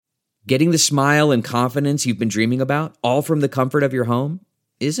Getting the smile and confidence you've been dreaming about, all from the comfort of your home,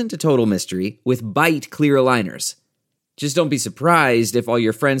 isn't a total mystery with Bite clear aligners. Just don't be surprised if all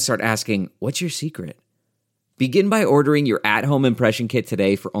your friends start asking, "What's your secret?" Begin by ordering your at-home impression kit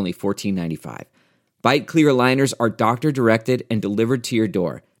today for only $14.95. Bite clear aligners are doctor-directed and delivered to your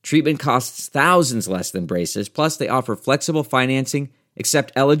door. Treatment costs thousands less than braces, plus they offer flexible financing,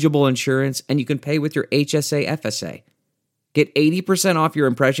 accept eligible insurance, and you can pay with your HSA FSA. Get 80% off your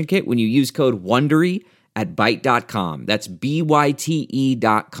impression kit when you use code WONDERY at Byte.com. That's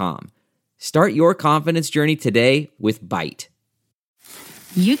BYTE.com. Start your confidence journey today with Byte.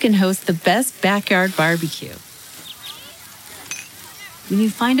 You can host the best backyard barbecue when you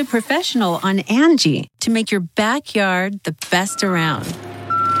find a professional on Angie to make your backyard the best around.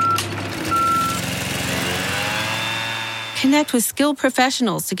 Connect with skilled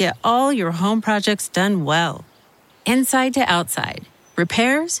professionals to get all your home projects done well. Inside to outside,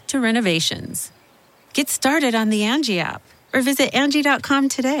 repairs to renovations. Get started on the Angie app or visit Angie.com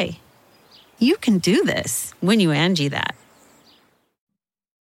today. You can do this when you Angie that.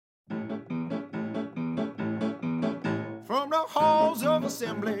 From the halls of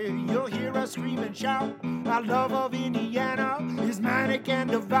assembly, you'll hear us scream and shout. Our love of Indiana is manic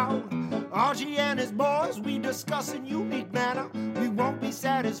and devout. Archie and his boys, we discuss in unique manner. We won't be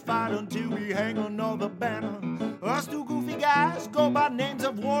satisfied until we hang another banner. Us two goofy guys go by names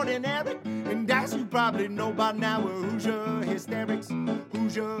of Ward and Eric. And as you probably know by now, we're Hoosier Hysterics.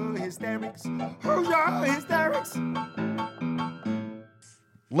 Hoosier Hysterics. Hoosier Hysterics.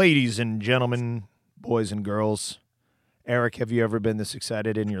 Ladies and gentlemen, boys and girls, Eric, have you ever been this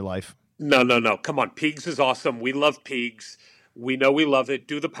excited in your life? No. Come on. Pigs is awesome. We love Pigs. We know we love it.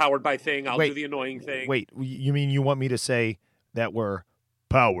 Do the powered by thing. I'll do the annoying thing. Wait, you mean you want me to say that we're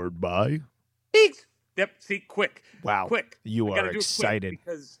powered by? Pigs. Yep. See, quick. Wow. Quick. You are excited.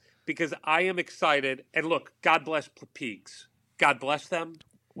 Because I am excited. And look, God bless Pigs. God bless them.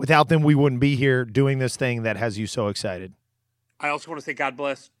 Without them, we wouldn't be here doing this thing that has you so excited. I also want to say God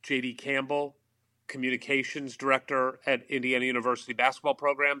bless J.D. Campbell, communications director at Indiana University basketball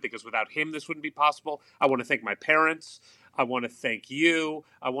program, because without him, this wouldn't be possible. I want to thank my parents. I want to thank you.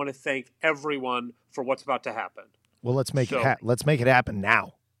 I want to thank everyone for what's about to happen. Well, let's make it happen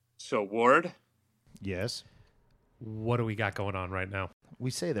now. So, Ward? Yes? What do we got going on right now? We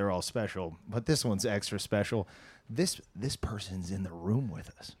say they're all special, but this one's extra special. This person's in the room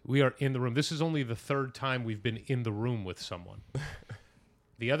with us. We are in the room. This is only the third time we've been in the room with someone.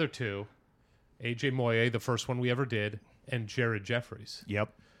 The other two, AJ Moye, the first one we ever did, and Jared Jeffries.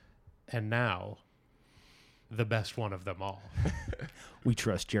 Yep. And now, the best one of them all. We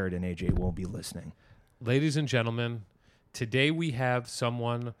trust Jared and AJ won't be listening. Ladies and gentlemen, today we have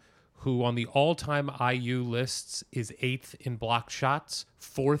someone who on the all-time IU lists is 8th in block shots,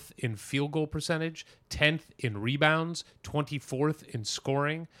 4th in field goal percentage, 10th in rebounds, 24th in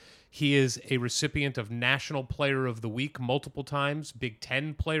scoring. He is a recipient of National Player of the Week multiple times, Big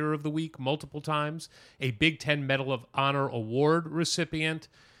Ten Player of the Week multiple times, a Big Ten Medal of Honor Award recipient,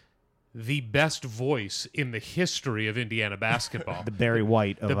 the best voice in the history of Indiana basketball. The Barry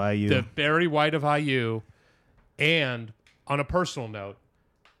White of IU. The Barry White of IU. And on a personal note,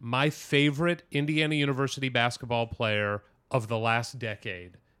 my favorite Indiana University basketball player of the last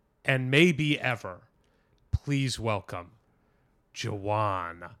decade, and maybe ever. Please welcome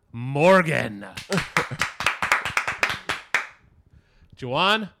JUWAN Morgan.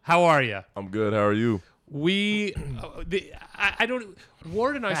 JUWAN, how are you? I'm good. How are you? Ward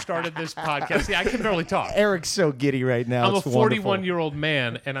and I started this podcast. See, I can barely talk. Eric's so giddy right now. I'm it's a 41-year-old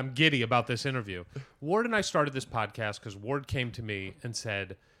man, and I'm giddy about this interview. Ward and I started this podcast because Ward came to me and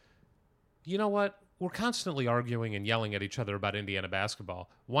said, you know what? We're constantly arguing and yelling at each other about Indiana basketball.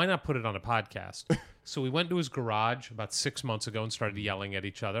 Why not put it on a podcast? So we went to his garage about 6 months ago and started yelling at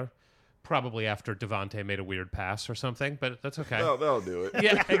each other. Probably after Devontae made a weird pass or something, but that's okay. That'll do it.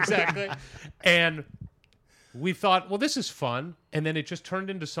 Yeah, exactly. And we thought, well, this is fun. And then it just turned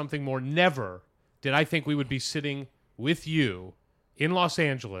into something more. Never did I think we would be sitting with you in Los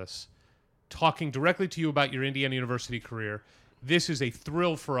Angeles talking directly to you about your Indiana University career. This is a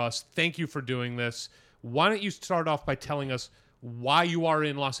thrill for us. Thank you for doing this. Why don't you start off by telling us why you are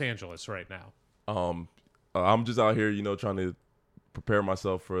in Los Angeles right now? I'm just out here, trying to prepare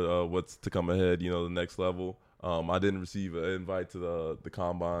myself for what's to come ahead, the next level. I didn't receive an invite to the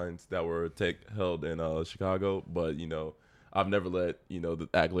combines that were held in Chicago, but, I've never let, the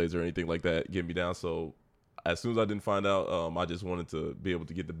accolades or anything like that get me down. So as soon as I didn't find out, I just wanted to be able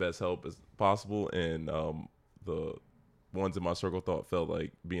to get the best help as possible. And the ones in my circle felt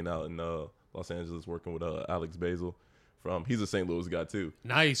like being out in Los Angeles working with Alex Basil He's a St. Louis guy too.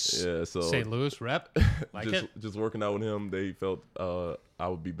 Nice. Yeah, so St. Louis rep. Just working out with him, they felt I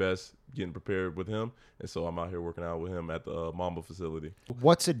would be best getting prepared with him, and so I'm out here working out with him at the Mamba facility.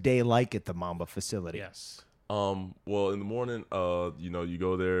 What's a day like at the Mamba facility? Yes. Well, in the morning, you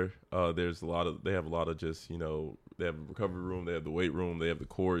go there. They have a lot of just, they have a recovery room, they have the weight room, they have the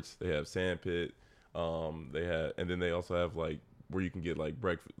courts, they have sand pit, and then they also have like where you can get like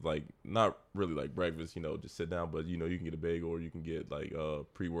breakfast, like not really like breakfast, just sit down, but you can get a bagel or you can get like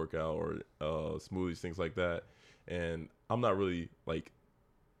pre-workout or smoothies, things like that. And I'm not really like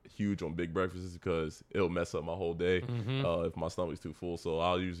huge on big breakfasts because it'll mess up my whole day if my stomach's too full. So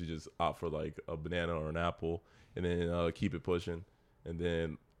I'll usually just opt for like a banana or an apple and then keep it pushing. And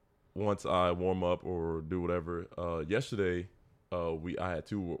then once I warm up or do whatever, yesterday I had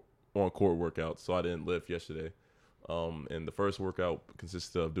 2 on-court workouts, so I didn't lift yesterday. And the first workout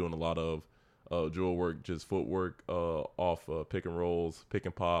consisted of doing a lot of drill work, just footwork off pick and rolls, pick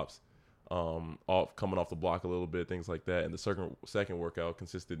and pops, coming off the block a little bit, things like that. And the second workout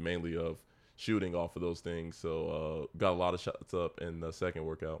consisted mainly of shooting off of those things. So got a lot of shots up in the second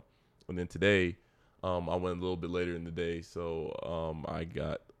workout. And then today, I went a little bit later in the day, so I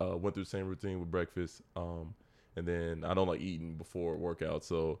went through the same routine with breakfast. And then I don't like eating before workout,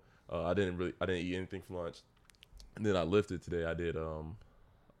 so I didn't eat anything for lunch. And then I lifted today. I did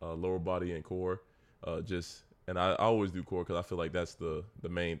lower body and core, and I always do core because I feel like that's the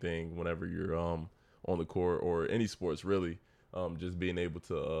main thing whenever you're on the court or any sports really. Just being able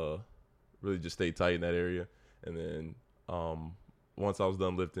to really just stay tight in that area. And then once I was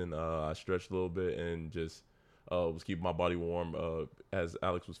done lifting, I stretched a little bit and just was keeping my body warm as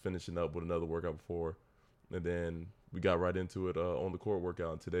Alex was finishing up with another workout before. And then we got right into it on the court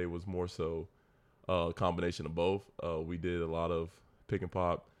workout. And today was more so a combination of both. We did a lot of pick and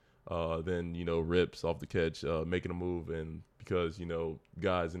pop, then rips off the catch, making a move. And because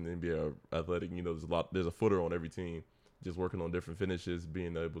guys in the NBA are athletic, there's a footer on every team, just working on different finishes,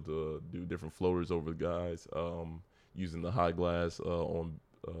 being able to do different floaters over the guys, using the high glass on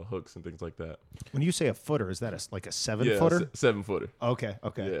hooks and things like that. When you say a footer, is that like a 7-footer? 7-footer. Okay.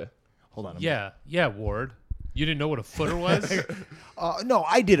 Yeah. Hold on a minute. Yeah, Ward. You didn't know what a footer was? No,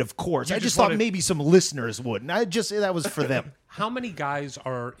 I did, of course. I just thought maybe some listeners would. And that was for them. How many guys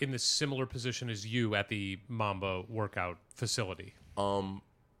are in this similar position as you at the Mamba workout facility?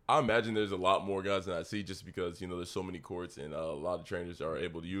 I imagine there's a lot more guys than I see just because, there's so many courts and a lot of trainers are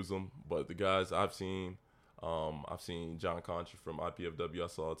able to use them. But the guys I've seen John Contra from IPFW. I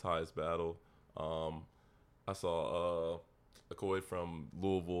saw Tyus Battle. I saw Okoye from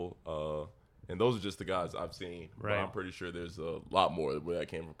Louisville. And those are just the guys I've seen. Right. But I'm pretty sure there's a lot more where that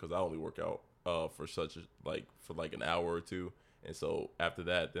came from because I only work out for an hour or two. And so after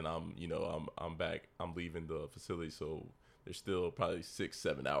that, then I'm back. I'm leaving the facility. So there's still probably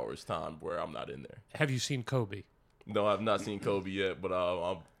 6-7 hours time where I'm not in there. Have you seen Kobe? No, I've not seen Kobe yet, but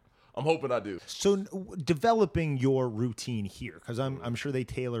I'm hoping I do. So developing your routine here, because I'm sure they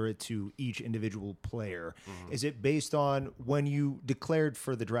tailor it to each individual player. Mm-hmm. Is it based on when you declared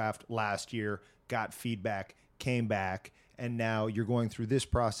for the draft last year, got feedback, came back, and now you're going through this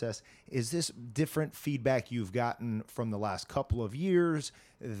process? Is this different feedback you've gotten from the last couple of years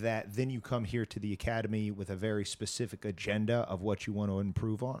that then you come here to the academy with a very specific agenda of what you want to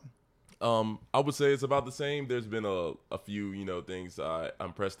improve on? I would say it's about the same. There's been a few, things I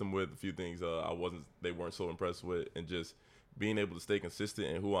impressed them with, a few things they weren't so impressed with, and just being able to stay consistent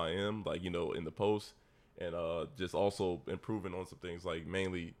in who I am, like, in the post, and just also improving on some things. Like,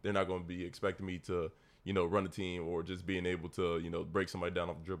 mainly, they're not going to be expecting me to, run a team or just being able to, break somebody down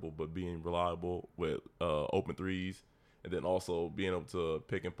off the dribble, but being reliable with open threes, and then also being able to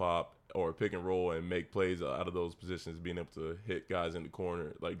pick and pop or pick and roll and make plays out of those positions, being able to hit guys in the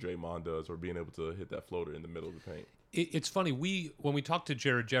corner like Draymond does, or being able to hit that floater in the middle of the paint. It's funny. When we talked to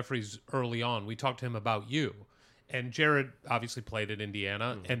Jared Jeffries early on, we talked to him about you. And Jared obviously played at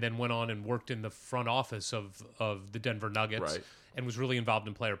Indiana and then went on and worked in the front office of the Denver Nuggets and was really involved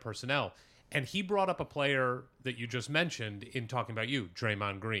in player personnel. And he brought up a player that you just mentioned in talking about you,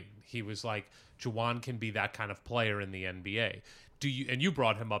 Draymond Green. He was like, JUWAN can be that kind of player in the NBA. And you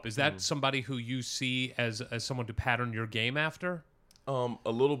brought him up. Is that somebody who you see as someone to pattern your game after? A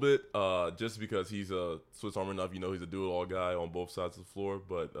little bit, just because he's a Swiss Army knife. He's a do-it-all guy on both sides of the floor.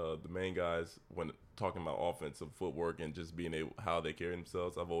 But the main guys, when talking about offensive footwork and just being able how they carry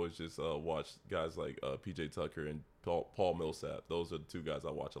themselves, I've always just watched guys like PJ Tucker and Paul Millsap. Those are the two guys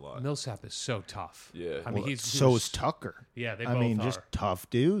I watch a lot. Millsap is so tough. Yeah. I mean, so is Tucker. Yeah, they I both mean, are. just tough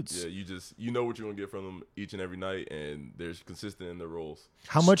dudes. Yeah, you know what you're gonna get from them each and every night, and they're consistent in their roles.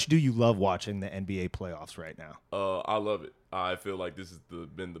 How much do you love watching the NBA playoffs right now? I love it. I feel like this has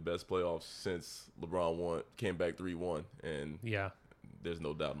been the best playoffs since LeBron came back 3-1, and Yeah. there's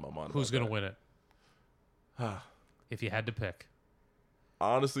no doubt in my mind. Who's going to win it? If you had to pick.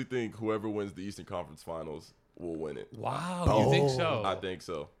 I honestly think whoever wins the Eastern Conference Finals will win it. Wow, you think so? I think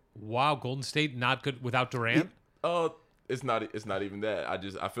so. Wow, Golden State not good without Durant? It's not even that.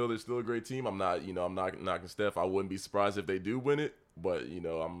 I feel they're still a great team. I'm not knocking Steph. I wouldn't be surprised if they do win it, but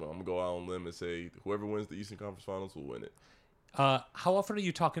I'm gonna go out on a limb and say whoever wins the Eastern Conference Finals will win it. How often are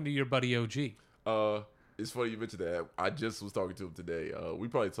you talking to your buddy OG? It's funny you mentioned that. I just was talking to him today. We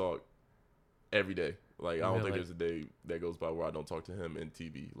probably talk every day. Like, I don't think there's a day that goes by where I don't talk to him in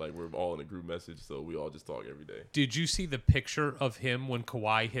TV. Like, we're all in a group message, so we all just talk every day. Did you see the picture of him when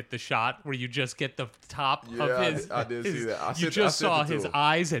Kawhi hit the shot where you just get the top of his... I did see that. You just saw his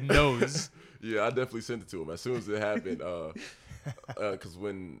eyes and nose. Yeah, I definitely sent it to him as soon as it happened. Because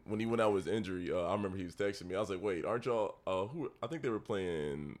when he went out with his injury, I remember he was texting me. I was like, wait, aren't y'all... I think they were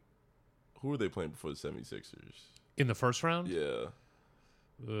playing... Who were they playing before the 76ers? In the first round? Yeah.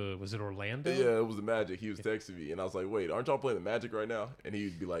 Was it Orlando? Yeah, it was the Magic. He was texting me, and I was like, "Wait, aren't y'all playing the Magic right now?" And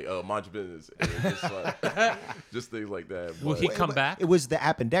he'd be like, "Mind your business." And just, like, just things like that. Will he come back? It was the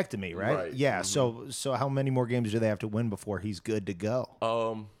appendectomy, right? Right. Yeah. So how many more games do they have to win before he's good to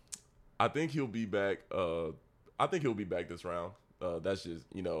go? I think he'll be back. I think he'll be back this round. That's just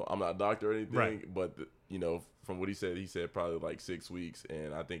I'm not a doctor or anything, right. But from what he said probably like 6 weeks,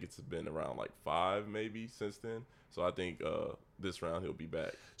 and I think it's been around like 5 maybe since then. So I think this round he'll be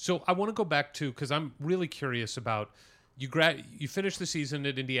back. So I want to go back to, because I'm really curious about, you finished the season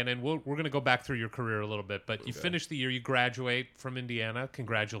at Indiana, and we're going to go back through your career a little bit, but you finished the year, you graduate from Indiana.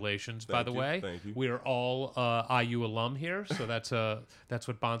 Congratulations, by the way. Thank you. We are all IU alum here, so that's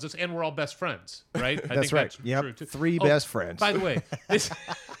what bonds us, and we're all best friends, right? I think right. That's yep. true too. 3 best friends. By the way,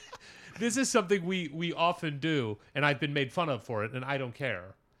 this is something we often do, and I've been made fun of for it, and I don't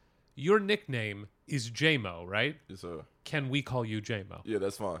care. Your nickname is J-Mo, right? Yes, sir. Can we call you J-Mo? Yeah,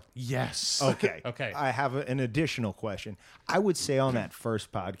 that's fine. Yes. Okay. Okay. I have an additional question. I would say on that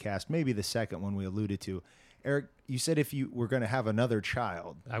first podcast, maybe the second one we alluded to, Eric, you said if you were going to have another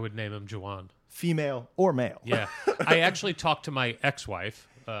child, I would name him JUWAN. female or male. Yeah. I actually talked to my ex-wife,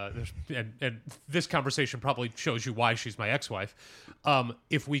 and this conversation probably shows you why she's my ex-wife,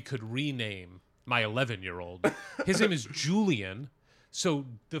 if we could rename my 11-year-old. His name is Julian. So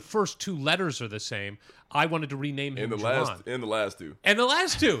the first 2 letters are the same. I wanted to rename him JUWAN. And the last 2. And the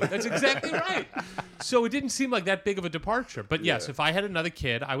last 2. That's exactly right. So it didn't seem like that big of a departure. But yes, if I had another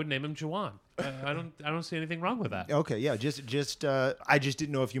kid, I would name him JUWAN. I don't see anything wrong with that. Okay, yeah. I just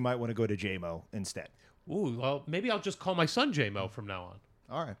didn't know if you might want to go to J-Mo instead. Ooh, well, maybe I'll just call my son J-Mo from now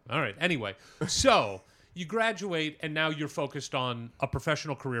on. All right. Anyway, so you graduate, and now you're focused on a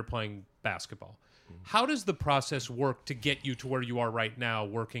professional career playing basketball. How does the process work to get you to where you are right now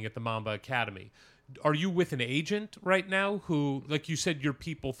working at the Mamba Academy? Are you with an agent right now who, like you said, your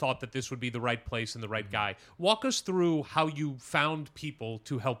people thought that this would be the right place and the right guy? Walk us through how you found people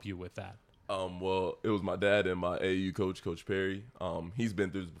to help you with that. Well, it was my dad and my AAU coach, Coach Perry. He's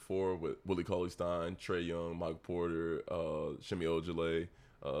been through this before with Willie Cauley-Stein, Trey Young, Mike Porter, Shemi Ojale,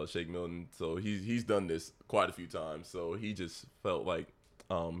 Shake Milton. So he's done this quite a few times. So he just felt like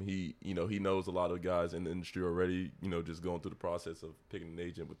he knows a lot of guys in the industry already, just going through the process of picking an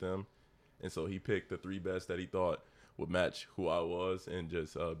agent with them. And so he picked the 3 best that he thought would match who I was and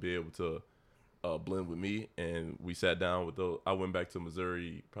just be able to blend with me. And we sat down with those. I went back to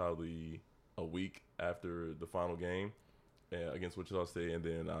Missouri probably a week after the final game against Wichita State. And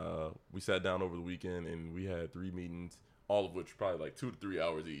then we sat down over the weekend and we had 3 meetings, all of which were probably like 2 to 3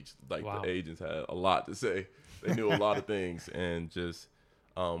 hours each. Like wow. The agents had a lot to say. They knew a lot of things. And just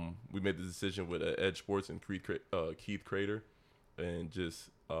we made the decision with Edge Sports and Keith Crater. And just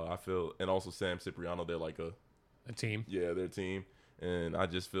I feel, and also Sam Cipriano, they're like a team. Yeah, they're a team. And I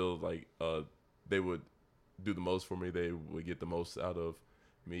just feel like they would do the most for me. They would get the most out of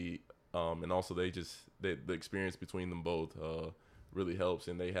me. And also the experience between them both really helps.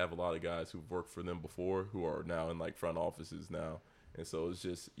 And they have a lot of guys who've worked for them before who are now in like front offices now. And so it's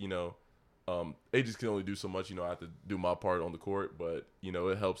just, agents can only do so much. I have to do my part on the court, but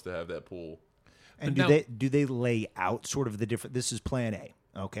it helps to have that pull. And do they lay out sort of the different? This is Plan A,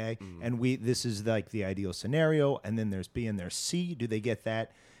 okay, and this is like the ideal scenario, and then there's B and there's C. Do they get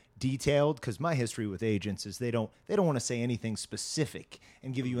that detailed, because my history with agents is they don't want to say anything specific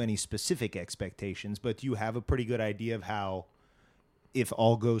and give you any specific expectations, but you have a pretty good idea of how, if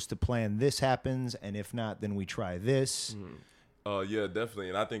all goes to plan, this happens, and if not, then we try this. Yeah, definitely,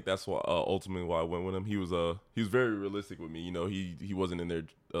 and I think that's why ultimately why I went with him. He was very realistic with me. You know, he wasn't in there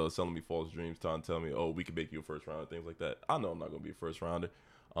selling me false dreams, trying to tell me, oh, we could make you a first rounder, things like that. I know I'm not going to be a first rounder.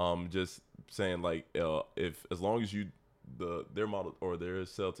 Just saying, like, if as long as their model or their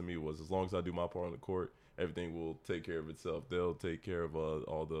sell to me was, as long as I do my part on the court, everything will take care of itself. They'll take care of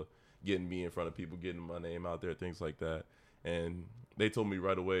all the getting me in front of people, getting my name out there, things like that. And they told me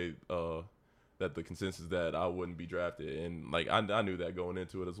right away that the consensus that I wouldn't be drafted, and like I knew that going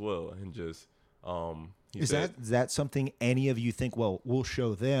into it as well. And just is that something any of you think, well, we'll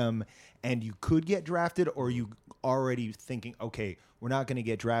show them and you could get drafted, or you already thinking, okay, we're not going to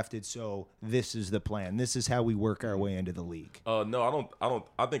get drafted, so this is the plan, this is how we work our way into the league? No,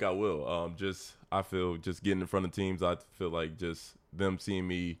 I think I will. I feel just getting in front of teams, I feel like just them seeing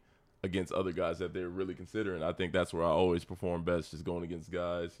me against other guys that they're really considering, I think that's where I always perform best, just going against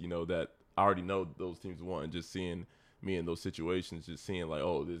guys, you know, that I already know those teams want, and just seeing me in those situations, just seeing like,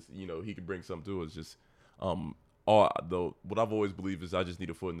 oh, this, you know, he could bring something to us. Just what I've always believed is I just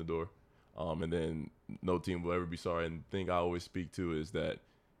need a foot in the door, and then no team will ever be sorry. And the thing I always speak to is that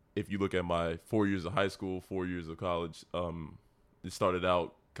if you look at my 4 years of high school, 4 years of college, it started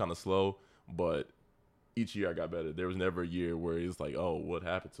out kind of slow, but each year I got better. There was never a year where it's like, oh, what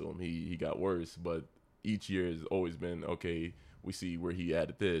happened to him? He got worse. But each year has always been, okay, we see where he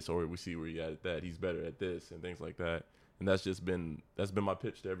added this, or we see where he added that. He's better at this, and things like that. And that's been my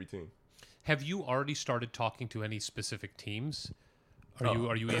pitch to every team. Have you already started talking to any specific teams?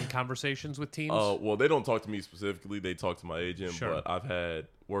 Are you in conversations with teams? Well, they don't talk to me specifically. They talk to my agent. Sure. But I've had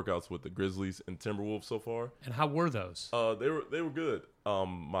workouts with the Grizzlies and Timberwolves so far. And how were those? They were good.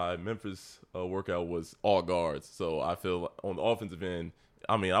 My Memphis workout was all guards, so I feel on the offensive end,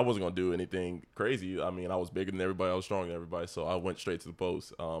 I mean, I wasn't going to do anything crazy. I mean, I was bigger than everybody. I was stronger than everybody, so I went straight to the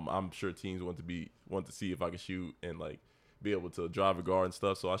post. I'm sure teams want to see if I could shoot and, like, be able to drive a guard and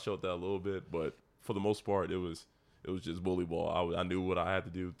stuff, so I showed that a little bit. But for the most part, it was just bully ball. I knew what I had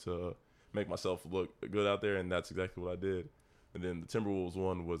to do to make myself look good out there, and that's exactly what I did. And then the Timberwolves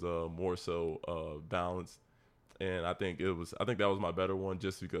one was more so balanced. And I think that was my better one,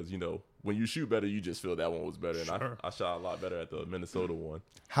 just because, you know, when you shoot better, you just feel that one was better. And sure. I shot a lot better at the Minnesota one.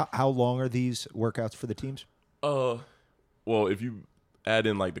 How long are these workouts for the teams? Well, if you add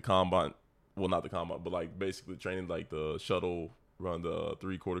in like the combine, well, not the combine, but like basically training, like the shuttle run, the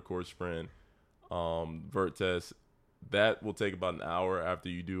 3/4 court sprint, vert test, that will take about an hour after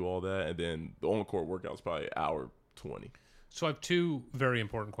you do all that. And then the on court workout is probably an hour 20. So I have two very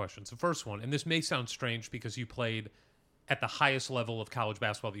important questions. The first one, and this may sound strange because you played at the highest level of college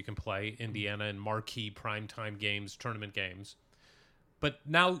basketball that you can play, Indiana, in marquee primetime games, tournament games. But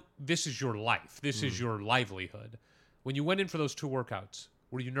now this is your life. This is your livelihood. When you went in for those two workouts,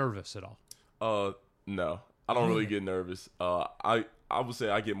 were you nervous at all? No. I don't really get nervous. I would say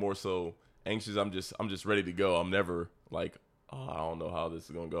I get more so anxious. I'm just ready to go. I'm never like, oh, I don't know how this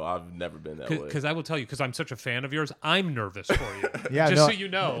is going to go. I've never been that way. Because I will tell you, because I'm such a fan of yours, I'm nervous for you. Yeah, so you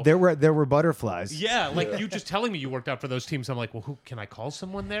know. There were butterflies. Yeah, like you just telling me you worked out for those teams. I'm like, well, who can I call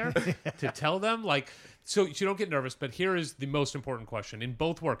someone there to tell them? Like, so you don't get nervous. But here is the most important question. In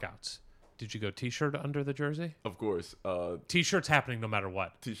both workouts, did you go T-shirt under the jersey? Of course. T-shirt's happening no matter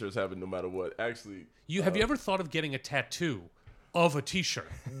what. T-shirts happen no matter what. Actually. Have you ever thought of getting a tattoo of a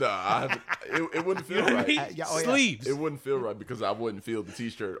T-shirt? Nah, it wouldn't feel right. Sleeves. It wouldn't feel right because I wouldn't feel the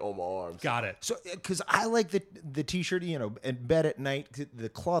T-shirt on my arms. Got it. So, because I like the T-shirt, you know, in bed at night, the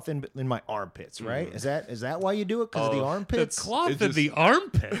cloth in my armpits, right? Is that why you do it? Because of the armpits? The cloth in the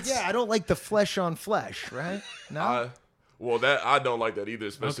armpits? Yeah, I don't like the flesh on flesh, right? No? I don't like that either,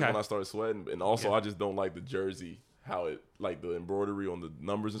 especially when I start sweating. And also, I just don't like the jersey, how it, like the embroidery on the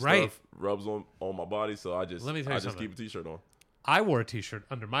numbers and stuff rubs on my body. So I just keep a T-shirt on. I wore a T-shirt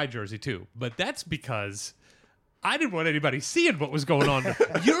under my jersey too, but that's because I didn't want anybody seeing what was going on.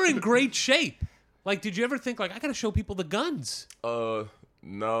 You're in great shape. Like, did you ever think, like, I got to show people the guns?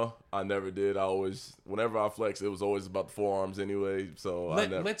 No, I never did. Whenever I flex, it was always about the forearms anyway. So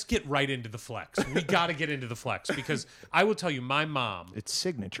let's get right into the flex. We got to get into the flex because I will tell you, my mom. It's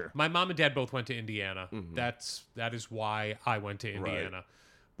signature. My mom and dad both went to Indiana. Mm-hmm. That is why I went to Indiana. Right.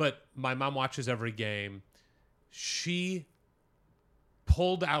 But my mom watches every game. She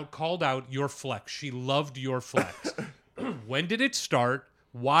called out your flex. She loved your flex. When did it start?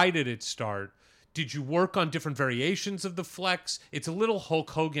 Why did it start? Did you work on different variations of the flex? It's a little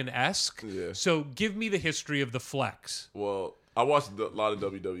Hulk Hogan-esque. Yeah. So give me the history of the flex. Well, I watched a lot of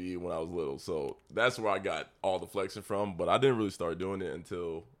WWE when I was little, so that's where I got all the flexing from. But I didn't really start doing it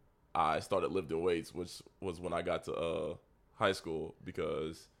until I started lifting weights, which was when I got to high school,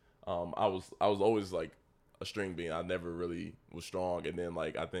 because I was always like a string bean. I never really was strong, and then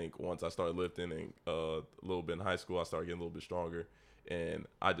like I think once I started lifting and a little bit in high school, I started getting a little bit stronger, and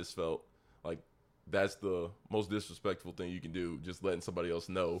I just felt like that's the most disrespectful thing you can do, just letting somebody else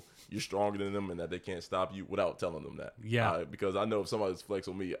know you're stronger than them and that they can't stop you without telling them that. Yeah. Because I know if somebody's flex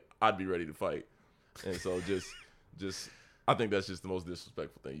on me, I'd be ready to fight. And so just I think that's just the most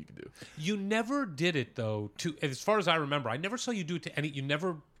disrespectful thing you can do. You never did it, though, as far as I remember. I never saw you do it to you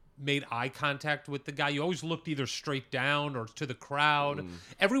never made eye contact with the guy. You always looked either straight down or to the crowd.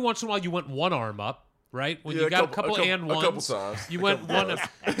 Every once in a while, you went one arm up. Right? When you got a couple times. You went one.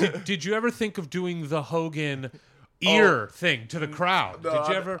 Did you ever think of doing the Hogan ear thing to the crowd? No, Did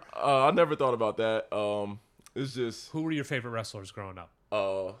you ever? I never thought about that. It's just... Who were your favorite wrestlers growing up?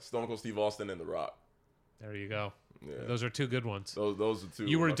 Stone Cold Steve Austin and The Rock. There you go. Yeah. Those are two good ones. Those are two.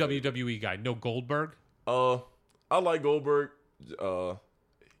 You were a WWE guy. No Goldberg? I like Goldberg.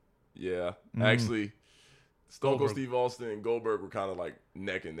 Yeah. Actually... Stone Cold Steve Austin and Goldberg were kind of like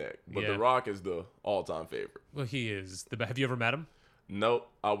neck and neck, but The Rock is the all-time favorite. Well, he is the best. Have you ever met him? Nope.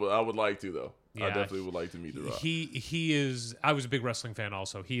 I would like to though. Yeah, I definitely would like to meet The Rock. He is. I was a big wrestling fan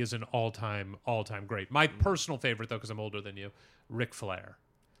also. He is an all-time great. My personal favorite though, because I'm older than you, Ric Flair.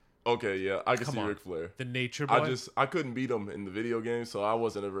 Okay, yeah, I can see Ric Flair. The Nature Boy. I couldn't beat him in the video game, so I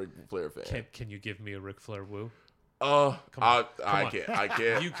wasn't a Ric Flair fan. Can you give me a Ric Flair woo? I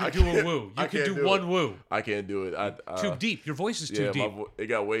can't. You can do a woo. You can do one woo. I can't do it. Too deep. Your voice is too deep. It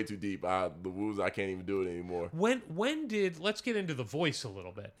got way too deep. The woos, I can't even do it anymore. When did? Let's get into the voice a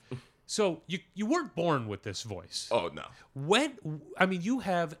little bit. So you weren't born with this voice. Oh no. You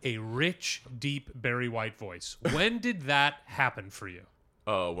have a rich, deep Barry White voice. When did that happen for you?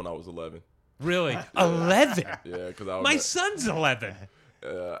 When I was 11. Really? 11? Yeah, because my son's 11.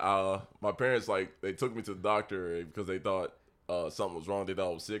 My parents, they took me to the doctor because they thought something was wrong. They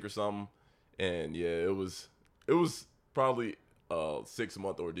thought I was sick or something. And yeah, it was probably a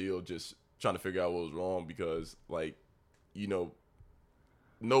 6-month ordeal just trying to figure out what was wrong, because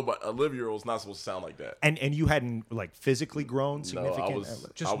nobody, a 11-year-old's not supposed to sound like that. And you hadn't physically grown significantly? No, I was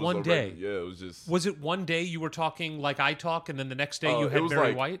just one day. Yeah, it was just. Was it one day you were talking like I talk, and then the next day you had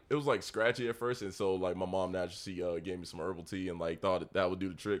Barry White? It was scratchy at first, and so my mom naturally gave me some herbal tea and thought that would do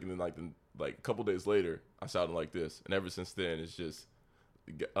the trick, and then a couple days later I sounded like this, and ever since then it's just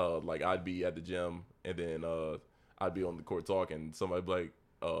I'd be at the gym, and then I'd be on the court talking, somebody be like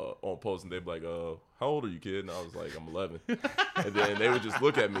on post, and they'd be like, how old are you, kid? And I was like, I'm 11. And then they would just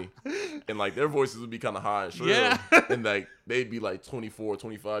look at me, and their voices would be kind of high and shrill. Yeah. And they'd be 24,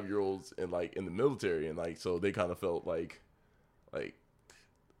 25-year-olds and in the military, and so they kind of felt like I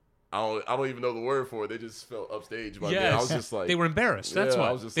don't even know the word for it. They just felt upstaged by me. I was just they were embarrassed. That's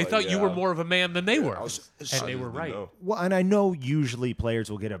why. They thought you were more of a man than they were. And they were right. Well, and I know usually players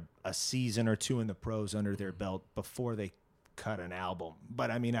will get a season or two in the pros under their belt before they cut an album.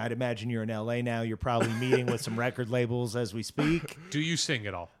 But I'd imagine you're in LA now. You're probably meeting with some record labels as we speak. Do you sing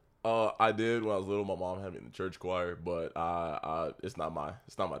at all? I did when I was little. My mom had me in the church choir, but it's not my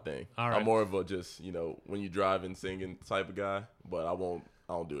thing. All right. I'm more of a just when you drive and singing type of guy, but I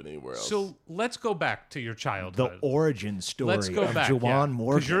don't do it anywhere else. So let's go back to your childhood. The origin story of JUWAN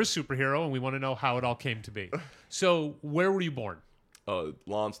Morgan. Because you're a superhero, and we want to know how it all came to be. So where were you born?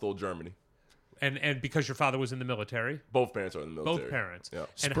 Lonsdale, Germany. And because your father was in the military? Both parents are in the military. Both parents. Yeah.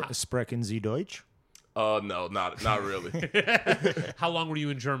 Sprechen Sie Deutsch? No, not really. How long were you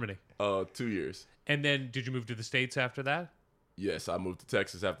in Germany? 2 years. And then did you move to the States after that? Yes, I moved to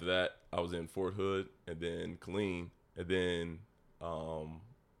Texas after that. I was in Fort Hood, and then Killeen, and then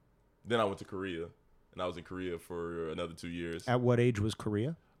I went to Korea, and I was in Korea for another 2 years. At what age was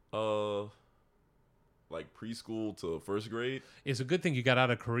Korea? Preschool to first grade. It's a good thing you got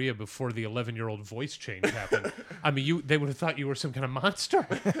out of Korea before the 11-year-old voice change happened. They would have thought you were some kind of monster.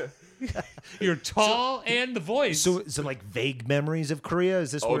 You're tall and the voice. So vague memories of Korea?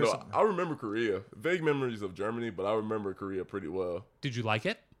 Is this where? No, I remember Korea. Vague memories of Germany, but I remember Korea pretty well. Did you like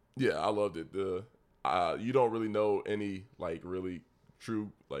it? Yeah, I loved it. You don't really know any really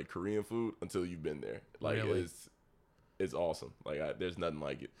true Korean food until you've been there. Really? It's awesome. There's nothing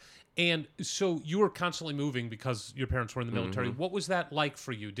like it. And so you were constantly moving because your parents were in the military. Mm-hmm. What was that like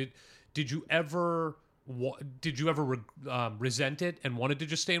for you? Did you ever resent it and wanted to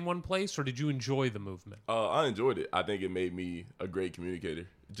just stay in one place, or did you enjoy the movement? I enjoyed it. I think it made me a great communicator.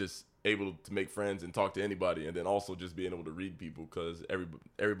 Just able to make friends and talk to anybody, and then also just being able to read people, because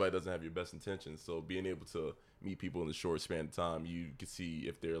everybody doesn't have your best intentions. So being able to meet people in a short span of time, you can see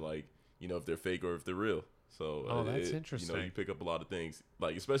if they're like, if they're fake or if they're real. So that's interesting. You pick up a lot of things,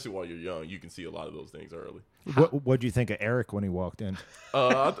 like especially while you're young, you can see a lot of those things early. What'd you think of Eric when he walked in?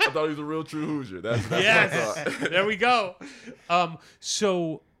 I thought he was a real true Hoosier. That's Yes, what I thought. there we go.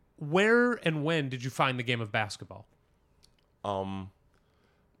 So where and when did you find the game of basketball?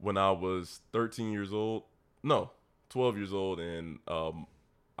 When I was 12 years old, and it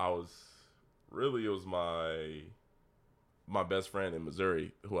was my best friend in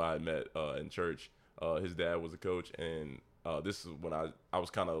Missouri who I had met in church. His dad was a coach, and this is when I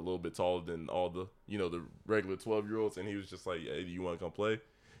was kind of a little bit taller than all the the regular 12-year-olds, and he was just like, "Hey, do you want to come play?"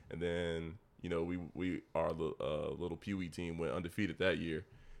 And then our little Pee Wee team went undefeated that year.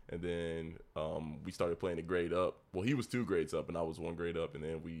 And then we started playing a grade up. Well, he was 2 grades up, and I was 1 grade up. And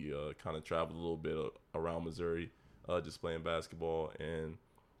then we kind of traveled a little bit around Missouri, just playing basketball. And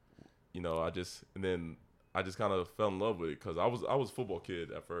I just kind of fell in love with it, because I was a football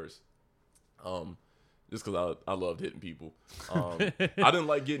kid at first, just because I loved hitting people. I didn't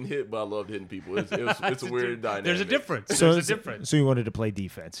like getting hit, but I loved hitting people. It's a weird dynamic. There's a difference. So you wanted to play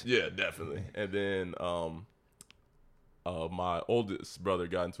defense? Yeah, definitely. And then my oldest brother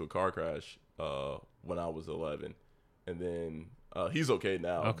got into a car crash when I was 11, and then he's okay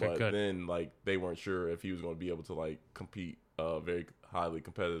now. Okay, but good. then they weren't sure if he was going to be able to compete very highly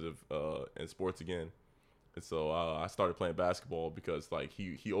competitive in sports again. And so I started playing basketball because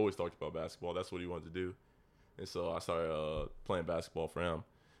he always talked about basketball. That's what he wanted to do. And so I started playing basketball for him.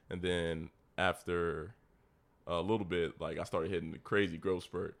 And then after a little bit, I started hitting the crazy growth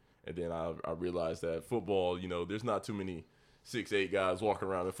spurt. And then I realized that football, there's not too many 6'8" guys walking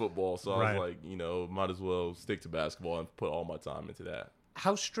around in football. So I was like, might as well stick to basketball and put all my time into that.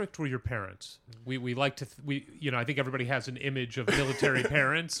 How strict were your parents? We like to I think everybody has an image of military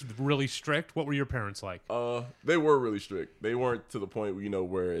parents, really strict. What were your parents like? They were really strict. They weren't to the point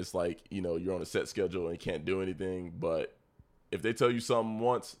where it's you're on a set schedule and you can't do anything. But if they tell you something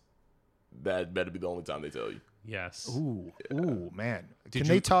once, that better be the only time they tell you. Yes. Ooh, man. Did Can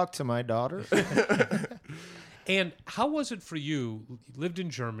they talk to my daughter? And how was it for you? You lived in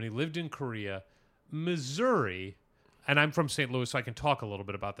Germany, lived in Korea, Missouri, and I'm from St. Louis, so I can talk a little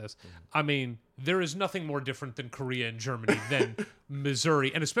bit about this. I mean, there is nothing more different than Korea and Germany than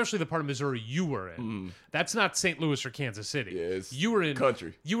Missouri, and especially the part of Missouri you were in. That's not St. Louis or Kansas City. Yeah, it's you were in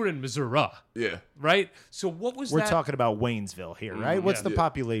country. You were in Missouri. Yeah. Right? So what was that? We're talking about Waynesville here, right? What's the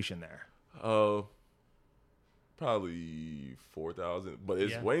population there? Probably 4,000, but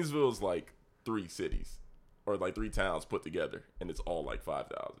Waynesville's 3 cities or 3 towns put together, and it's all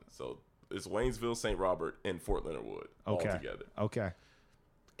 5,000. So it's Waynesville, St. Robert, and Fort Leonard Wood all together. Okay.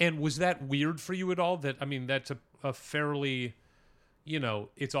 And was that weird for you at all? That's a fairly,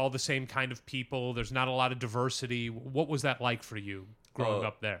 it's all the same kind of people. There's not a lot of diversity. What was that like for you growing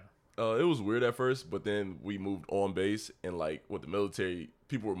up there? It was weird at first, but then we moved on base, and with the military,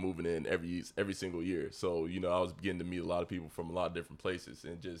 people were moving in every single year. So I was beginning to meet a lot of people from a lot of different places,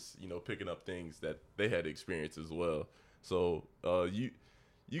 and just picking up things that they had experienced as well. So you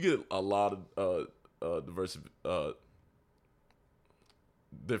get a lot of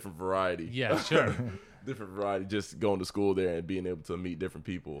different variety. Yeah, sure. Different variety. Just going to school there and being able to meet different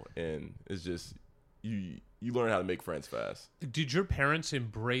people, and it's just you learn how to make friends fast. Did your parents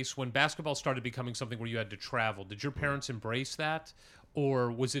embrace when basketball started becoming something where you had to travel? Did your parents embrace that,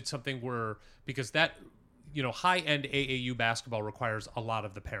 or was it something where, because that, high-end AAU basketball requires a lot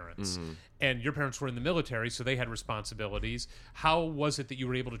of the parents, and your parents were in the military, so they had responsibilities. How was it that you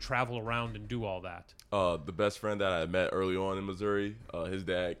were able to travel around and do all that? The best friend that I met early on in Missouri, his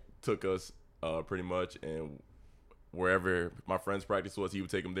dad took us pretty much, and wherever my friend's practice was, he would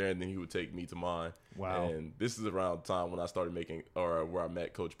take them there, and then he would take me to mine. Wow. And this is around the time when I started where I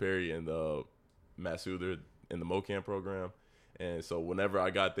met Coach Perry and Matt Souther in the MoCamp program. And so whenever I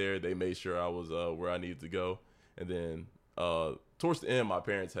got there, they made sure I was where I needed to go. And then towards the end, my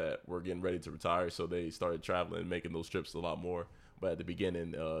parents were getting ready to retire, so they started traveling and making those trips a lot more. But at the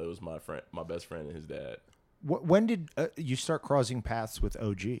beginning, it was my best friend and his dad. When did you start crossing paths with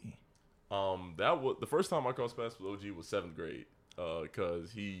OG? That was the first time I crossed paths with OG was 7th grade,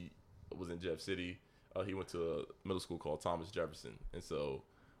 because he was in Jeff City. He went to a middle school called Thomas Jefferson, and so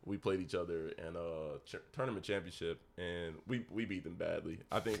we played each other in a tournament championship, and we beat them badly.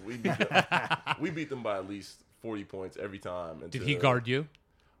 I think we beat them by at least 40 points every time. Did he guard you?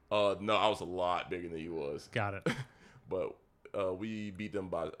 No, I was a lot bigger than he was. Got it. But we beat them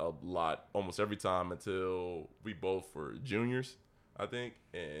by a lot almost every time until we both were juniors. I think.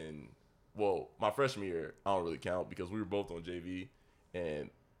 And, well, my freshman year, I don't really count because we were both on JV. And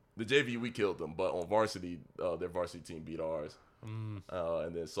the JV, we killed them. But on varsity, their varsity team beat ours.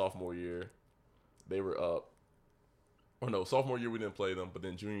 And then sophomore year, they were up. Or no, sophomore year we didn't play them. But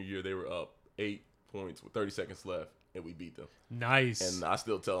then junior year, they were up 8 points with 30 seconds left. And we beat them. Nice. And I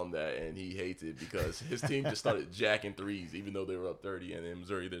still tell him that, and he hates it because his team just started jacking threes, even though they were up 30. And in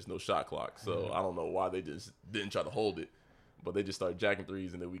Missouri, there's no shot clock. So I don't know why they just didn't try to hold it. But they just started jacking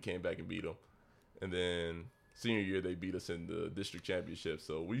threes, and then we came back and beat them. And then senior year, they beat us in the district championship.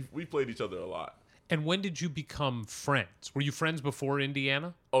 So we played each other a lot. And when did you become friends? Were you friends before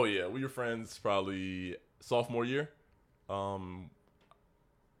Indiana? Oh, yeah. We were friends probably sophomore year. That's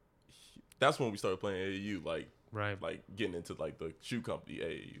when we started playing AAU, like getting into like the shoe company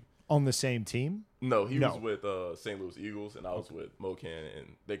AAU. On the same team? No, he was with St. Louis Eagles, and I was with Mocan,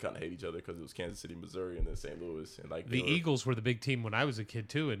 and they kind of hate each other because it was Kansas City, Missouri, and then St. Louis, and like the Eagles were the big team when I was a kid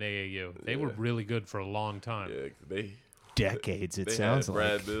too in AAU. They were really good for a long time. Yeah, decades. They sounds had like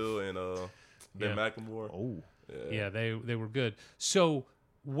Brad Bill and Ben McLemore. Oh, yeah, they were good. So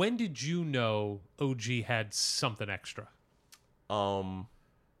when did you know OG had something extra?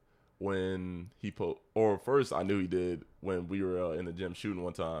 When he first I knew he did when we were in the gym shooting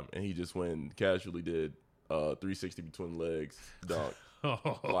one time, and he just went casually did 360 between legs dunk.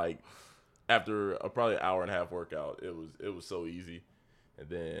 Like after probably an hour and a half workout, it was so easy. And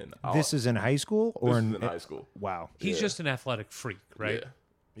then this is in high school or in high school. Wow, he's just an athletic freak, right? Yeah.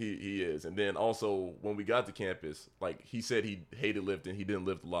 He is. And then also when we got to campus, like he said he hated lifting. He didn't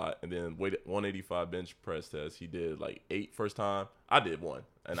lift a lot. And then 185 bench press test, he did like 8 first time. I did 1,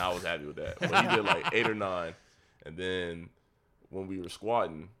 and I was happy with that. But he did like 8 or 9. And then when we were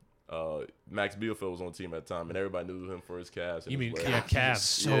squatting, Max Bielefeld was on the team at the time, and everybody knew him for his calves. You mean calves?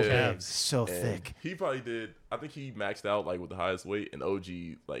 calves? Calves, so And thick. He probably did. I think he maxed out like with the highest weight, and OG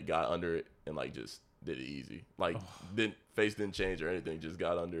like got under it and like just did it easy. Like face didn't change or anything. Just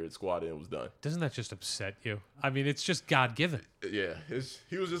got under it, squatted, and was done. Doesn't that just upset you? I mean, it's just God given. Yeah,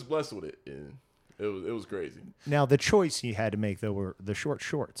 he was just blessed with it, and it was crazy. Now the choice he had to make though were the short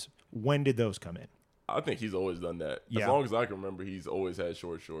shorts. When did those come in? I think he's always done that. Yeah. As long as I can remember, he's always had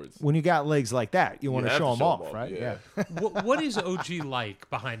short shorts. When you got legs like that, you want to have show to them show 'em off, off, right? yeah. What is OG like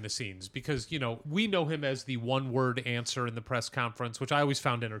behind the scenes? Because, we know him as the one-word answer in the press conference, which I always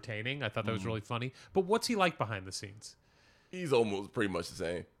found entertaining. I thought that was really funny. But what's he like behind the scenes? He's almost pretty much the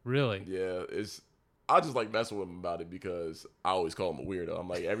same. Really? Yeah, I just like messing with him about it because I always call him a weirdo. I'm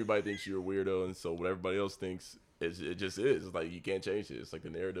like, everybody thinks you're a weirdo, and so what everybody else thinks, it just is. It's like you can't change it. It's like the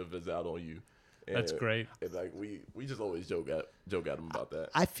narrative is out on you. And That's great. It's like we just always joke at him about that.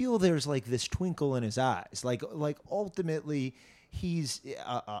 I feel there's like this twinkle in his eyes. Like ultimately, he's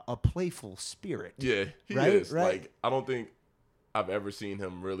a playful spirit. Yeah, he Right? is. Right? Like I don't think I've ever seen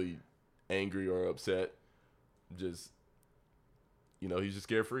him really angry or upset. Just he's just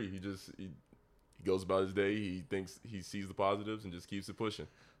carefree. He goes about his day. He thinks he sees the positives and just keeps it pushing.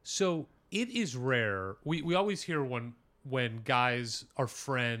 So it is rare. We always hear when guys are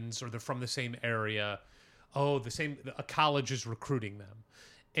friends or they're from the same area, a college is recruiting them.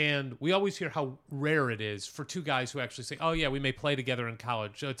 And we always hear how rare it is for two guys who actually say, oh, yeah, we may play together in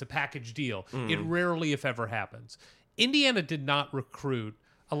college. So it's a package deal. It rarely, if ever, happens. Indiana did not recruit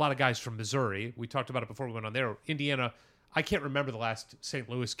a lot of guys from Missouri. We talked about it before we went on there. Indiana, I can't remember the last St.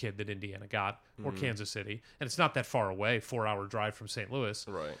 Louis kid that Indiana got, or Kansas City. And it's not that far away, 4-hour drive from St. Louis.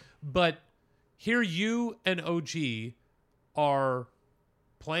 Right. But here you and OG are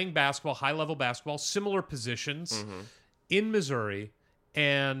playing basketball, high-level basketball, similar positions in Missouri,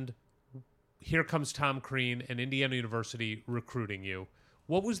 and here comes Tom Crean and Indiana University recruiting you.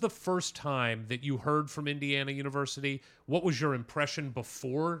 What was the first time that you heard from Indiana University? What was your impression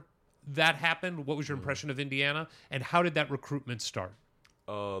before that happened? What was your impression of Indiana? And how did that recruitment start?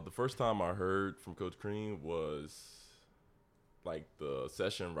 The first time I heard from Coach Crean was like the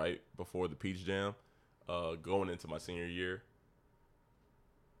session right before the Peach Jam. Going into my senior year.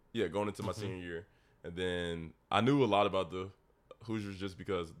 Yeah, going into my senior year. And then I knew a lot about the Hoosiers just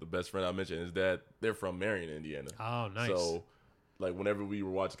because the best friend I mentioned is that they're from Marion, Indiana. Oh, nice. So, like, whenever we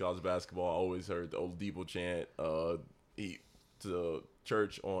were watching college basketball, I always heard the old Depot chant. To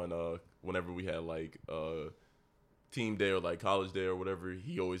church on whenever we had, like, team day or, like, college day or whatever,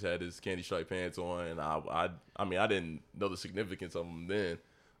 he always had his candy stripe pants on. And I mean, I didn't know the significance of them then.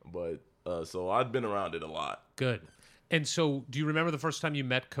 But so I'd been around it a lot. Good. And so do you remember the first time you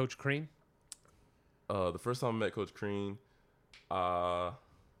met Coach Crean? The first time I met Coach Crean, I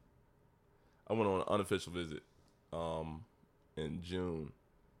went on an unofficial visit in June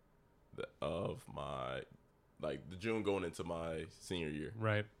of my like the June going into my senior year.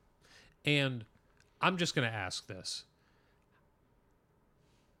 Right. And I'm just going to ask this.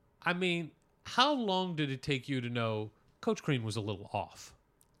 I mean, how long did it take you to know Coach Crean was a little off?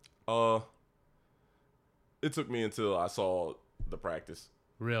 It took me until I saw the practice.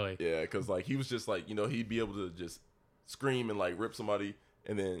 Really? Yeah, because like he was just like, you know, he'd be able to just scream and like rip somebody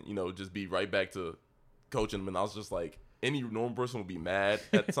and then, you know, just be right back to coaching them. And I was just like, any normal person would be mad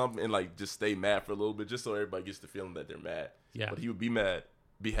at something and like just stay mad for a little bit just so everybody gets the feeling that they're mad. Yeah. But he would be mad,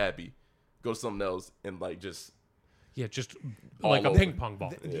 be happy, go to something else and like just like a over. ping pong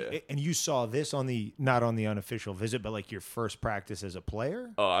ball. Yeah. And you saw this on the not on the unofficial visit, but like your first practice as a player.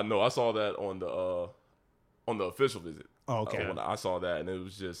 I know I saw that on the official visit. Oh, okay. When I saw that and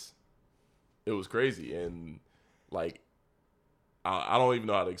it was crazy and like I don't even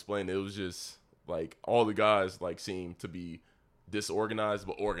know how to explain it. It was just like all the guys like seemed to be disorganized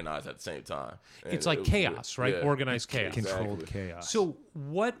but organized at the same time. And It's like was chaos, weird. right? Yeah. Organized chaos. Controlled chaos. So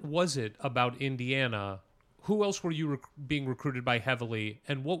what was it about Indiana? Who else were you being recruited by heavily?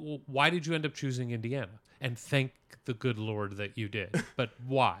 And why did you end up choosing Indiana? And thank the good Lord that you did. But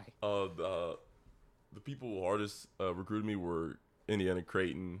why? The people who hardest recruited me were Indiana,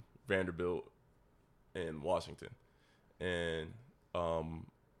 Creighton, Vanderbilt, and Washington. And I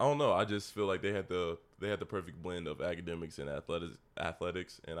don't know. I just feel like they had the perfect blend of academics and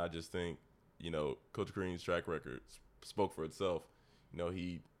athletics. And I just think, you know, Coach Green's track record spoke for itself. You know,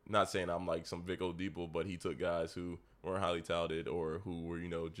 he not saying I'm like some Vic Oladipo, but he took guys who weren't highly touted or who were, you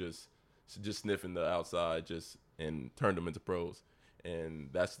know, just sniffing the outside and turned them into pros. And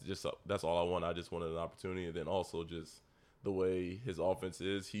that's all I want. I just wanted an opportunity. And then also just the way his offense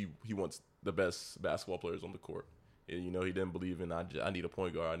is, he wants the best basketball players on the court. And, you know, he didn't believe in, I need a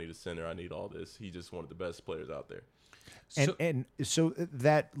point guard, I need a center, I need all this. He just wanted the best players out there. And so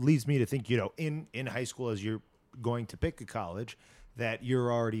that leads me to think, you know, in high school as you're going to pick a college, that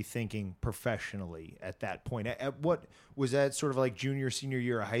you're already thinking professionally at that point. At what was that sort of like junior, senior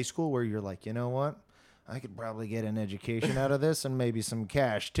year of high school where you're like, you know what, I could probably get an education out of this and maybe some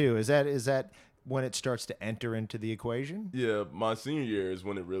cash too. Is that when it starts to enter into the equation? Yeah, my senior year is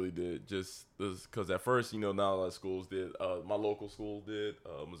when it really did. Just because at first, you know, not a lot of schools did. My local school did,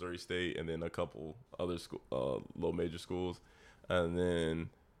 Missouri State, and then a couple other low major schools, and then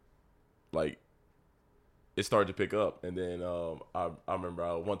like it started to pick up. And then I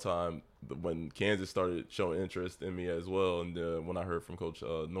remember one time when Kansas started showing interest in me as well, and when I heard from Coach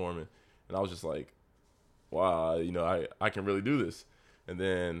Norman, and I was just like, wow, you know, I can really do this. And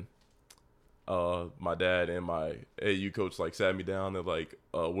then my dad and my AU coach like sat me down and like,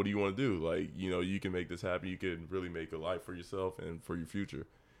 what do you want to do? Like, you know, you can make this happen. You can really make a life for yourself and for your future.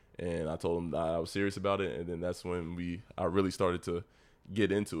 And I told him that I was serious about it. And then that's when I really started to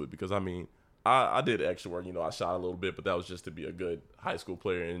get into it, because I mean, I did extra work. You know, I shot a little bit, but that was just to be a good high school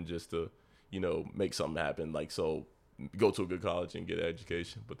player and just to, you know, make something happen. Like, so go to a good college and get an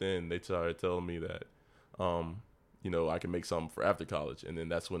education. But then they started telling me that, you know, I can make something for after college. And then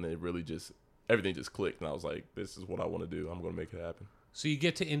that's when it really everything just clicked. And I was like, this is what I want to do. I'm going to make it happen. So you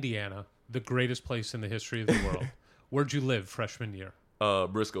get to Indiana, the greatest place in the history of the world. Where'd you live freshman year?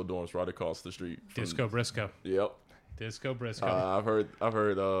 Briscoe dorms, right across the street. Disco Briscoe. Yep. Disco Briscoe. I've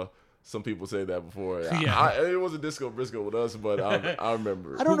heard some people say that before. Yeah. It wasn't Disco Briscoe with us, but I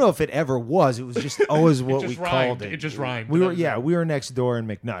remember. I don't know if it ever was. It was just always what we called it. It just rhymed. We were next door in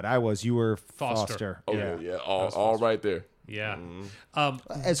McNutt. You were Foster. Okay, yeah, all right there. Yeah.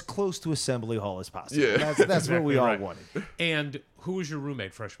 As close to Assembly Hall as possible. Yeah. That's Exactly what we all right. wanted. And who was your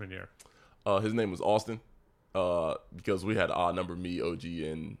roommate freshman year? His name was Austin, because we had an odd number, me, OG,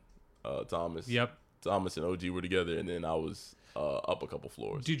 and Thomas. Yep. Thomas and OG were together, and then I was up a couple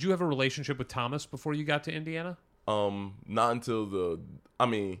floors. Did you have a relationship with Thomas before you got to Indiana? Not until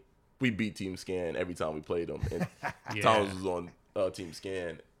we beat Team Scan every time we played them, and Yeah. Thomas was on Team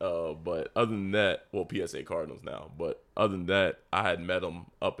Scan. But other than that, well, PSA Cardinals now. But other than that, I had met him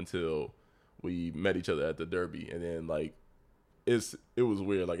up until we met each other at the Derby, and then like it was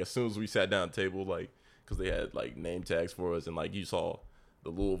weird. Like as soon as we sat down at the table, like because they had like name tags for us, and like you saw the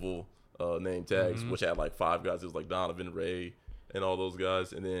Louisville name tags, which had like 5 guys. It was like Donovan, Ray, and all those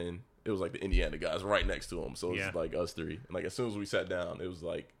guys, and then it was like the Indiana guys right next to him. So it was like us 3. And like as soon as we sat down, it was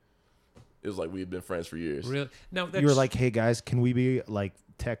like we had been friends for years. Really? Now You were like, hey guys, can we be like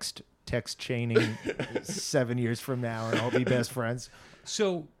text chaining 7 years from now and all be best friends?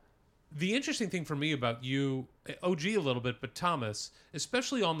 So the interesting thing for me about you, OG a little bit, but Thomas,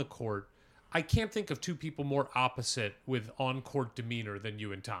 especially on the court, I can't think of two people more opposite with on-court demeanor than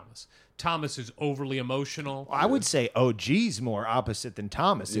you and Thomas. Thomas is overly emotional. I would say OG's more opposite than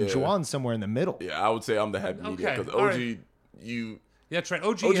Thomas, and Yeah. JUWAN's somewhere in the middle. Yeah, I would say I'm the happy medium Okay, because all OG, right. you That's right.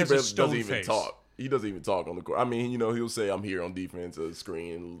 OG OG has a doesn't stone even face. talk. He doesn't even talk on the court. I mean, he'll say I'm here on defense, a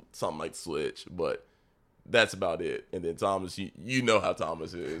screen, something like switch, but that's about it. And then Thomas, you know how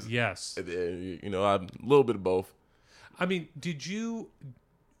Thomas is. Yes. And then, I'm a little bit of both. I mean, did you,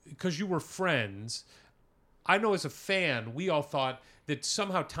 because you were friends, I know as a fan, we all thought that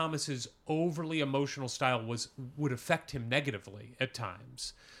somehow Thomas's overly emotional style would affect him negatively at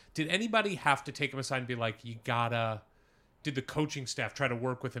times. Did anybody have to take him aside and be like, did the coaching staff try to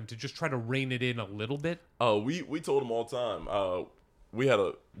work with him to just try to rein it in a little bit? We told him all the time. We had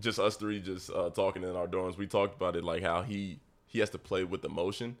just us three just talking in our dorms. We talked about it like how he has to play with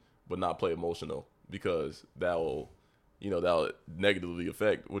emotion, but not play emotional, because that'll negatively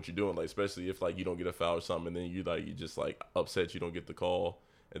affect what you're doing. Like, especially if like you don't get a foul or something, and then you just like upset you don't get the call,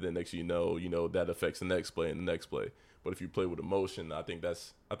 and then next thing you know that affects the next play and the next play. But if you play with emotion, I think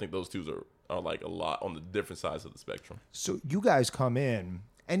those two are like a lot on the different sides of the spectrum. So you guys come in,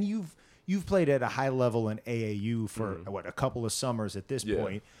 and you've played at a high level in AAU for a couple of summers at this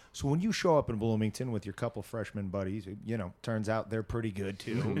point. So when you show up in Bloomington with your couple freshman buddies, turns out they're pretty good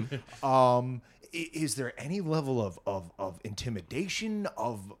too. Is there any level of intimidation,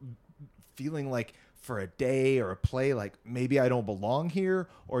 of feeling like for a day or a play, like maybe I don't belong here,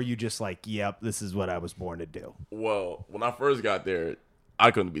 or are you just like, yep, this is what I was born to do? Well, when I first got there, I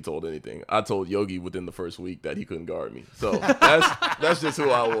couldn't be told anything. I told Yogi within the first week that he couldn't guard me. So that's just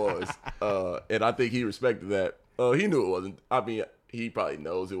who I was. And I think he respected that. He knew it wasn't. I mean, he probably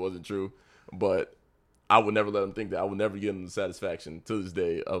knows it wasn't true, but I would never let him think that. I would never give him the satisfaction to this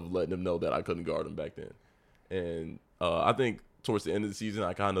day of letting him know that I couldn't guard him back then. And I think towards the end of the season,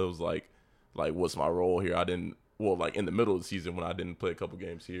 I kind of was like, what's my role here? Like in the middle of the season when I didn't play a couple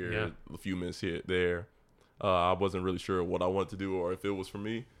games here, a few minutes here, there. I wasn't really sure what I wanted to do or if it was for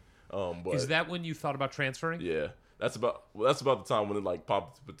me. But is that when you thought about transferring? Yeah, that's about the time when it like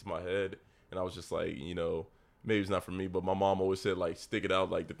popped into my head, and I was just like, maybe it's not for me. But my mom always said like, stick it out.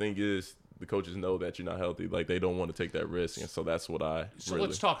 Like the thing is, the coaches know that you're not healthy. Like they don't want to take that risk, and so that's what I. So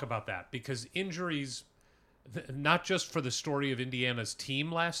let's talk about that, because injuries, not just for the story of Indiana's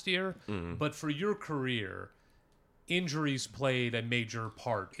team last year, but for your career, injuries played a major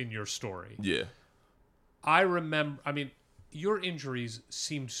part in your story. Yeah. I remember, your injuries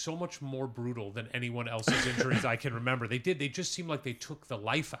seemed so much more brutal than anyone else's injuries I can remember. They just seemed like they took the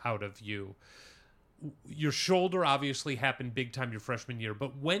life out of you. Your shoulder obviously happened big time your freshman year,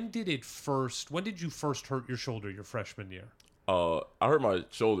 but when did you first hurt your shoulder your freshman year? I hurt my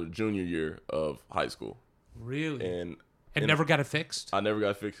shoulder junior year of high school. Really? And never got it fixed? I never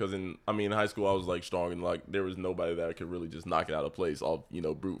got it fixed because in high school I was like strong, and like there was nobody that could really just knock it out of place off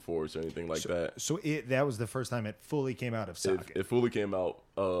brute force or anything like that. So that was the first time it fully came out of socket. It fully came out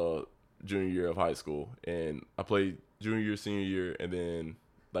junior year of high school, and I played junior year, senior year, and then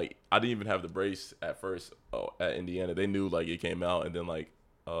like I didn't even have the brace at first at Indiana. They knew like it came out, and then like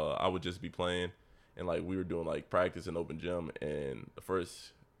I would just be playing, and like we were doing like practice in open gym, and the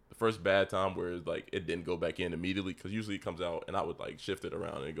first bad time where it didn't go back in immediately, because usually it comes out and I would like shift it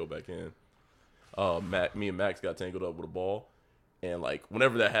around and go back in. Me and Max got tangled up with a ball, and like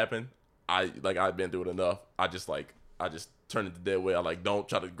whenever that happened, I'd been through it enough. I just turned it the dead way. I like don't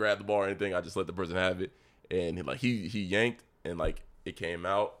try to grab the ball or anything. I just let the person have it, and he yanked, and like it came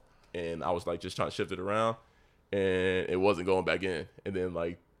out, and I was like just trying to shift it around, and it wasn't going back in. And then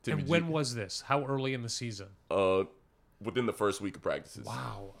like And when was this? How early in the season? Within the first week of practices.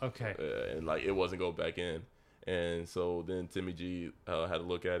 Wow. Okay. And like it wasn't going back in, and so then Timmy G had to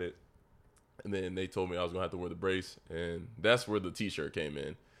look at it, and then they told me I was gonna have to wear the brace, and that's where the T-shirt came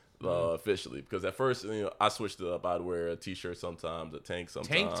in officially. Because at first, I switched it up. I'd wear a T-shirt sometimes, a tank sometimes.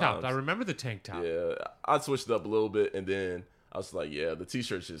 Tank top. I remember the tank top. Yeah, I switched it up a little bit, and then I was like, yeah, the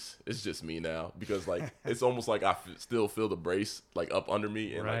T-shirt's it's just me now, because like it's almost like I still feel the brace like up under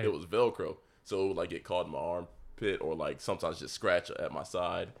me, and like it was Velcro, so like it caught my armpit, or like sometimes just scratch at my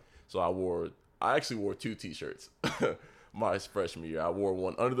side. So I actually wore two T-shirts my freshman year. I wore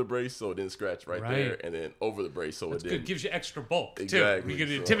one under the brace so it didn't scratch right there, and then over the brace so it didn't. Good. Gives you extra bulk exactly. too. You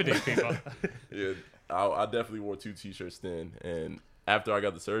can intimidate people. Yeah, I definitely wore two T-shirts then, and after I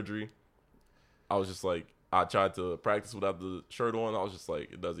got the surgery, I was just like, I tried to practice without the shirt on. I was just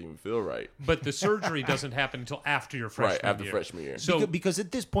like, it doesn't even feel right. But the surgery doesn't happen until after your freshman year. Right, after freshman year. So because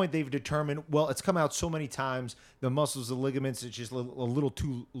at this point they've determined, well, it's come out so many times, the muscles, the ligaments, it's just a little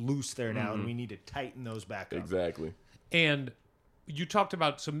too loose there now, and we need to tighten those back up. Exactly. And you talked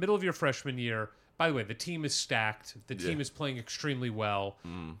about some middle of your freshman year. By the way, the team is stacked. The team is playing extremely well.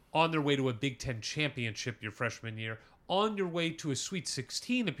 On their way to a Big Ten championship your freshman year. On your way to a Sweet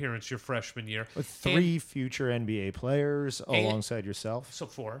 16 appearance your freshman year. With 3 future NBA players alongside yourself. So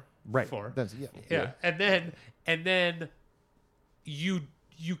 4. Right. 4. Yeah. And then you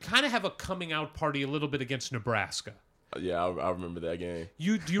kind of have a coming out party a little bit against Nebraska. Yeah, I remember that game.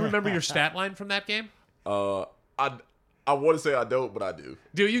 Do you remember your stat line from that game? I want to say I don't, but I do.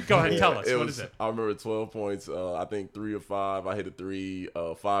 Do you? Go ahead, tell us. What is it? I remember 12 points. I think 3 of 5. I hit a 3,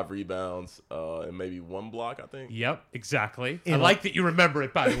 5 rebounds, and maybe 1 block, I think. Yep, exactly. I like that you remember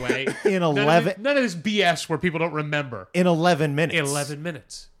it, by the way. In 11. None of this BS where people don't remember. In 11 minutes. In 11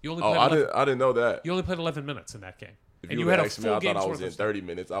 minutes. You only played I didn't know that. You only played 11 minutes in that game. If and you had a asked me, full I game's thought I worth was in of 30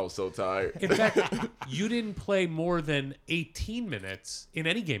 minutes. I was so tired. In fact, you didn't play more than 18 minutes in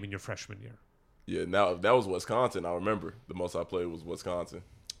any game in your freshman year. Yeah, now that was Wisconsin. I remember the most I played was Wisconsin.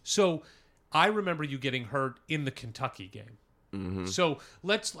 So I remember you getting hurt in the Kentucky game. Mm-hmm. So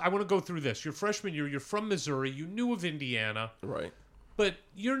I want to go through this. Your freshman year, you're from Missouri. You knew of Indiana. Right. But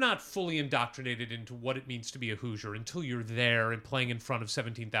you're not fully indoctrinated into what it means to be a Hoosier until you're there and playing in front of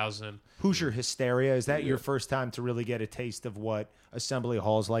 17,000. Hoosier hysteria. Is that your first time to really get a taste of what Assembly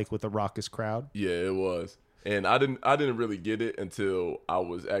Hall's like with a raucous crowd? Yeah, it was. And I didn't really get it until I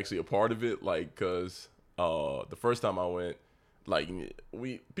was actually a part of it, like, because the first time I went, like,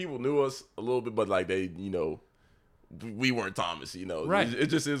 people knew us a little bit, but, like, they, we weren't Thomas, Right. It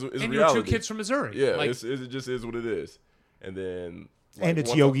just is, it's and reality. you're 2 kids from Missouri. Yeah, it just is what it is. And then... and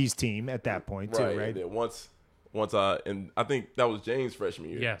it's Yogi's team at that point, too, right? And then once I think that was James' freshman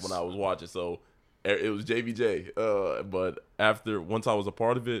year when I was watching, so it was JVJ. But once I was a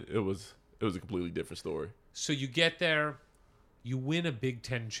part of it, it was a completely different story. So you get there, you win a Big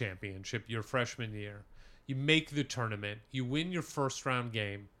Ten championship your freshman year, you make the tournament, you win your first round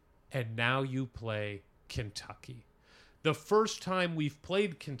game, and now you play Kentucky. The first time we've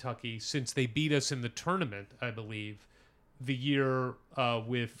played Kentucky since they beat us in the tournament, I believe, the year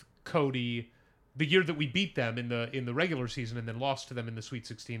with Cody, the year that we beat them in the regular season and then lost to them in the Sweet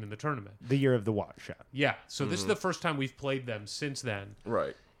 16 in the tournament. The year of the washout. Yeah, so this is the first time we've played them since then.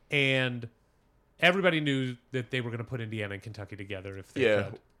 Right. And everybody knew that they were going to put Indiana and Kentucky together if they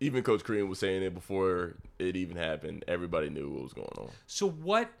could. Even Coach Crean was saying it before it even happened. Everybody knew what was going on. So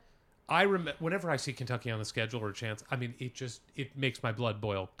what I remember, whenever I see Kentucky on the schedule or a chance, I mean, it makes my blood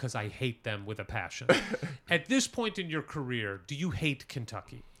boil because I hate them with a passion. At this point in your career, do you hate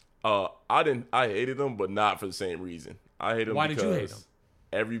Kentucky? I hated them, but not for the same reason. I hate them Why because did you hate them?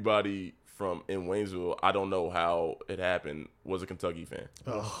 Everybody in Waynesville, I don't know how it happened, was a Kentucky fan.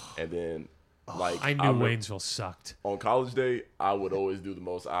 And then, I knew Waynesville sucked. On college day, I would always do the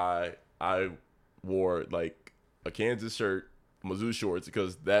most. I wore like a Kansas shirt, Mizzou shorts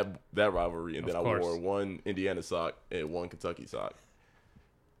because that rivalry, and then I wore one Indiana sock and one Kentucky sock.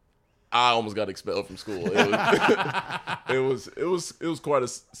 I almost got expelled from school. It was quite a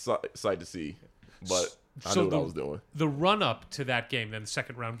sight to see, but I knew what I was doing. The run up to that game, then the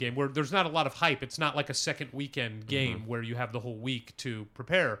second round game, where there's not a lot of hype. It's not like a second weekend game where you have the whole week to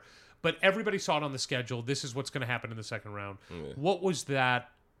prepare. But everybody saw it on the schedule. This is what's going to happen in the second round. Yeah. What was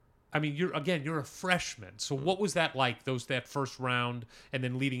that? I mean, you're a freshman. So what was that like? That first round, and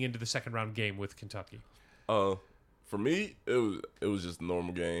then leading into the second round game with Kentucky. For me, it was just a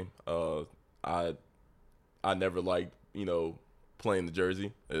normal game. I never liked playing the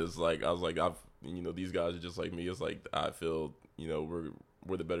jersey. It's like I was like these guys are just like me. It's like I feel we're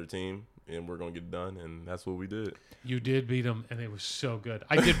the better team. And we're going to get it done, and that's what we did. You did beat them, and it was so good.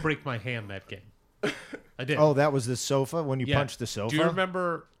 I did break my hand that game. I did. Oh, that was the sofa when you punched the sofa? Do you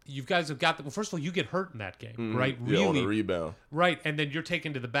remember, you guys have got, first of all, you get hurt in that game, right? Yeah, on a rebound. Right, and then you're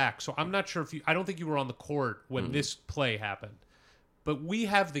taken to the back. So I'm not sure I don't think you were on the court when this play happened. But we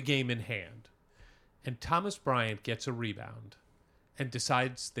have the game in hand, and Thomas Bryant gets a rebound and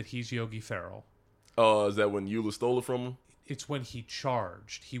decides that he's Yogi Ferrell. Is that when Eula stole it from him? It's when he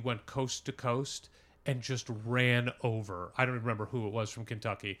charged. He went coast to coast and just ran over. I don't even remember who it was from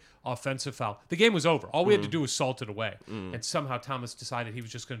Kentucky. Offensive foul. The game was over. All we had to do was salt it away. And somehow Thomas decided he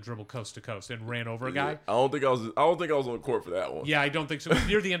was just going to dribble coast to coast and ran over a guy. I don't think I was on the court for that one. Yeah, I don't think so. It was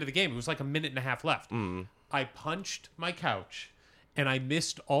near the end of the game. It was like a minute and a half left. I punched my couch and I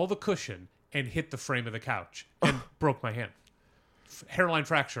missed all the cushion and hit the frame of the couch and broke my hand. Hairline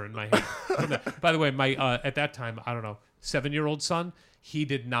fracture in my hand. By the way, my at that time, I don't know, 7-year-old son, he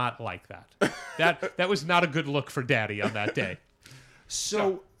did not like that. That was not a good look for Daddy on that day.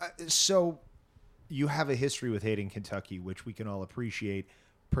 So you have a history with hating Kentucky, which we can all appreciate.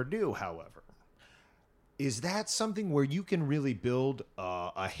 Purdue, however, Is that something where you can really build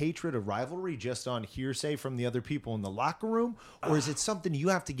a hatred, a rivalry just on hearsay from the other people in the locker room? Or is it something you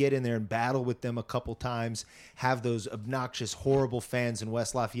have to get in there and battle with them a couple times, have those obnoxious, horrible fans in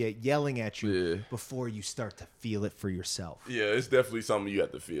West Lafayette yelling at you before you start to feel it for yourself? Yeah, it's definitely something you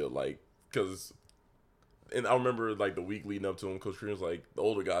have to feel, like, because, and I remember, like, the week leading up to him, Coach Crean was like, the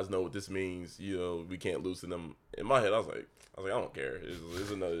older guys know what this means, you know, we can't lose to them. In my head, I was like, I don't care.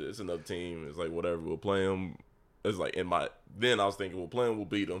 It's another team. It's like, whatever, we'll play them. It's like, then I was thinking, we'll play them, we'll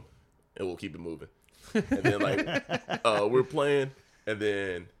beat them, and we'll keep it moving. And then, like, we're playing, and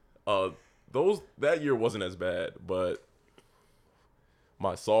then that year wasn't as bad, but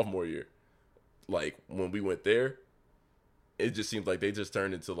my sophomore year, like, when we went there, it just seems like they just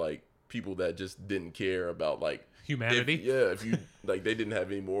turned into, like, people that just didn't care about, like, humanity. If you like, they didn't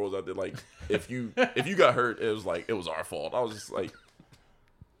have any morals out there. Like, if you got hurt, it was our fault. I was just like,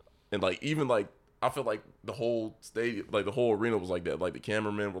 and like, even like, I feel like the whole stadium, like the whole arena was like that. Like, the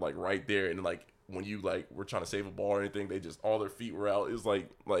cameramen were like right there, and like, when you like were trying to save a ball or anything, they just, all their feet were out. It was like,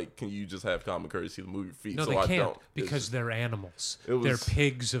 can you just have common courtesy to move your feet? No, so they I can't, don't. because they're animals. They're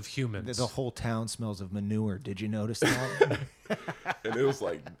pigs of humans. The whole town smells of manure. Did you notice that? And it was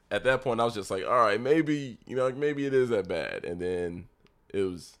like, at that point, I was just like, all right, maybe, you know, like, maybe it is that bad. And then it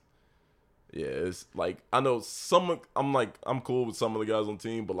was, yeah, it's like, I know I'm cool with some of the guys on the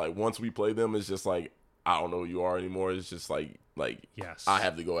team, but like, once we play them, it's just like, I don't know who you are anymore. It's just like, yes, I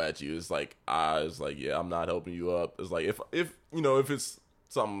have to go at you. It's like, yeah, I'm not helping you up. It's like, if you know, if it's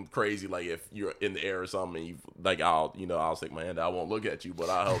something crazy, like if you're in the air or something, and you like, I'll stick my hand out. I won't look at you, but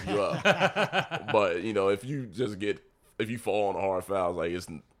I'll help you up. But you know, if you fall on a hard foul, like,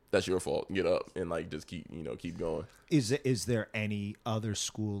 that's your fault. Get up and like, just keep going. Is there any other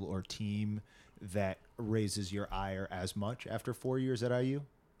school or team that raises your ire as much after 4 years at IU?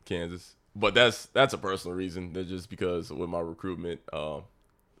 Kansas. But that's a personal reason. That's just because with my recruitment,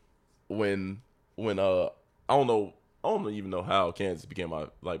 when I don't even know how Kansas became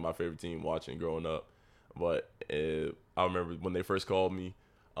my favorite team watching growing up. But I remember when they first called me,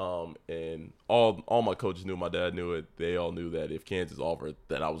 and all my coaches knew, my dad knew it. They all knew that if Kansas offered,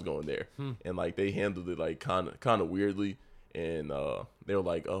 that I was going there. And like, they handled it like kind of weirdly. And they were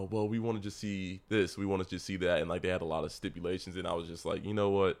like, oh, well, we want to just see this, we want to just see that, and like, they had a lot of stipulations. And I was just like, you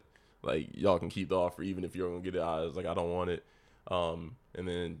know what? Like, y'all can keep the offer, even if you're going to get it. I was like, I don't want it. And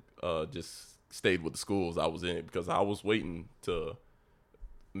then just stayed with the schools I was in, because I was waiting to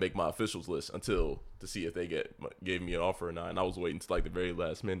make my officials list to see if they gave me an offer or not. And I was waiting to like the very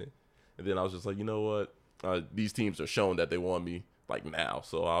last minute. And then I was just like, you know what? These teams are showing that they want me like now.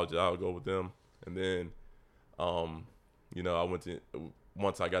 So I'll go with them. And then, you know,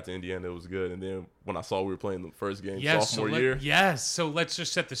 once I got to Indiana, it was good. And then when I saw we were playing the first game sophomore year. Yes. So let's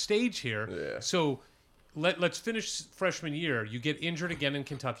just set the stage here. Yeah. So let's finish freshman year. You get injured again in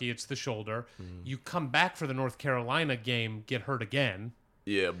Kentucky. It's the shoulder. You come back for the North Carolina game, get hurt again.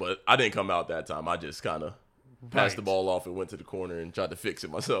 Yeah, but I didn't come out that time. I just kind of passed the ball off and went to the corner and tried to fix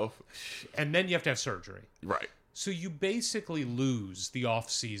it myself. And then you have to have surgery. Right. So you basically lose the off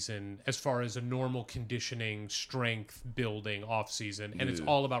season as far as a normal conditioning, strength building off season, and it's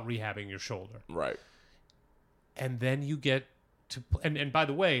all about rehabbing your shoulder. Right. And then you get to, and by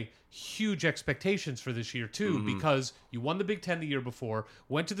the way, huge expectations for this year too, because you won the Big Ten the year before,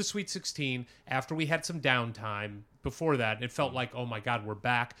 went to the Sweet 16 after we had some downtime. Before that, it felt like, oh my God, we're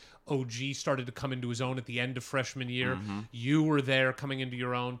back. OG started to come into his own at the end of freshman year. You were there coming into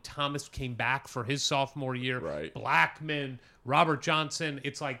your own. Thomas came back for his sophomore year. Right. Blackman, Robert Johnson.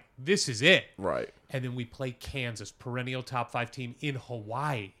 It's like, this is it. Right. And then we play Kansas, perennial top 5 team in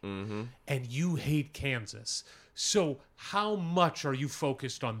Hawaii. And you hate Kansas. So how much are you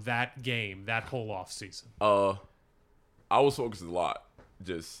focused on that game, that whole offseason? I was focused a lot.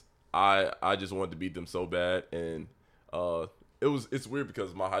 I just wanted to beat them so bad, and it's weird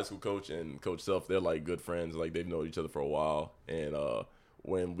because my high school coach and Coach Self, they're like good friends, like they've known each other for a while. And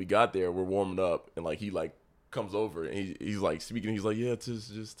when we got there, we're warming up, and like he like comes over and he's like speaking. He's like, yeah,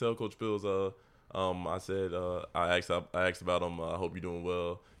 just tell Coach Bills. I said I asked about him. I hope you're doing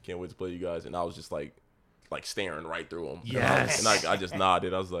well. Can't wait to play you guys. And I was just like staring right through him. Yes. And I just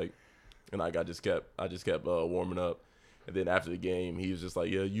nodded. I was like, and I just kept warming up. And then after the game, he was just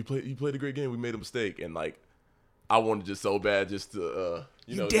like, "Yeah, you played a great game. We made a mistake." And like, I wanted just so bad just to,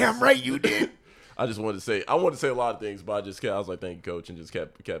 you damn right you did. I wanted to say a lot of things, but I was like, "Thank you, Coach," and just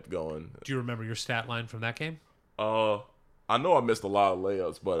kept going. Do you remember your stat line from that game? I know I missed a lot of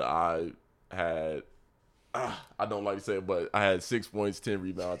layups, but I had I don't like to say it, but I had 6 points, 10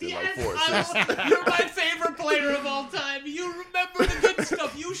 rebounds, and like 4 assists. You're my favorite player of all time. You remember the good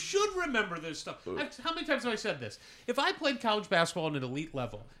stuff. You should remember this stuff. How many times have I said this? If I played college basketball at an elite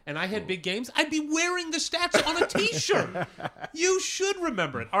level and I had big games, I'd be wearing the stats on a T-shirt. You should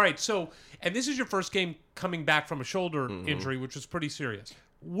remember it. All right, so, and this is your first game coming back from a shoulder injury, which was pretty serious.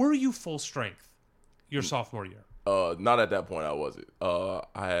 Were you full strength your sophomore year? Not at that point. I wasn't.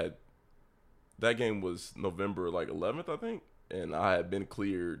 That game was November 11th, I think, and I had been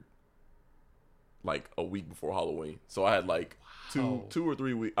cleared like a week before Halloween. So I had two or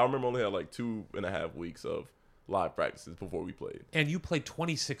 3 weeks. I remember only had 2.5 weeks of live practices before we played. And you played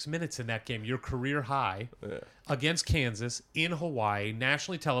 26 minutes in that game, your career high, against Kansas in Hawaii,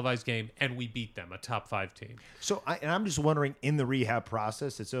 nationally televised game, and we beat them, a top 5 team. So I'm just wondering, in the rehab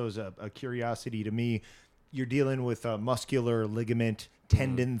process, it's always a curiosity to me. You're dealing with a muscular ligament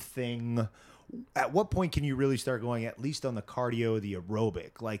tendon thing. At what point can you really start going, at least on the cardio, the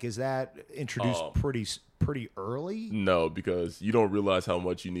aerobic? Is that introduced pretty early? No, because you don't realize how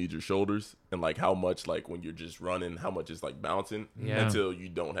much you need your shoulders and how much when you're just running, how much it's bouncing until you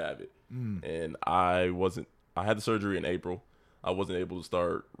don't have it. And I had the surgery in April. I wasn't able to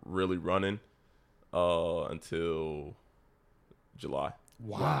start really running until July.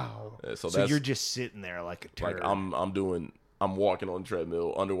 Wow. So you're just sitting there like a turd. I'm walking on the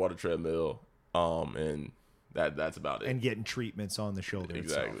treadmill, underwater treadmill, and that's about it. And getting treatments on the shoulder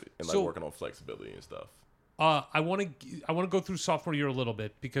exactly, itself. and working on flexibility and stuff. I want to go through sophomore year a little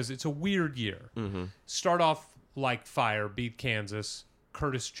bit because it's a weird year. Start off like fire, beat Kansas.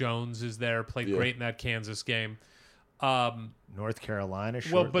 Curtis Jones is there, played great in that Kansas game. North Carolina.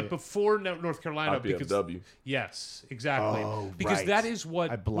 But before North Carolina, IPFW. Yes, exactly. Oh, because right. that is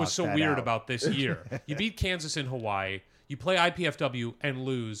what was so weird about this year. You beat Kansas in Hawaii. You play IPFW and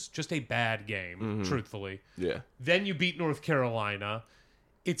lose. Just a bad game, truthfully. Yeah. Then you beat North Carolina.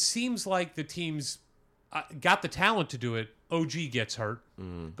 It seems like the teams got the talent to do it. OG gets hurt,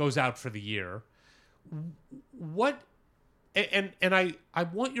 goes out for the year. What? And I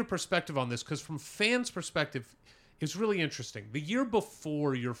want your perspective on this because from fans' perspective, it's really interesting. The year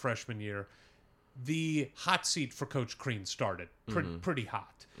before your freshman year, the hot seat for Coach Crean started pretty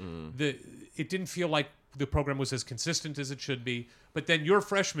hot. It didn't feel like the program was as consistent as it should be. But then your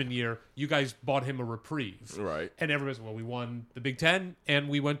freshman year, you guys bought him a reprieve. Right. And everybody's, we won the Big Ten and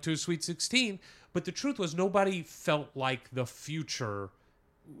we went to a Sweet 16. But the truth was nobody felt like the future.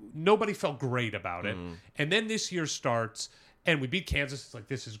 Nobody felt great about it. And then this year starts and we beat Kansas. It's like,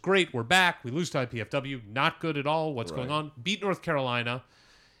 this is great. We're back. We lose to IPFW. Not good at all. What's going on? Beat North Carolina.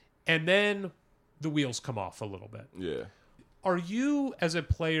 And then the wheels come off a little bit. Yeah. Are you, as a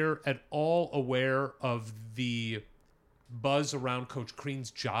player, at all aware of the buzz around Coach Crean's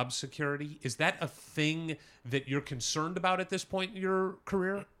job security? Is that a thing that you're concerned about at this point in your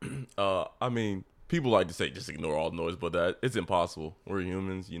career? I mean, people like to say just ignore all the noise, but it's impossible. We're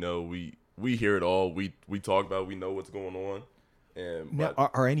humans, we hear it all. We talk about it. We know what's going on. And now,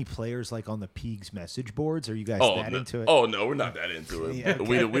 are any players on the Peegs message boards? Are you guys into it? Oh no, we're not that into it. Yeah,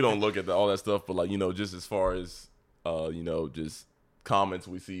 okay. We don't look at all that stuff, but just as far as just comments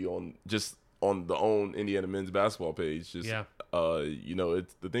we see on the own Indiana men's basketball page, it's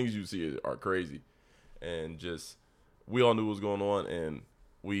the things you see are crazy, and just we all knew what was going on, and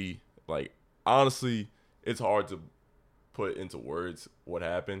we honestly, it's hard to put into words what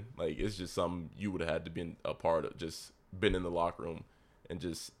happened. It's just something you would have had to been a part of, just been in the locker room and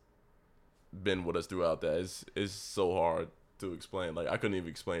just been with us throughout that. It's so hard to explain. I couldn't even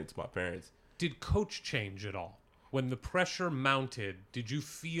explain it to my parents. Did Coach change at all? When the pressure mounted, did you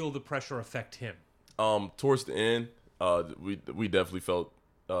feel the pressure affect him? Towards the end, we definitely felt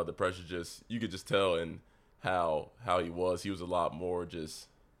the pressure. You could just tell in how he was. He was a lot more just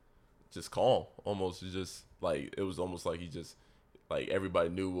calm. Almost just it was almost like he just everybody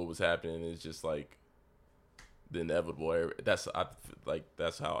knew what was happening. It's just the inevitable. That's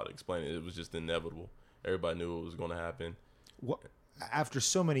how I'd explain it. It was just inevitable. Everybody knew what was going to happen. What? After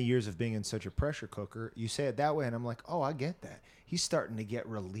so many years of being in such a pressure cooker, you say it that way, and I'm like, oh, I get that. He's starting to get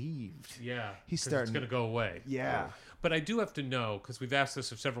relieved. Yeah, he's starting. It's going to go away. Yeah. But I do have to know, because we've asked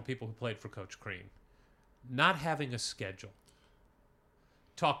this of several people who played for Coach Crean, not having a schedule.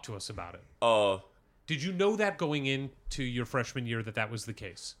 Talk to us about it. Did you know that going into your freshman year that was the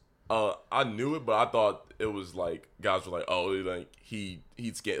case? I knew it, but I thought it was guys were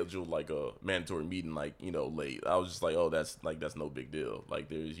he'd scheduled a mandatory meeting late. I was just that's no big deal.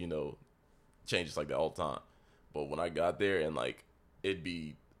 There's changes like that all the time. But when I got there and I'd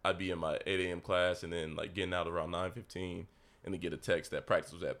be in my 8 a.m. class and then getting out around 9:15 and then get a text that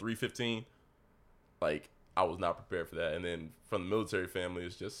practice was at 3:15. I was not prepared for that. And then from the military family,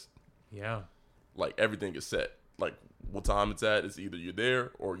 it's just like everything is set. Like what time it's at, it's either you're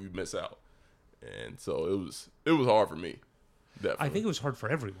there or you miss out. And so it was hard for me. Definitely. I think it was hard for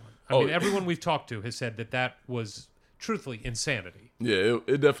everyone. I mean, everyone we've talked to has said that was truthfully insanity. Yeah,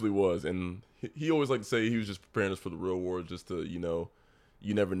 it definitely was. And he always liked to say he was just preparing us for the real world, just to,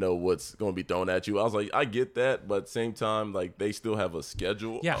 you never know what's going to be thrown at you. I was like, I get that, but at the same time, like, they still have a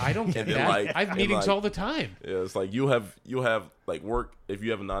schedule. Yeah, I don't get that. Like, I have meetings all the time. Yeah, it's like you'll have like work. If you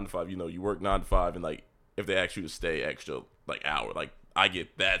have a 9 to 5, you work 9 to 5, and like if they ask you to stay extra like hour, like I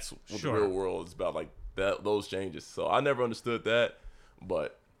get that's what the real world is about, like those changes. So I never understood that,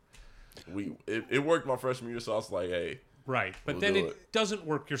 but it worked my freshman year. So I was like, hey. Right, but then it doesn't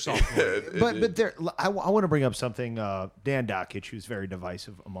work your sophomore year. But there, I want to bring up something. Dan Dockich, who's very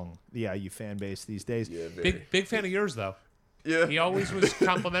divisive among the IU fan base these days. Yeah, big fan of yours, though. Yeah, he always was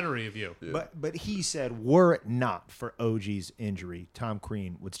complimentary of you. Yeah. But he said, were it not for OG's injury, Tom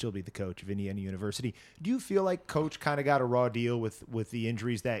Crean would still be the coach of Indiana University. Do you feel like Coach kind of got a raw deal with the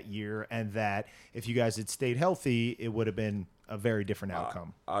injuries that year, and that if you guys had stayed healthy, it would have been a very different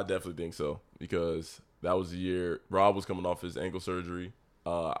outcome? I definitely think so, because that was the year Rob was coming off his ankle surgery.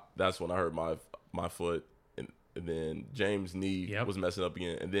 That's when I hurt my foot, and then James' knee was messing up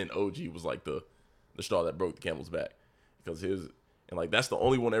again, and then OG was like the straw that broke the camel's back, because that's the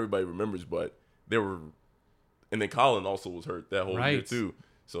only one everybody remembers. But and then Colin also was hurt that whole year too.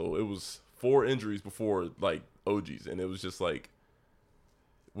 So it was 4 injuries before like OG's, and it was just like,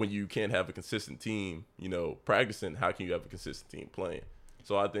 when you can't have a consistent team, practicing, how can you have a consistent team playing?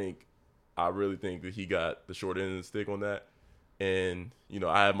 So I really think that he got the short end of the stick on that. And,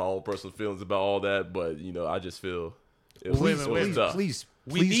 I have my own personal feelings about all that, but, I just feel it was tough. Please,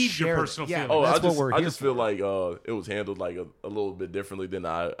 we need your personal feelings. Oh, that's what we're here I just for. feel like it was handled like a little bit differently than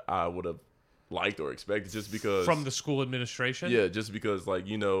I would have liked or expected, just because. From the school administration? Yeah, just because, like,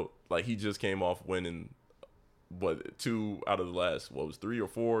 he just came off winning, 2 out of the last, 3 or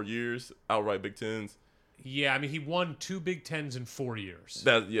 4 years, outright Big Tens. Yeah, I mean, he won 2 Big Tens in 4 years.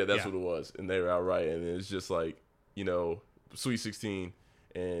 That's what it was, and they were outright, and it's just like, Sweet 16,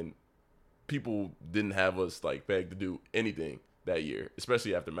 and people didn't have us like pegged to do anything that year,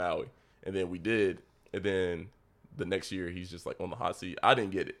 especially after Maui, and then we did, and then the next year he's just like on the hot seat. I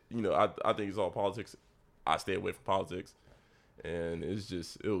didn't get it, I think it's all politics. I stay away from politics, and it's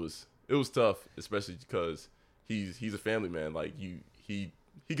just it was tough, especially because he's a family man. Like he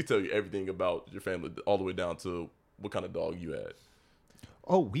could tell you everything about your family, all the way down to what kind of dog you had.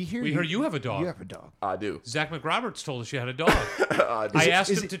 Oh, we hear you have a dog. You have a dog. I do. Zach McRoberts told us you had a dog. I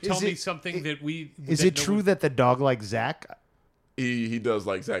asked him to tell me something that we... Is it true that the dog likes Zach? He does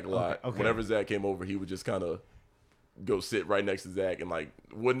like Zach a lot. Okay. Whenever Zach came over, he would just kind of go sit right next to Zach and like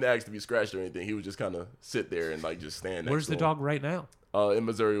wouldn't ask to be scratched or anything. He would just kind of sit there and like just stand next Where's to the him. dog right now? In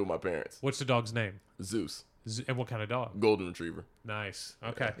Missouri with my parents. What's the dog's name? Zeus. And what kind of dog? Golden Retriever. Nice.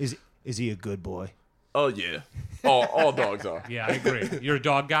 Okay. Is he a good boy? Oh, yeah. All dogs are. Yeah, I agree. You're a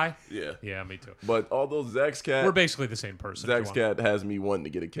dog guy? Yeah. Yeah, me too. But although Zach's cat... We're basically the same person. Zach's cat has me wanting to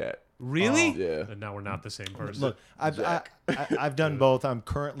get a cat. Really? Yeah. And now we're not the same person. Look, I've done both. I'm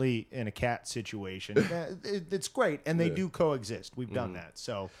currently in a cat situation. It's great, and they do coexist. We've done that.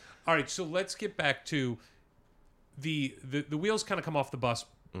 So, all right. So let's get back to the wheels kind of come off the bus,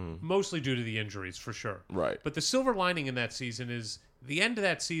 mostly due to the injuries, for sure. Right. But the silver lining in that season is the end of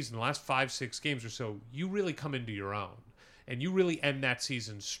that season, the last 5-6 games or so, you really come into your own. And you really end that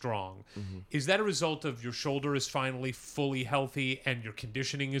season strong. Is that a result of your shoulder is finally fully healthy and your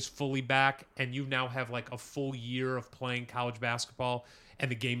conditioning is fully back, and you now have like a full year of playing college basketball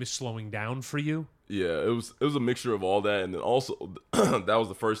and the game is slowing down for you? Yeah, it was a mixture of all that, and then also that was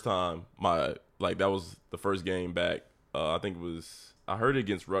the first time that was the first game back. I think it was, I hurt it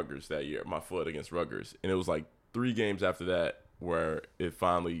against Rutgers that year, my foot against Rutgers, and it was like 3 games after that where it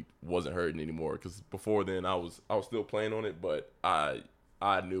finally wasn't hurting anymore. Because before then, I was still playing on it, but I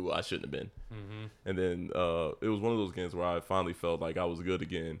knew I shouldn't have been. And then it was one of those games where I finally felt like I was good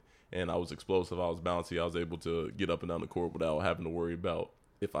again, and I was explosive, I was bouncy, I was able to get up and down the court without having to worry about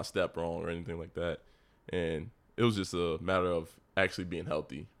if I stepped wrong or anything like that. And it was just a matter of actually being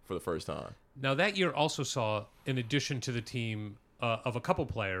healthy for the first time. Now, that year also saw, in addition to the team of a couple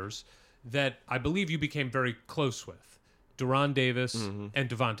players that I believe you became very close with, Deron Davis and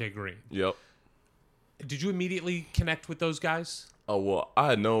Devontae Green. Yep. Did you immediately connect with those guys? Oh, well, I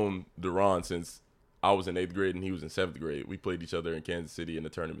had known Deron since I was in 8th grade and he was in 7th grade. We played each other in Kansas City in the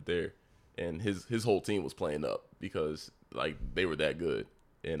tournament there. And his whole team was playing up because, like, they were that good.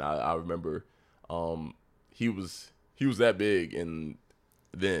 And I remember he was that big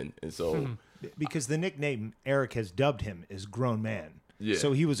then. And so Because the nickname Eric has dubbed him is Grown Man. Yeah.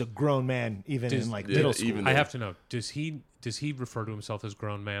 So he was a grown man even in like middle school. even I have to know, does he refer to himself as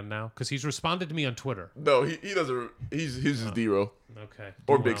grown man now? Because he's responded to me on Twitter. No, he doesn't. He's just D-Ro. Okay.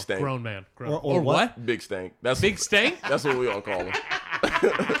 Or Big Stank. Grown man. Or what? Big Stank. That's Big Stank? That's what we all call him.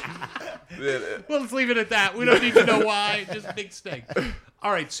 Well, let's leave it at that. We don't need to know why. Just Big Stank.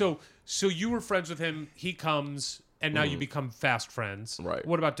 All right. So you were friends with him. He comes, and now you become fast friends. Right.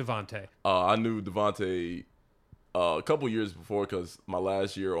 What about Devontae? I knew Devontae a couple years before because my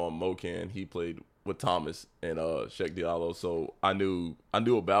last year on MoCan, he played with Thomas and Sheck Diallo, so I knew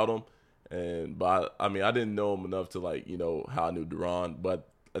about him, but I didn't know him enough to like how I knew Duran, but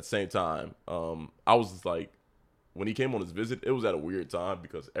at the same time, I was just like when he came on his visit, it was at a weird time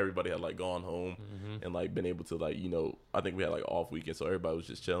because everybody had like gone home and like been able to like I think we had like off weekend, so everybody was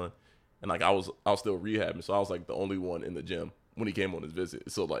just chilling, and like I was still rehabbing, so I was like the only one in the gym when he came on his visit.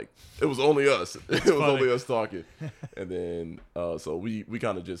 So like it was only us. It was only us talking. And then so we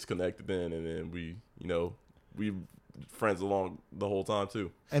kind of just connected then, and then we friends along the whole time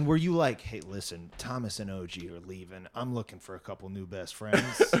too. And were you like, hey, listen, Thomas and OG are leaving. I'm looking for a couple new best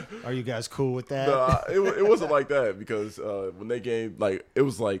friends. Are you guys cool with that? Nah, it wasn't like that because when they came, like it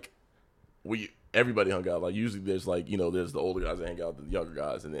was like everybody hung out. Like usually there's like there's the older guys that hang out with the younger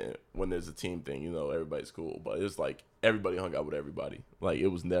guys, and then when there's a team thing, everybody's cool. But it's like everybody hung out with everybody. Like it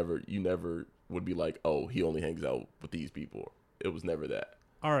was never would be like, oh, he only hangs out with these people. It was never that.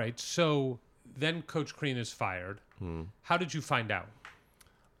 All right. So then Coach Crean is fired. How did you find out?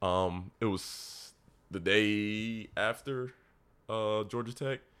 It was the day after Georgia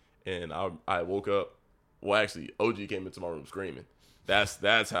Tech, and I woke up. Well, actually, OG came into my room screaming.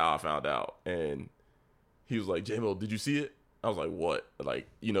 That's how I found out. And he was like, J-Mo, did you see it? I was like, what? Like,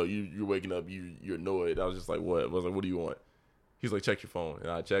 you're waking up, you're annoyed. I was just like, what? I was like, what do you want? He's like, check your phone.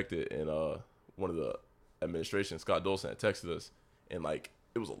 And I checked it, and one of the administration, Scott Dolson, had texted us, and like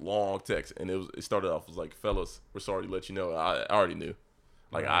it was a long text, and it started off as like, fellas, we're sorry to let you know. I already knew.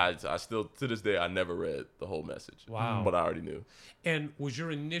 Like I still to this day I never read the whole message. Wow. But I already knew. And was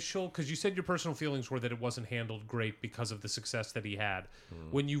your initial, because you said your personal feelings were that it wasn't handled great because of the success that he had.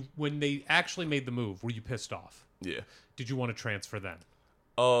 When they actually made the move, were you pissed off? Yeah. Did you want to transfer then?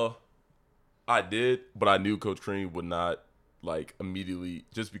 I did, but I knew Coach Crean would not like immediately,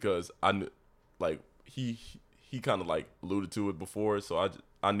 just because I knew like he kind of like alluded to it before, so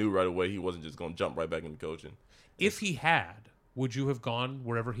I knew right away he wasn't just going to jump right back into coaching. If he had, would you have gone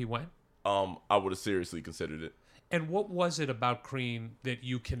wherever he went? I would have seriously considered it. And what was it about Crean that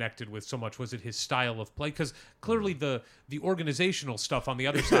you connected with so much? Was it his style of play? Because clearly the organizational stuff on the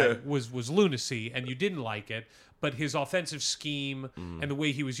other side was lunacy, and you didn't like it. But his offensive scheme and the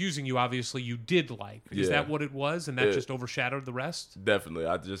way he was using you, obviously, you did like. Is that what it was? And that just overshadowed the rest? Definitely.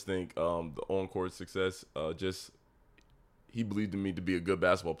 I just think the on-court success, he believed in me to be a good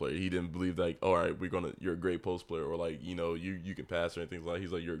basketball player. He didn't believe like, all right, you're a great post player, or like, you can pass or anything like that.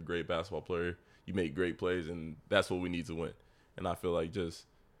 He's like, you're a great basketball player. You make great plays, and that's what we need to win. And I feel like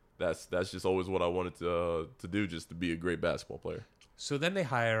that's just always what I wanted to do, just to be a great basketball player. So then they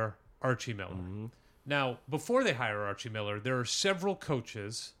hire Archie Miller. Now, before they hire Archie Miller, there are several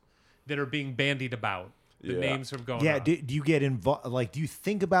coaches that are being bandied about. The names are going on. Do you get involved? Like, do you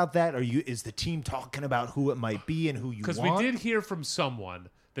think about that? Is the team talking about who it might be and who you want? Because we did hear from someone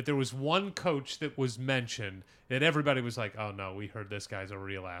that there was one coach that was mentioned that everybody was like, oh, no, we heard this guy's a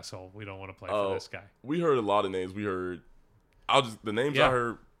real asshole. We don't want to play for this guy. We heard a lot of names. We heard the names I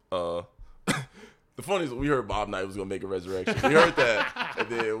heard. The funny is we heard Bob Knight was going to make a resurrection. We heard that. And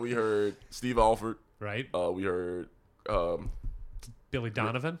then we heard Steve Alford. Right. We heard Billy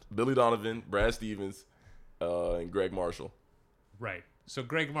Donovan. Brad Stevens, and Greg Marshall. Right. So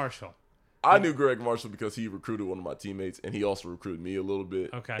Greg Marshall. I knew Greg Marshall because he recruited one of my teammates, and he also recruited me a little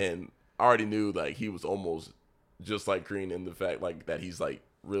bit. Okay. And I already knew like he was almost just like Crean in the fact like that he's like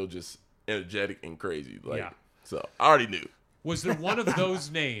real just energetic and crazy. Like, so I already knew. Was there one of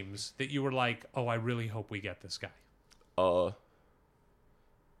those names that you were like, oh, I really hope we get this guy?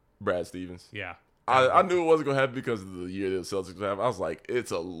 Brad Stevens. Yeah. I knew it wasn't going to happen because of the year that the Celtics would have. I was like,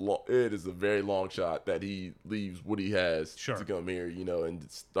 it is a very long shot that he leaves what he has to come here, and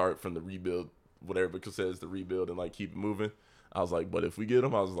start from the rebuild, whatever because says the rebuild, and like keep it moving. I was like, but if we get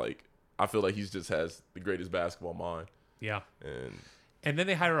him, I was like, I feel like he just has the greatest basketball mind. Yeah. And then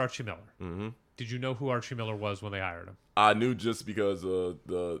they hire Archie Miller. Mm-hmm. Did you know who Archie Miller was when they hired him? I knew just because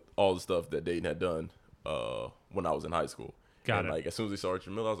of all the stuff that Dayton had done when I was in high school. Got it. Like as soon as they saw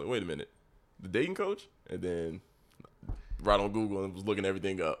Archie Miller, I was like, wait a minute. The Dayton coach, and then right on Google and was looking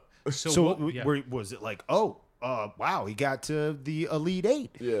everything up. So was it like, oh, wow, he got to the Elite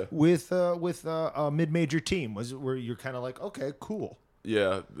Eight. Yeah. With a mid-major team. Was it where you're kind of like, okay, cool.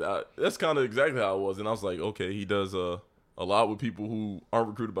 Yeah, that's kind of exactly how it was, and I was like, okay, he does a lot with people who aren't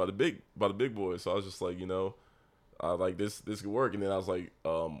recruited by the big boys. So I was just like, like this could work. And then I was like,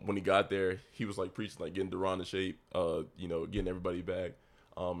 when he got there, he was like preaching like getting Duran in shape, getting everybody back.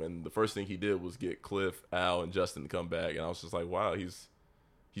 And the first thing he did was get Cliff, Al, and Justin to come back, and I was just like, wow, he's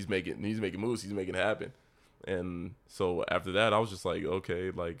making moves, he's making it happen. And so after that, I was just like, okay,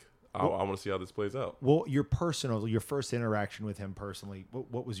 like I want to see how this plays out. Well, your first interaction with him personally,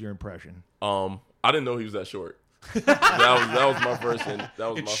 what was your impression? I didn't know he was that short. that was my first.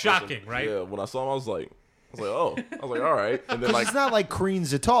 It's shocking, right? Yeah, when I saw him, I was like, oh, all right. And then like, it's not like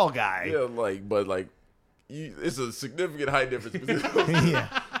Crean's a tall guy. Yeah, it's a significant height difference between them.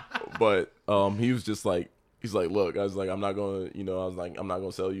 Yeah. But he was just like, he's like, look, I was like, I'm not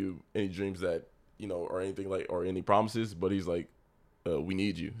gonna sell you any dreams that or anything like or any promises. But he's like, we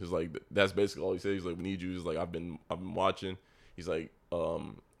need you. He's like, that's basically all he said. He's like, we need you. He's like, I've been watching. He's like,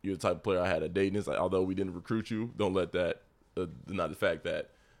 you're the type of player I had a date. And it's like, although we didn't recruit you, don't let that deny the fact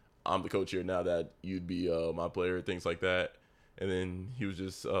that I'm the coach here now, that you'd be my player, things like that. And then he was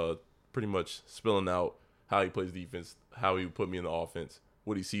just pretty much spilling out how he plays defense, how he would put me in the offense,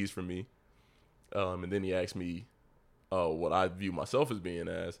 what he sees from me. And then he asked me what I view myself as being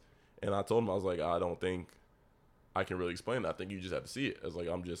as. And I told him, I was like, I don't think I can really explain that. I think you just have to see it. I was like,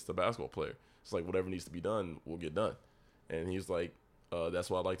 I'm just a basketball player. It's like whatever needs to be done will get done. And he's like, that's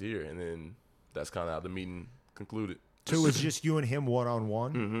what I'd like to hear. And then that's kind of how the meeting concluded. So it was just you and him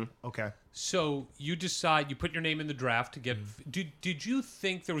one-on-one? Mm-hmm. Okay. So you put your name in the draft to get. Did you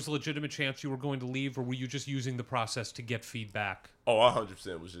think there was a legitimate chance you were going to leave, or were you just using the process to get feedback? Oh,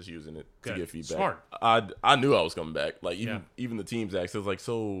 100% was just using it to get feedback. Smart. I knew I was coming back. Like even the teams asked, it was like,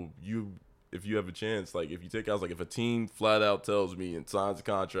 so if you have a chance, like if you take, I was like, if a team flat out tells me and signs a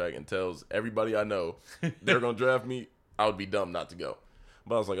contract and tells everybody I know they're gonna draft me, I would be dumb not to go.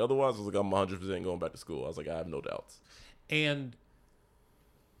 But I was like, otherwise, I was like, I'm 100% going back to school. I was like, I have no doubts. And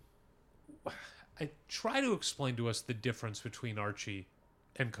I try to explain to us the difference between Archie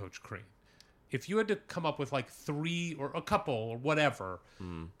and Coach Crean. If you had to come up with like three or a couple or whatever,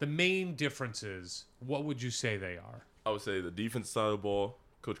 the main differences, what would you say they are? I would say the defense side of the ball,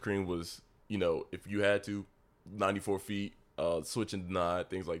 Coach Crean was, if you had to, 94 feet, switch and deny,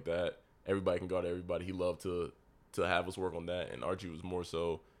 things like that. Everybody can guard everybody. He loved to have us work on that. And Archie was more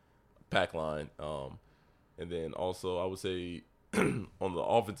so pack line. And then also I would say on the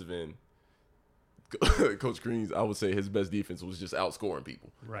offensive end, Coach Crean's, I would say his best defense was just outscoring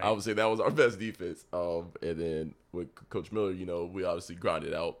people. Right. I would say that was our best defense. And then with Coach Miller, we obviously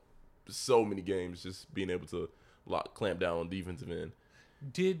grinded out so many games, just being able to clamp down on defensive end.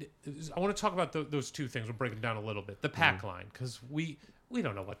 I want to talk about those two things. We'll break them down a little bit. The pack line, because we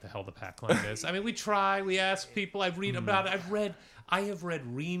don't know what the hell the pack line is. I mean, we try, we ask people. I've read about it. I have read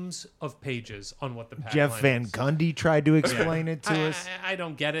reams of pages on what the pack line Jeff is. Van Gundy tried to explain it to us. I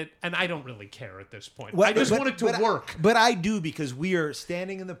don't get it, and I don't really care at this point. I just want it to work. But I do, because we are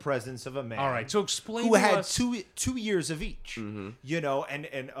standing in the presence of a man. All right, so explain who to had us. 2 years of each. And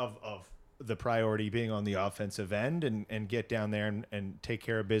of the priority being on the offensive end and get down there and take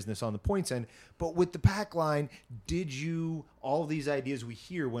care of business on the points end. But with the pack line, all these ideas we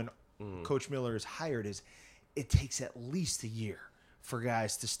hear when Coach Miller is hired is it takes at least a year for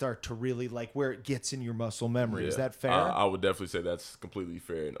guys to start to really like where it gets in your muscle memory. Yeah. Is that fair? I would definitely say that's completely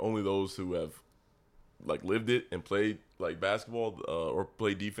fair. And only those who have like lived it and played like basketball or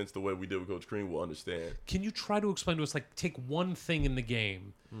played defense the way we did with Coach Crean will understand. Can you try to explain to us, like, take one thing in the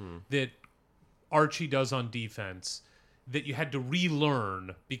game that Archie does on defense that you had to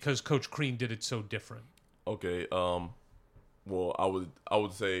relearn because Coach Crean did it so different? Okay. Well, I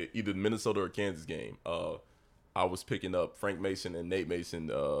would say either the Minnesota or Kansas game. I was picking up Frank Mason and Nate Mason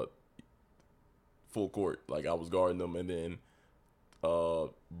full court. Like I was guarding them, and then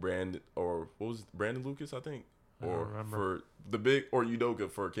Brandon Lucas, I think, or for the big or Udoka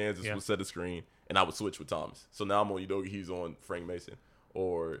for Kansas would set a screen, and I would switch with Thomas. So now I'm on Udoka, he's on Frank Mason,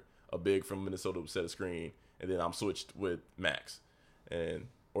 or a big from Minnesota would set a screen, and then I'm switched with Max,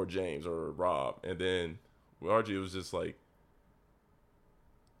 or James or Rob, and then with Archie it was just like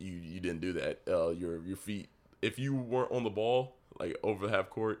you didn't do that. Your feet, if you weren't on the ball like over half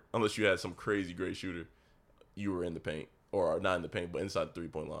court, unless you had some crazy great shooter, you were in the paint. Or not in the paint, but inside the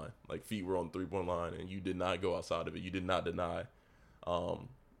 3-point line. Like, feet were on the 3-point line, and you did not go outside of it. You did not deny. I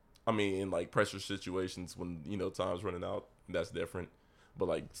mean, in, like, pressure situations when, time's running out, that's different. But,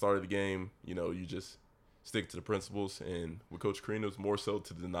 like, start of the game, you just stick to the principles. And with Coach Crean, it was more so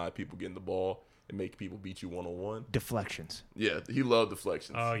to deny people getting the ball. and make people beat you one-on-one. Deflections. Yeah, he loved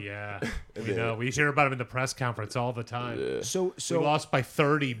deflections. Oh, yeah. We know. We hear about him in the press conference all the time. Yeah. So We lost by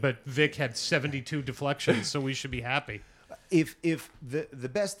 30, but Vic had 72 deflections, so we should be happy. if the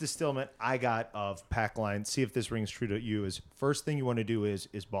best distillment I got of pack line, see if this rings true to you, is first thing you want to do is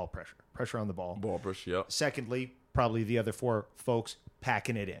ball pressure on the ball. Ball pressure, yep. Secondly, probably the other four folks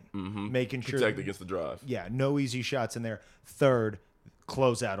packing it in, making sure Protect against the drive. Yeah, no easy shots in there. Third,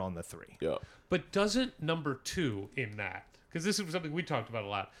 close out on the three. Yeah. But doesn't number 2 in that, because this is something we talked about a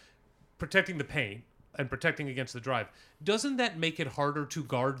lot, protecting the paint and protecting against the drive, doesn't that make it harder to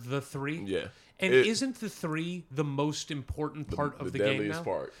guard the 3? Yeah. And isn't the 3 the most important part of the game now? The deadliest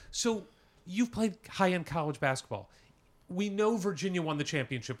part. So you've played high-end college basketball. We know Virginia won the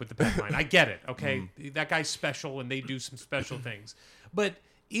championship with the pack line. I get it, okay? That guy's special, and they do some special things. But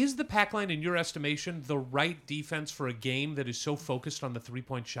is the pack line, in your estimation, the right defense for a game that is so focused on the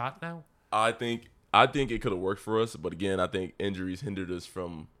three-point shot now? I think it could have worked for us, but again, I think injuries hindered us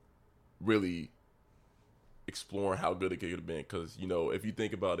from really exploring how good it could have been. Because, you know, if you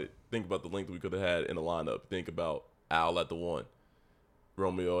think about it, think about the length we could have had in the lineup. Think about Al at the 1,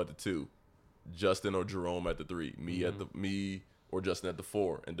 Romeo at the 2, Justin or Jerome at the 3, me or Justin at the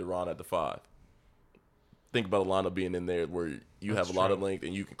 4, and Duran at the 5. Think about a lineup being in there where you have a lot of length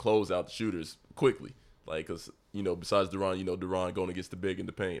and you can close out the shooters quickly. Like, because, you know, besides Duran, you know, Duran going against the big in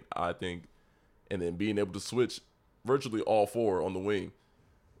the paint, I think, and then being able to switch virtually all 4 on the wing,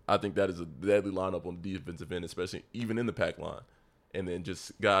 I think that is a deadly lineup on the defensive end, especially even in the pack line. And then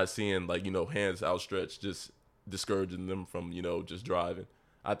just guys seeing, like, you know, hands outstretched, just discouraging them from, you know, just driving.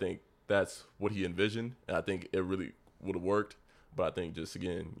 I think that's what he envisioned, and I think it really would have worked. But I think just,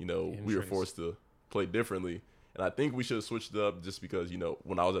 again, you know, we were forced to play differently. And I think we should have switched it up just because, you know,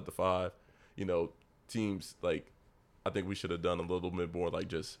 when I was at the 5, you know, teams, like, I think we should have done a little bit more, like,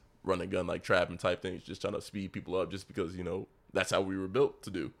 just run and gun, like, trapping type things, just trying to speed people up just because, you know, that's how we were built to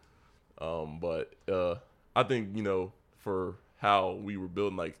do. But I think, you know, for how we were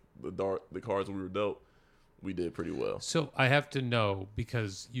building, like, the cards we were dealt, we did pretty well. So I have to know,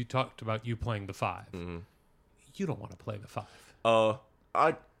 because you talked about you playing the 5. You don't want to play the 5.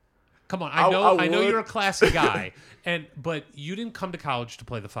 Come on, I know you're a classy guy, but you didn't come to college to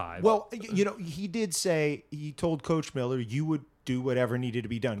play the 5. Well, you know, he did say, he told Coach Miller you would do whatever needed to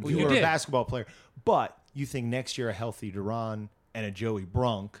be done. Well, you you were did. a basketball player, but you think next year a healthy Duran and a Joey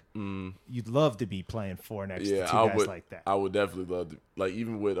Brunk, you'd love to be playing 4 next to 2 guys like that. I would definitely love to. Like,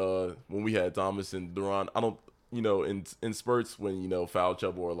 even with when we had Thomas and Duran, I don't, you know, in spurts when, you know, foul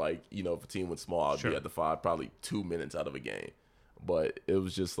trouble or, like, you know, if a team went small, I'd be at the 5 probably 2 minutes out of a game. But it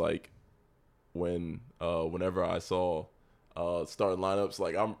was just like whenever I saw starting lineups,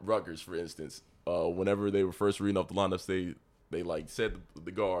 like I'm Rutgers, for instance, whenever they were first reading off the lineups, they like said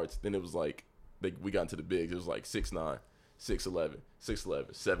the guards, then it was like we got into the bigs. It was like 6'9", 6'11",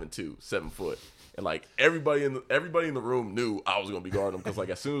 6'11", 7'2", 7 foot, and like everybody in the room knew I was gonna be guarding him because like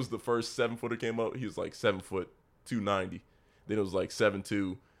as soon as the first 7-footer came up, he was like 7 foot 290. Then it was like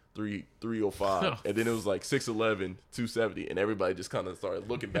 7'2", 305, and then it was like 6'11", 270, and everybody just kind of started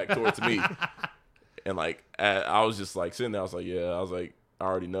looking back towards me, and like I was just like sitting there. I was like, I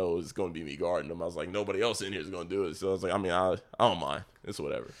already know it's going to be me guarding them. I was like, nobody else in here is going to do it. So I was like, I mean, I don't mind. It's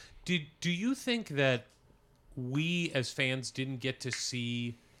whatever. Do you think that we as fans didn't get to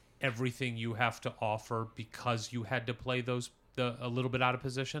see everything you have to offer because you had to play a little bit out of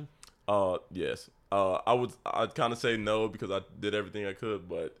position? Yes. I'd kind of say no because I did everything I could,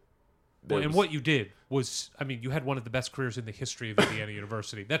 but and what you did was, I mean, you had one of the best careers in the history of Indiana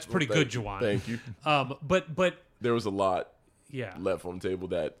University. That's pretty good, JUWAN. Thank you. But there was a lot yeah. left on the table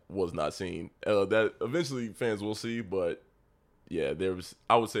that was not seen. That eventually fans will see, but yeah, there was,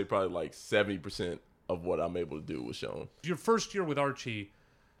 I would say probably like 70% of what I'm able to do was shown. Your first year with Archie,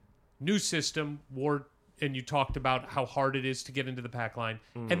 new system, and you talked about how hard it is to get into the pack line.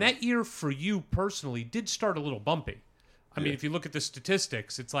 And that year for you personally did start a little bumpy. I mean, if you look at the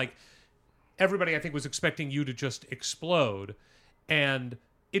statistics, it's like everybody, I think, was expecting you to just explode. And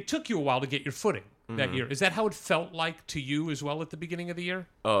it took you a while to get your footing that year. Is that how it felt like to you as well at the beginning of the year?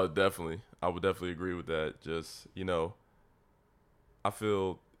 Definitely. I would definitely agree with that. Just, you know, I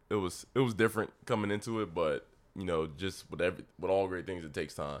feel it was different coming into it, but, you know, just with all great things, it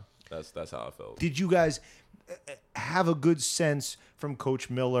takes time. That's how I felt. Did you guys have a good sense from Coach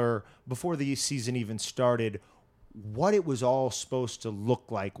Miller before the season even started what it was all supposed to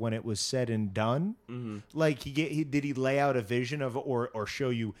look like when it was said and done? Like, did he lay out a vision of or show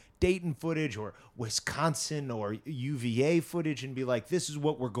you Dayton footage or Wisconsin or UVA footage and be like, this is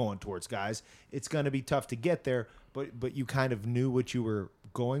what we're going towards, guys. It's going to be tough to get there, but you kind of knew what you were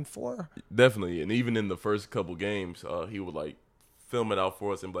going for? Definitely. And even in the first couple games, he would like film it out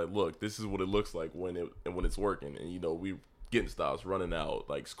for us and be like, look, this is what it looks like when it's working. And, we getting stops, running out,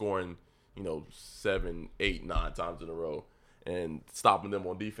 like scoring, 7, 8, 9 times in a row and stopping them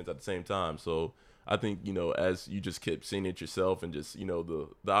on defense at the same time. So I think, as you just kept seeing it yourself and just, the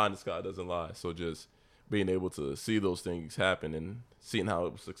eye in the sky doesn't lie. So just being able to see those things happen and seeing how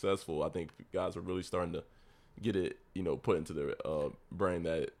it was successful, I think guys are really starting to get it, put into their brain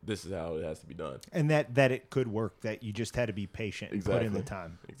that this is how it has to be done. And that it could work, that you just had to be patient and put in the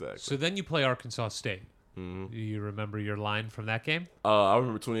time. Exactly. So then you play Arkansas State. Mm-hmm. Do you remember your line from that game? I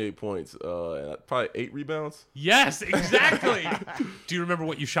remember 28 points, and probably 8 rebounds. Yes, exactly. Do you remember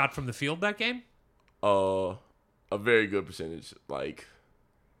what you shot from the field that game? A very good percentage. Like,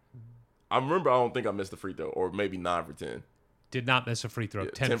 I remember I don't think I missed a free throw, or maybe 9 for 10. Did not miss a free throw.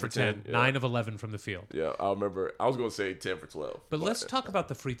 10 for 10. Yeah. 9 of 11 from the field. Yeah, I remember. I was going to say 10 for 12. But let's talk about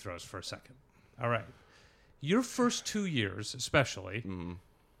the free throws for a second. All right. Your first 2 years, especially,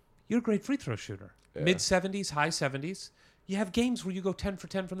 you're a great free throw shooter. Yeah. Mid-70s, high 70s. You have games where you go 10 for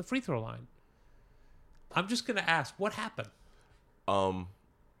 10 from the free throw line. I'm just going to ask, what happened? I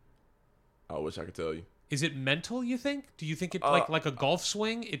wish I could tell you. Is it mental, you think? Do you think it like a golf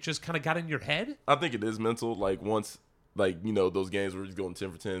swing? It just kind of got in your head? I think it is mental. Like, once, those games where you're going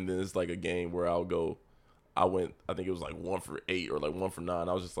 10 for 10, then it's like a game where I think it was like 1 for 8 or like 1 for 9.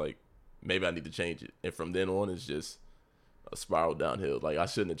 I was just like, maybe I need to change it. And from then on, it's just a spiral downhill. Like, I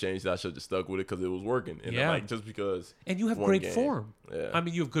shouldn't have changed it. I should have just stuck with it because it was working. And just because. And you have great game, form. Yeah. I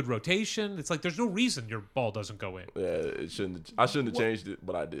mean, you have good rotation. It's like there's no reason your ball doesn't go in. Yeah, I shouldn't have changed it,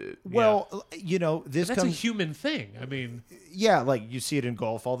 but I did. Well, that's a human thing. I mean, yeah, like you see it in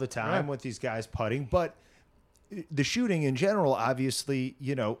golf all the time with these guys putting, but the shooting in general, obviously,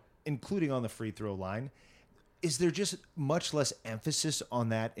 including on the free throw line, is there just much less emphasis on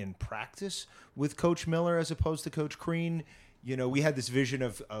that in practice with Coach Miller as opposed to Coach Crean? We had this vision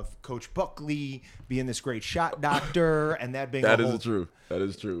of Coach Buckley being this great shot doctor, and that being That is true.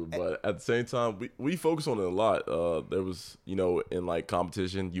 But at the same time, we focus on it a lot. There was, in like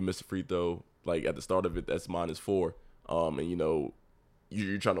competition, you miss a free throw, like at the start of it, that's -4. And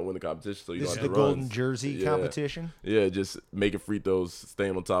you're trying to win the competition, so you this don't is have the to golden jersey competition. Yeah, just making free throws,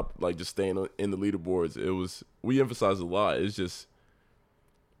 staying on top, like just staying in the leaderboards. We emphasized a lot. It's just.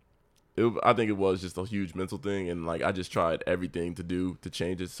 I think it was just a huge mental thing, and like I just tried everything to do to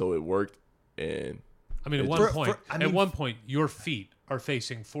change it so it worked. And I mean, at one point, your feet are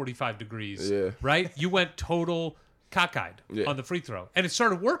facing 45 degrees, right? You went total cockeyed on the free throw, and it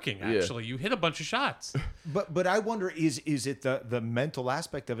started working. Actually, you hit a bunch of shots. But I wonder, is it the mental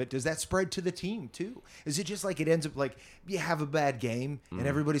aspect of it? Does that spread to the team too? Is it just like it ends up like you have a bad game and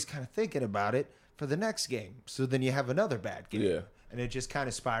everybody's kind of thinking about it for the next game, so then you have another bad game? Yeah. And it just kind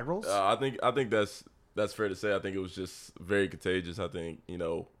of spirals. I think that's fair to say. I think it was just very contagious. I think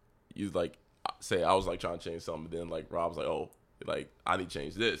you like say I was like trying to change something, but then like Rob was like, oh, like I need to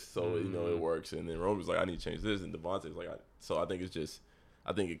change this, so it works. And then Rome was like, I need to change this, and Devontae was like, so I think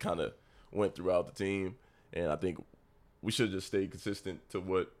it kind of went throughout the team, and I think we should have just stayed consistent to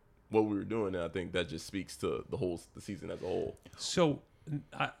what we were doing, and I think that just speaks to the season as a whole. So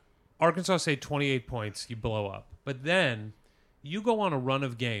Arkansas State 28 points, you blow up, but then. You go on a run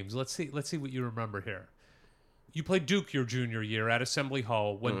of games. Let's see what you remember here. You played Duke your junior year at Assembly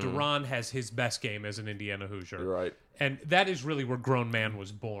Hall when Duran has his best game as an Indiana Hoosier. Right. And that is really where grown man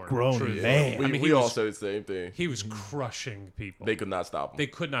was born. Grown man. We all said the same thing. He was crushing people. They could not stop him. They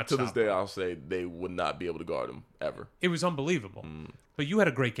could not stop him. To this day, him. I'll say they would not be able to guard him ever. It was unbelievable. But you had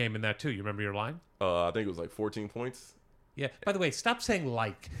a great game in that too. You remember your line? I think it was like 14 points. Yeah. By the way, stop saying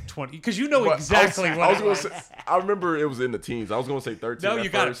like 20 because you know exactly what I was going to say. I remember it was in the teens. I was going to say 13. No, you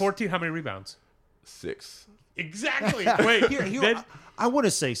got it. 14. How many rebounds? 6. Exactly. Wait. Here, I want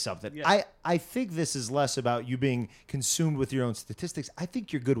to say something. Yeah. I think this is less about you being consumed with your own statistics. I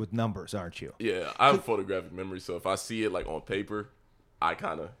think you're good with numbers, aren't you? Yeah, I have a photographic memory, so if I see it like on paper,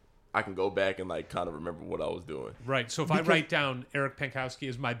 I can go back and like kind of remember what I was doing. Right. So if I write down Eric Pankowski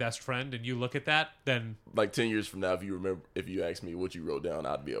is my best friend and you look at that, then like 10 years from now, if you ask me what you wrote down,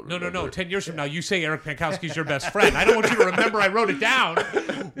 I'd be able to remember. No. 10 years from now, you say Eric Pankowski is your best friend. I don't want you to remember I wrote it down.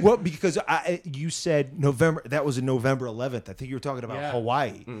 Well, because you said November. That was in November 11th. I think you were talking about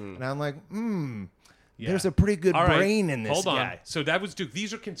Hawaii, and I'm like, there's a pretty good brain in this guy. Hold on. So that was Duke.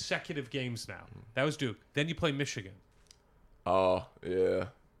 These are consecutive games now. That was Duke. Then you play Michigan. Oh yeah.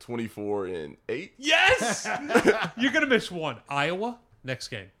 24-8. Yes, you're gonna miss one. Iowa next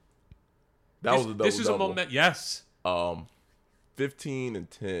game. That was a double. This is a moment. Yes.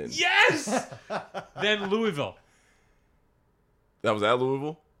 15-10. Yes. Then Louisville. That was at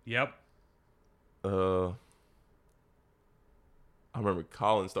Louisville? Yep. I remember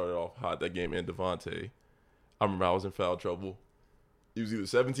Colin started off hot that game and Devontae. I remember I was in foul trouble. He was either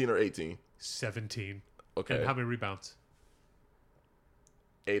 17 or 18. 17. Okay. And how many rebounds?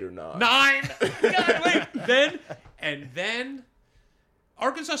 8 or 9. 9! God, wait. Then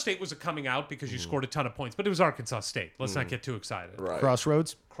Arkansas State was a coming out because you scored a ton of points, but it was Arkansas State. Let's not get too excited. Right.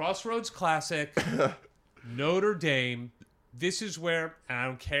 Crossroads. Crossroads Classic, Notre Dame. This is where, and I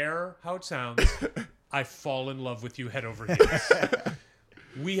don't care how it sounds, I fall in love with you head over heels.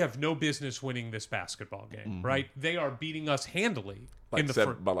 We have no business winning this basketball game, right? They are beating us handily Like in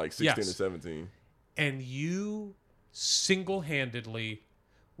the by like 16 or 17. And you single-handedly,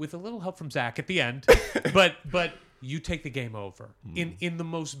 with a little help from Zach at the end, but you take the game over in the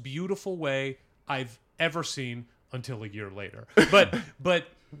most beautiful way I've ever seen until a year later. But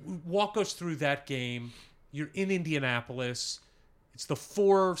walk us through that game. You're in Indianapolis. It's the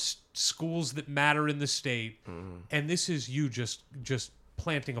 4 schools that matter in the state, and this is you just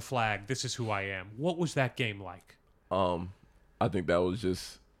planting a flag. This is who I am. What was that game like? I think that was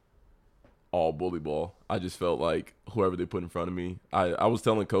just all bully ball. I just felt like whoever they put in front of me. I was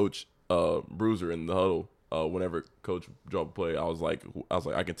telling Coach Bruiser in the huddle whenever Coach dropped a play, I was like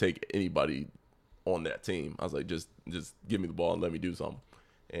I can take anybody on that team. I was like, just give me the ball and let me do something.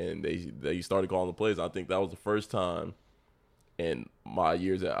 And they started calling the plays. I think that was the first time in my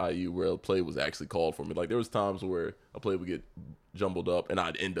years at IU where a play was actually called for me. Like there was times where a play would get jumbled up and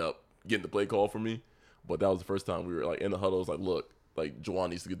I'd end up getting the play called for me. But that was the first time we were like in the huddle. It was like, look, like JUWAN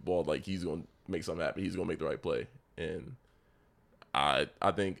needs to get the ball. Like he's going to make something happen. He's going to make the right play. And I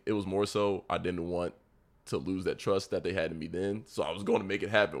think it was more so I didn't want to lose that trust that they had in me then. So I was going to make it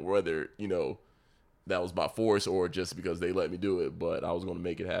happen, whether, that was by force or just because they let me do it. But I was going to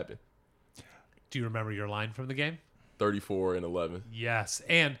make it happen. Do you remember your line from the game? 34-11. Yes.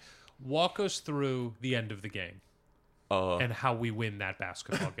 And walk us through the end of the game and how we win that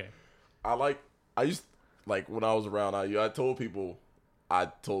basketball game. I used when I was around IU, I told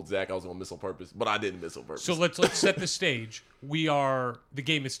Zach I was going to miss on purpose, but I didn't miss on purpose. So let's set the stage. The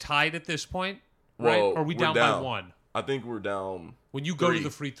game is tied at this point, right? Well, or are we down by 1? I think we're down. When you go to the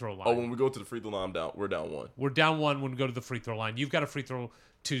free throw line. Oh, when we go to the free throw line, we're down 1. We're down 1 when we go to the free throw line. You've got a free throw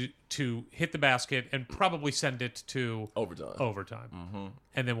to hit the basket and probably send it to overtime. Mm-hmm.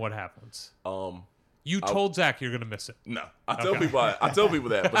 And then what happens? You told Zach you're going to miss it. No, I tell people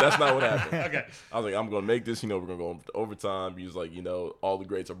that, but that's not what happened. Okay. I was like, I'm going to make this. We're going to go to overtime. He was like, all the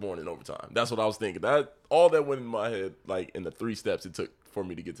greats are born in overtime. That's what I was thinking. All that went in my head, like in the 3 steps it took for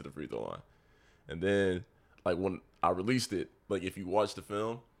me to get to the free throw line. And then, when I released it, if you watch the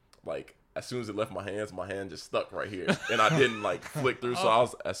film, as soon as it left my hand just stuck right here, and I didn't flick through.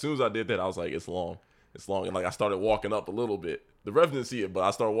 So as soon as I did that, I was like, it's long, and I started walking up a little bit. The ref didn't see it, but I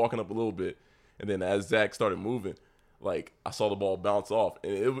started walking up a little bit. And then as Zach started moving, I saw the ball bounce off.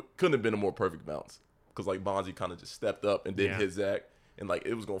 And it couldn't have been a more perfect bounce. Because, Bonzi kind of just stepped up and didn't hit Zach. And,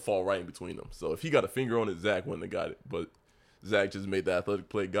 it was going to fall right in between them. So, if he got a finger on it, Zach wouldn't have got it. But Zach just made the athletic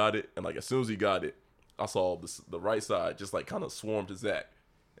play, got it. And, as soon as he got it, I saw the right side just, kind of swarm to Zach.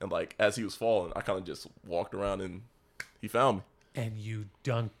 And, as he was falling, I kind of just walked around and he found me. And you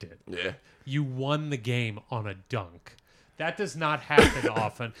dunked it. Yeah. You won the game on a dunk. That does not happen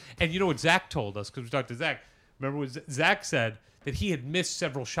often. And you know what Zach told us, because we talked to Zach. Remember what Zach said? That he had missed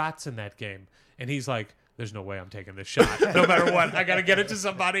several shots in that game. And he's like, there's no way I'm taking this shot. No matter what, I got to get it to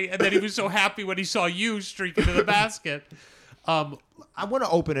somebody. And then he was so happy when he saw you streak into the basket. I want to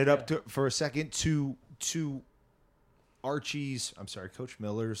open it up for a second to Coach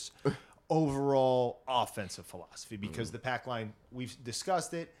Miller's overall offensive philosophy, because the pack line, we've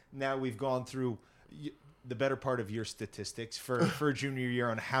discussed it. Now we've gone through the better part of your statistics for junior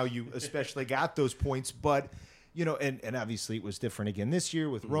year on how you especially got those points. But, and obviously it was different again this year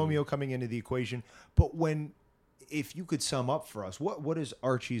with Romeo coming into the equation. But if you could sum up for us, what is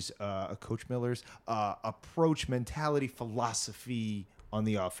Archie's, Coach Miller's approach, mentality, philosophy on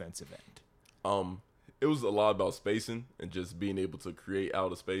the offensive end? It was a lot about spacing and just being able to create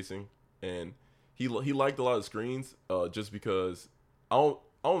out of spacing. And he liked a lot of screens just because I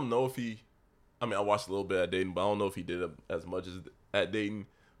don't know if I watched a little bit at Dayton, but I don't know if he did as much as at Dayton.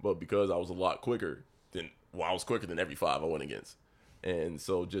 But because I was a lot quicker I was quicker than every 5 I went against. And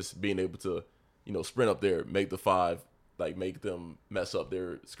so just being able to, sprint up there, make the 5, make them mess up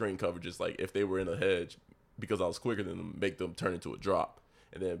their screen coverages. If they were in a hedge, because I was quicker than them, make them turn into a drop.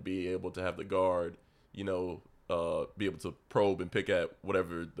 And then be able to have the guard, be able to probe and pick at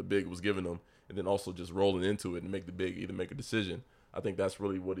whatever the big was giving them. And then also just rolling into it and make the big either make a decision. I think that's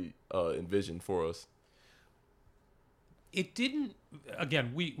really what he envisioned for us. it didn't.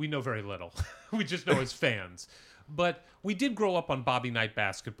 Again, we know very little. We just know as fans. But we did grow up on Bobby Knight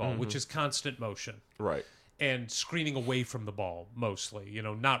basketball, which is constant motion. Right. And screening away from the ball, mostly.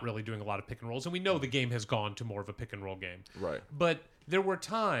 Not really doing a lot of pick and rolls. And we know the game has gone to more of a pick and roll game. Right. But there were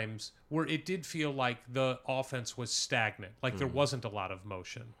times where it did feel like the offense was stagnant, like there wasn't a lot of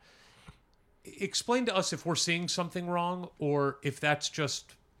motion. Explain to us if we're seeing something wrong or if that's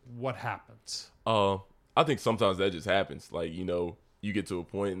just what happens. I think sometimes that just happens. Like, you get to a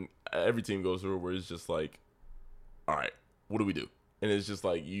point, and every team goes through where it's just like, all right, what do we do? And it's just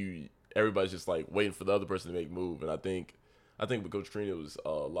like everybody's just like waiting for the other person to make a move. And I think with Coach Crean, it was a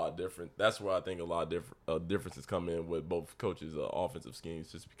lot different. That's where I think a lot of differences come in with both coaches' offensive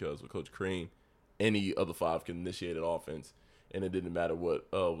schemes, just because with Coach Crean, any of the 5 can initiate an offense, and it didn't matter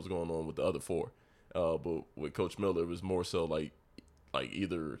what was going on with the other 4. But with Coach Miller, it was more so like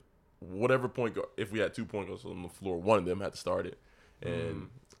either whatever point guard, if we had 2 point guards on the floor, one of them had to start it. And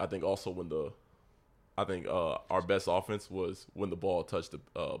I think also our best offense was when the ball touched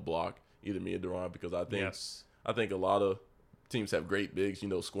the block, either me or Duran, because I think a lot of teams have great bigs,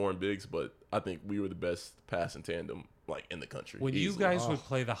 scoring bigs, but I think we were the best passing tandem like in the country. When easily. You guys would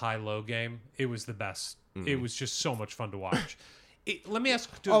play the high-low game, it was the best. It was just so much fun to watch. Let me ask.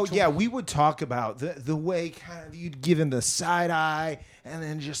 We would talk about the way kind of you'd give him the side eye and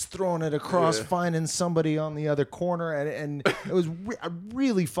then just throwing it across, finding somebody on the other corner, and it was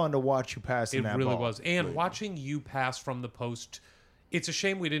really fun to watch you pass in that ball. It really was, and watching you pass from the post. It's a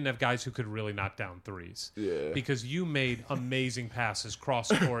shame we didn't have guys who could really knock down threes. Yeah. Because you made amazing passes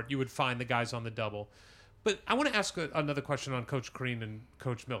cross court. You would find the guys on the double. But I want to ask another question on Coach Crean and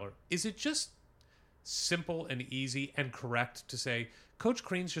Coach Miller. Is it just simple and easy and correct to say Coach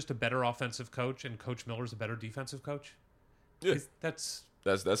Crean's just a better offensive coach and Coach Miller's a better defensive coach? Yeah. That's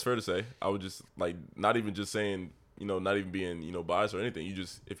fair to say. I would just not even just saying, not even being, biased or anything.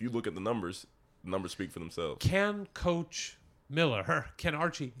 If you look at the numbers speak for themselves. Can Coach Miller, can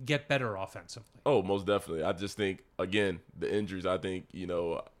Archie get better offensively? Oh, most definitely. I just think, again, the injuries, I think,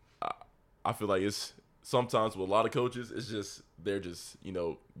 I feel like it's sometimes with a lot of coaches, it's just, they're just,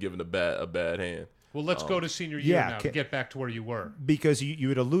 giving a bad hand. Well, let's go to senior year now to get back to where you were. Because you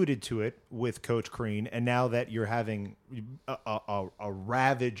had alluded to it with Coach Crean, and now that you're having a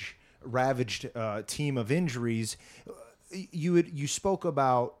ravaged team of injuries, you spoke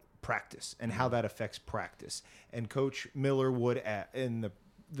about practice and how that affects practice. And Coach Miller would, in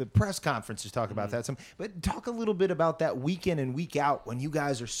the press conferences, talk about that some. But talk a little bit about that week in and week out when you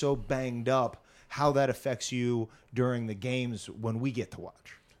guys are so banged up, how that affects you during the games when we get to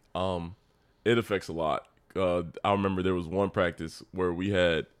watch. It affects a lot. I remember there was one practice where we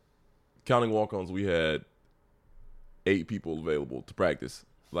had, counting walk-ons, we had 8 people available to practice.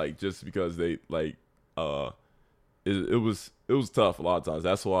 Like, just because they, it was tough a lot of times.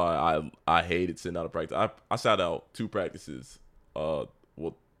 That's why I hated sitting out of practice. I sat out 2 practices. 2.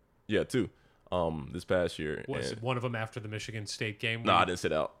 This past year. Was one of them after the Michigan State game? No, I didn't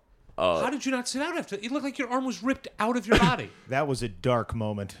sit out. How did you not sit out after? It looked like your arm was ripped out of your body. That was a dark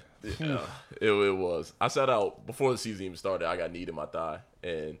moment. Yeah, it was. I sat out before the season even started. I got knee in my thigh,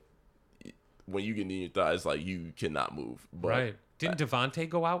 and when you get knee in your thigh, it's like you cannot move. But right? Didn't Devontae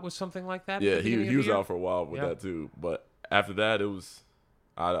go out with something like that? Yeah, he was out for a while with that too. But after that, it was.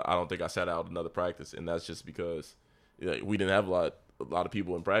 I don't think I sat out another practice, and that's just because we didn't have a lot of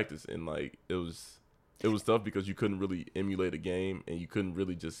people in practice, and it was tough because you couldn't really emulate a game, and you couldn't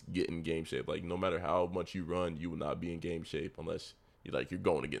really just get in game shape. Like, no matter how much you run, you will not be in game shape unless you're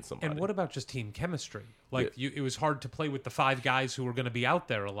going against somebody. And what about just team chemistry? It was hard to play with the 5 guys who were going to be out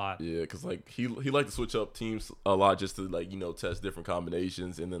there a lot. Yeah, because he liked to switch up teams a lot just to test different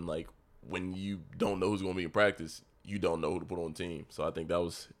combinations, and then when you don't know who's going to be in practice, you don't know who to put on the team. So I think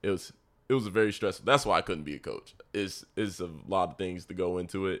it was a very stressful. That's why I couldn't be a coach. It's a lot of things to go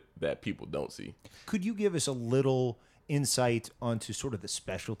into it that people don't see. Could you give us a little insight onto sort of the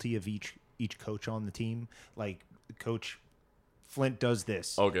specialty of each coach on the team? Like, Coach Flint does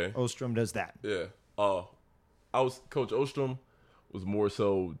this. Okay. Ostrom does that. Yeah. Coach Ostrom was more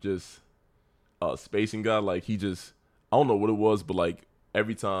so just a spacing guy. Like, he just, I don't know what it was, but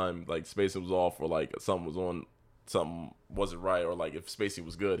every time spacing was off or something was on, something wasn't right, or if spacing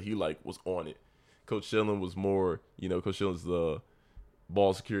was good, he was on it. Coach Schilling was more, Coach Schilling's the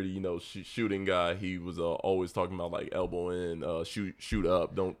ball security, shooting guy. He was always talking about elbow in, shoot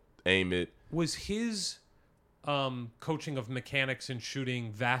up, don't aim it. Was his coaching of mechanics and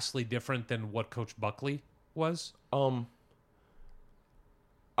shooting vastly different than what Coach Buckley was? I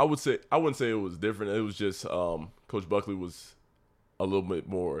wouldn't say it was different. It was just Coach Buckley was a little bit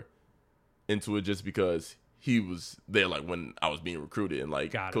more into it just because he was there like when I was being recruited, and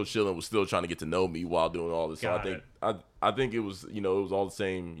like Coach Schilling was still trying to get to know me while doing all this. So I think it was, you know, it was all the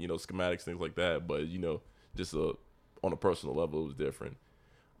same, you know, schematics, things like that, but you know, just on a personal level, it was different.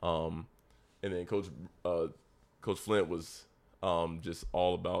 And then Coach Flint was just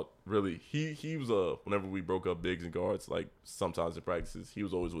all about, really, he was whenever we broke up bigs and guards, like sometimes in practices, he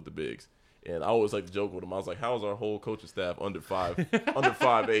was always with the bigs. And I always like to joke with him. I was like, "How's our whole coaching staff under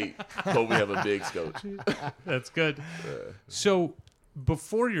 5'8", but we have a bigs coach?" That's good. So,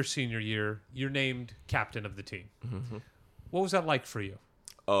 before your senior year, you're named captain of the team. Mm-hmm. What was that like for you?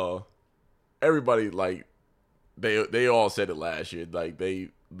 Everybody, like, they all said it last year. Like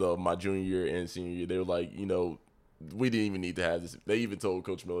my junior year and senior year, they were like, you know, we didn't even need to have this. They even told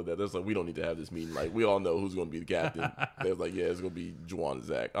Coach Miller that. They was like, we don't need to have this meeting. Like, we all know who's going to be the captain. They was like, yeah, it's going to be JUWAN and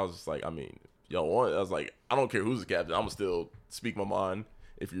Zach. I was just like, I mean, y'all want it? I was like, I don't care who's the captain. I'm going to still speak my mind.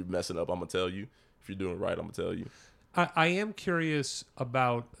 If you're messing up, I'm going to tell you. If you're doing right, I'm going to tell you. I am curious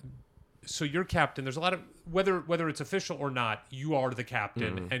about, so you're captain. There's a lot of, whether it's official or not, you are the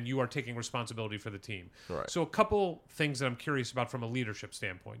captain and you are taking responsibility for the team. Right. So a couple things that I'm curious about from a leadership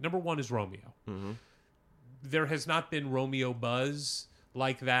standpoint. Number one is Romeo. Mm-hmm. There has not been Romeo buzz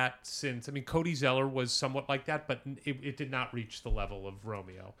like that since, I mean, Cody Zeller was somewhat like that, but it did not reach the level of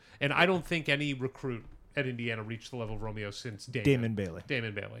Romeo. And I don't think any recruit at Indiana reached the level of Romeo since Damon Bailey.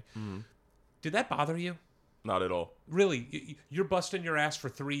 Mm-hmm. Did that bother you? Not at all. Really? You're busting your ass for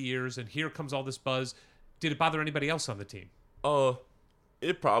 3 years, and here comes all this buzz. Did it bother anybody else on the team?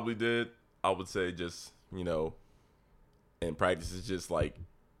 It probably did. I would say just, you know, in practice, it's just like,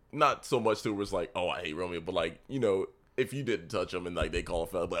 not so much to where it's like, oh, I hate Romeo, but like, you know, if you didn't touch him and like they call a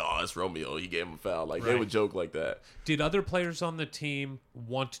foul, like, oh, it's Romeo, he gave him a foul. Like, They would joke like that. Did other players on the team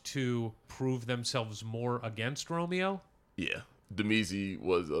want to prove themselves more against Romeo? Yeah. Demezy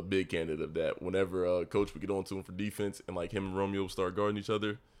was a big candidate of that. Whenever coach would get on to him for defense and like him and Romeo would start guarding each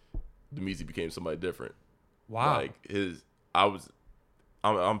other, Demezy became somebody different. Wow. Like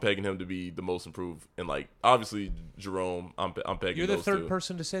I'm pegging him to be the most improved, and like obviously Jerome, I'm pegging. You're the those third two.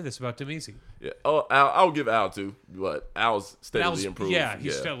 person to say this about Demezy. Yeah. I'll give Al too, but Al's steadily improved. Yeah,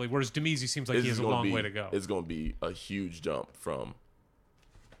 he's steadily. Whereas Demezy seems like he has a long way to go. It's going to be a huge jump from.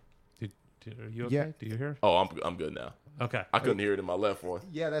 Are you okay? Yeah. Do you hear? Oh, I'm good now. Okay. I couldn't hear it in my left one.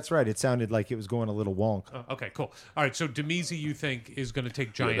 Yeah, that's right. It sounded like it was going a little wonk. Okay, cool. All right, so Demezy, you think, is going to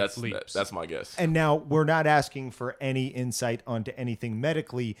take giant leaps. That's my guess. And now we're not asking for any insight onto anything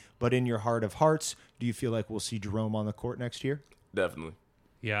medically, but in your heart of hearts, do you feel like we'll see Jerome on the court next year? Definitely.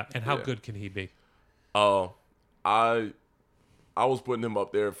 Yeah, and how good can he be? I was putting him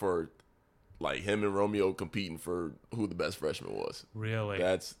up there for like him and Romeo competing for who the best freshman was. Really?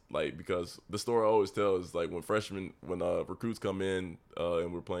 That's like, because the story I always tell is like when recruits come in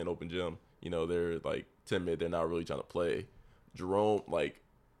and we're playing open gym, you know, they're like timid, they're not really trying to play. Jerome, like,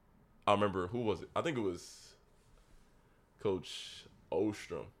 I remember, who was it? I think it was Coach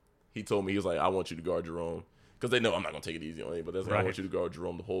Ostrom. He told me, he was like, I want you to guard Jerome. Because they know I'm not going to take it easy on him, but that's like, I want you to guard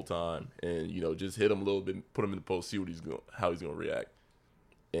Jerome the whole time. And, you know, just hit him a little bit, put him in the post, see how he's going to react.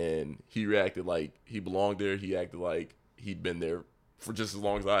 And he reacted like he belonged there. He acted like he'd been there for just as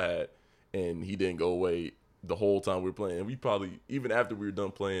long as I had. And he didn't go away the whole time we were playing. And we probably, even after we were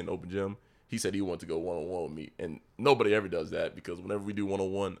done playing open gym, he said he wanted to go one-on-one with me. And nobody ever does that, because whenever we do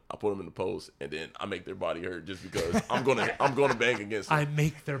one-on-one, I put them in the post and then I make their body hurt just because I'm gonna bang against them. I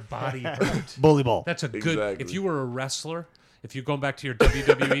make their body hurt. Bully ball. That's a good, if you were a wrestler, if you're going back to your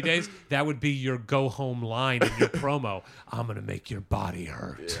WWE days, that would be your go-home line in your promo. I'm going to make your body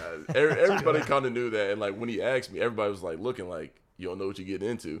hurt. Yeah, everybody kind of knew that. And, like, when he asked me, everybody was, like, looking like, you don't know what you're getting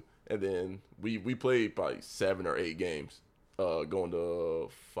into. And then we played probably 7 or 8 games, going to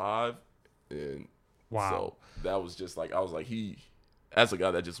 5. And so that was just, like, I was like, that's a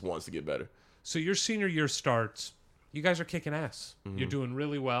guy that just wants to get better. So your senior year starts. You guys are kicking ass. Mm-hmm. You're doing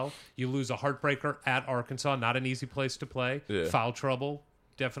really well. You lose a heartbreaker at Arkansas. Not an easy place to play. Yeah. Foul trouble,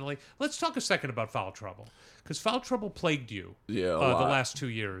 definitely. Let's talk a second about foul trouble, because foul trouble plagued you the last 2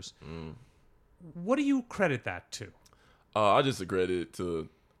 years. Mm. What do you credit that to? I just credit it to,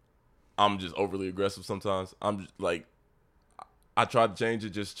 I'm just overly aggressive sometimes. I'm just like, I tried to change it,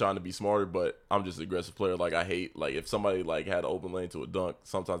 just trying to be smarter, but I'm just an aggressive player. Like, I hate, like, if somebody, like, had an open lane to a dunk,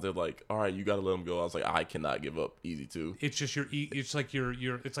 sometimes they're like, all right, you got to let them go. I was like, I cannot give up easy, too. It's just it's like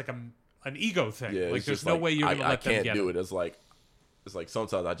it's like an ego thing. Yeah, like, there's no way you're going to let them get it. I can't do it. It's like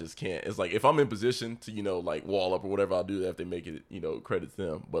sometimes I just can't. It's like, if I'm in position to, you know, like, wall up or whatever, I'll do that if they make it, you know, credit to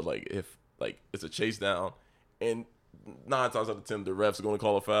them. But, like, if, like, it's a chase down, and 9 times out of 10, the refs are going to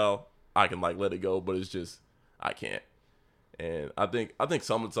call a foul, I can, like, let it go, but it's just, I can't. And I think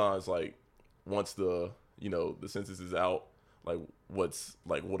sometimes, like, once the the census is out, like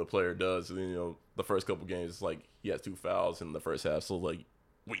what a player does. And, the first couple games, it's like he has 2 fouls in the first half, so like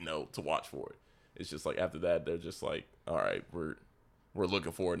we know to watch for it. It's just like after that, they're just like, all right, we're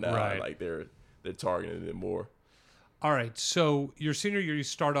looking for it now. Right. Like they're targeting it more. All right, so your senior year, you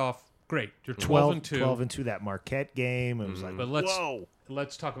start off great. You're 12-2. 12-2, that Marquette game. It was like, But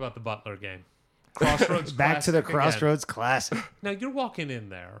let's talk about the Butler game. Crossroads back to the Crossroads Classic. Now you're walking in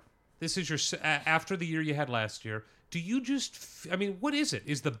there. This is your after the year you had last year. Do you just? I mean, what is it?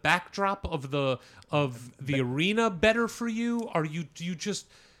 Is the backdrop of the arena better for you? Do you just?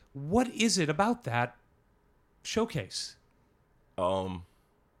 What is it about that showcase?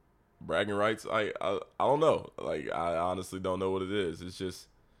 Bragging rights. I don't know. Like I honestly don't know what it is. It's just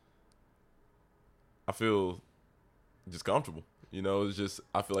I feel just comfortable. It's just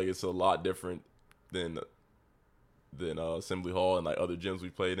I feel like it's a lot different than Assembly Hall and like other gyms we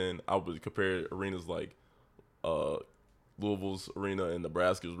played in. I would compare arenas like Louisville's arena and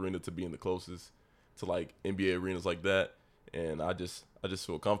Nebraska's arena to being the closest to like NBA arenas like that, and I just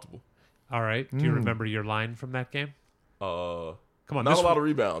feel comfortable. All right. Do you remember your line from that game? Come on, not a lot of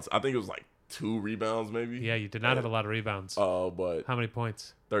rebounds. I think it was like 2 rebounds maybe. Yeah, you did not have a lot of rebounds. But how many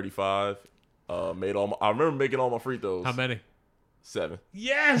points? 35. I remember making all my free throws. How many? 7.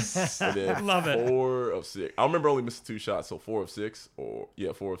 Yes, and then love it. 4 of 6. I remember only missing 2 shots, so 4 of 6, 4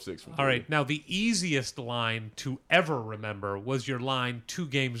 of 6. From all right, now the easiest line to ever remember was your line 2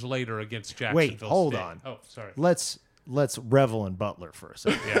 games later against Jacksonville. Wait, hold State. on. Oh, sorry. Let's revel in Butler for a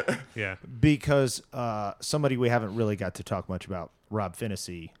second. Yeah. Because somebody we haven't really got to talk much about, Rob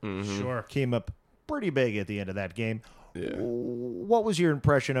Finnessy, Sure, came up pretty big at the end of that game. Yeah. What was your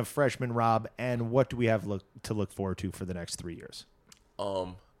impression of freshman Rob, and what do we have to look forward to for the next 3 years?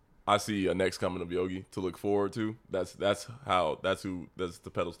 I see a next coming of Yogi to look forward to. That's the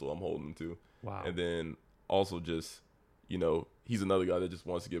pedestal I'm holding to. Wow. And then also just, he's another guy that just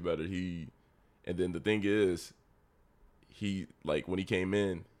wants to get better. And then the thing is, he like when he came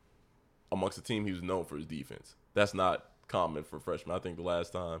in amongst the team, he was known for his defense. That's not common for freshmen. I think the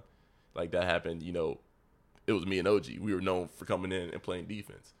last time like that happened, it was me and OG. We were known for coming in and playing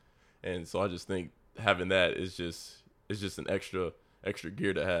defense. And so I just think having that is just an extra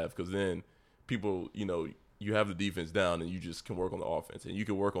gear to have, because then people, you have the defense down and you just can work on the offense, and you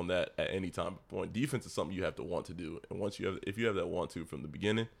can work on that at any time point. Defense is something you have to want to do, and if you have that want to from the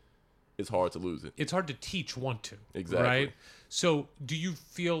beginning, it's hard to lose it. It's hard to teach want to. Exactly. Right? So do you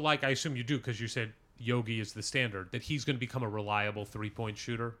feel like, I assume you do because you said Yogi is the standard, that he's going to become a reliable 3-point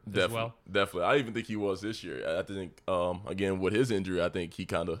shooter as well? Definitely. I even think he was this year. I think, again, with his injury, I think he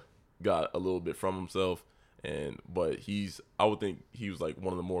kind of got a little bit from himself. But I would think he was like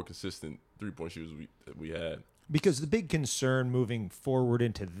one of the more consistent 3-point shooters we had. Because the big concern moving forward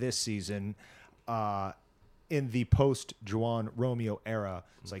into this season, in the post JUWAN Romeo era,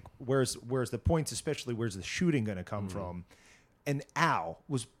 it's like where's the points, especially where's the shooting going to come from? And Al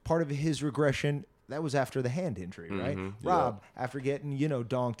was part of his regression. That was after the hand injury, right? Rob, after getting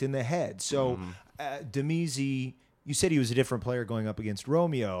donked in the head. So Demizi. You said he was a different player going up against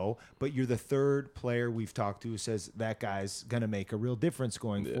Romeo, but you're the third player we've talked to who says that guy's going to make a real difference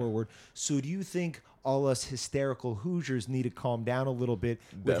going forward. So do you think all us hysterical Hoosiers need to calm down a little bit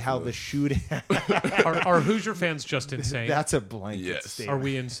with how the shooting... Are Hoosier fans just insane? That's a blanket statement. Are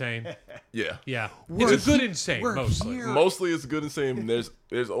we insane? Yeah. Yeah. It's a good insane, mostly. Mostly it's good insane. And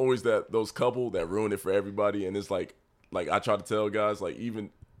there's always those couple that ruin it for everybody. And it's like I try to tell guys, like even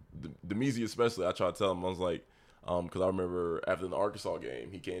Demizi especially, I try to tell him, I was like, because I remember after the Arkansas game,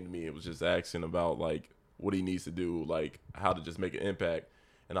 he came to me and was just asking about like what he needs to do, like how to just make an impact.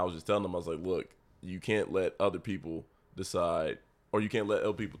 And I was just telling him, I was like, look, you can't let other people decide, or you can't let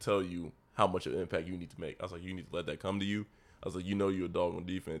other people tell you how much of an impact you need to make. I was like, you need to let that come to you. I was like, you're a dog on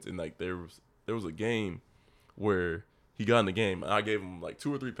defense. And like there was a game where he got in the game and I gave him like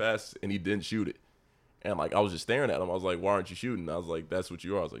 2 or 3 passes and he didn't shoot it. And like I was just staring at him. I was like, "Why aren't you shooting?" I was like, "That's what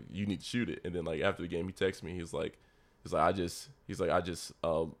you are." I was like, "You need to shoot it." And then like after the game, he texted me. He's like, I just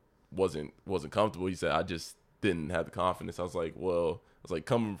wasn't comfortable. He said, "I just didn't have the confidence." I was like, "Well," I was like,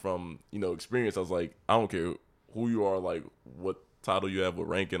 coming from experience, I was like, "I don't care who you are, like what title you have, what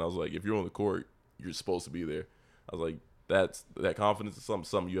ranking." I was like, "If you're on the court, you're supposed to be there." I was like, that confidence is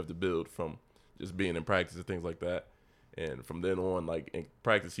something you have to build from just being in practice and things like that. And from then on, like in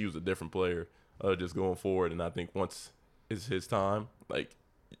practice, he was a different player. Just going forward, and I think once it's his time, like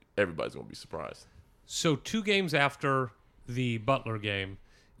everybody's gonna be surprised. So 2 games after the Butler game,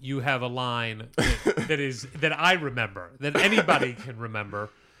 you have a line that I remember, that anybody can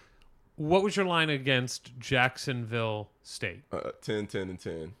remember. What was your line against Jacksonville State? 10, 10, and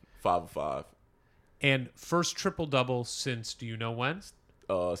 10, 5 of 5. And first triple-double since, do you know when?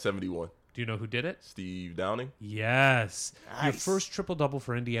 71. Do you know who did it? Steve Downing. Yes. Nice. Your first triple-double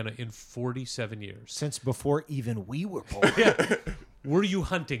for Indiana in 47 years. Since before even we were born. Were you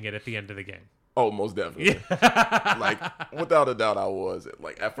hunting it at the end of the game? Oh, most definitely. Like, without a doubt, I was.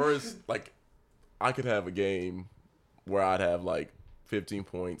 Like, at first, like, I could have a game where I'd have, like, 15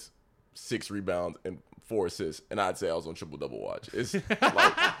 points, 6 rebounds, and 4 assists, and I'd say I was on triple-double watch. It's, like,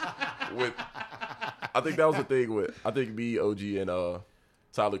 I think that was the thing with, I think me, OG, and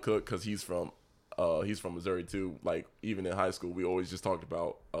Tyler Cook, because he's from Missouri, too. Like, even in high school, we always just talked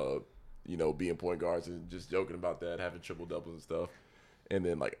about, being point guards and just joking about that, having triple-doubles and stuff. And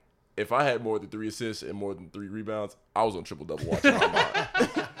then, like, if I had more than 3 assists and more than 3 rebounds, I was on triple-double watch in my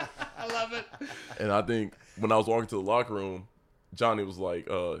mind. I love it. And I think when I was walking to the locker room, Johnny was like,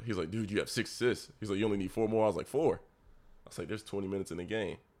 he's like, dude, you have 6 assists. He's like, you only need 4 more. I was like, 4. I was like, there's 20 minutes in the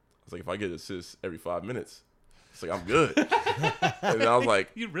game. I was like, if I get assists every 5 minutes, it's like, I'm good. And then I was like,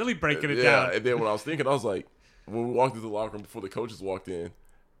 You're really breaking it yeah. down. And then when I was thinking, I was like, when we walked into the locker room before the coaches walked in,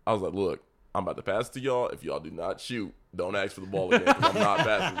 I was like, look, I'm about to pass it to y'all. If y'all do not shoot, don't ask for the ball again because I'm not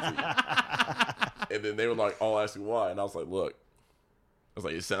passing it to you. And then they were like, all asking why. And I was like, look, I was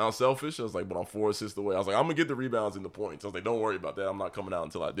like, it sounds selfish. I was like, but I'm 4 assists away. I was like, I'm going to get the rebounds and the points. I was like, don't worry about that. I'm not coming out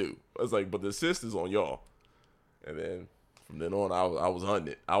until I do. I was like, but the assist is on y'all. And then from then on, I was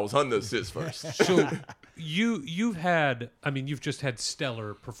hunting it. I was hunting the assist first. So you've just had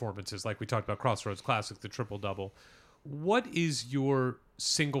stellar performances, like we talked about Crossroads Classic, the triple-double. What is your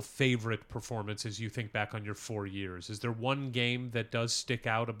single favorite performance as you think back on your 4 years? Is there one game that does stick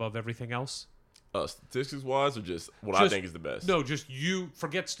out above everything else? Statistics-wise, or just what I think is the best? No, just you.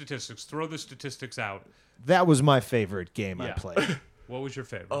 Forget statistics. Throw the statistics out. That was my favorite game I Yeah. played. What was your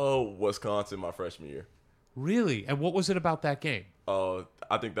favorite? Oh, Wisconsin, my freshman year. Really? And what was it about that game?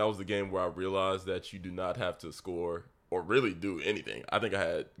 I think that was the game where I realized that you do not have to score or really do anything. I think I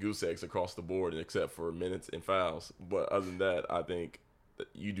had goose eggs across the board except for minutes and fouls. But other than that, I think that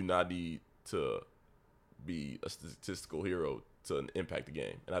you do not need to be a statistical hero to impact the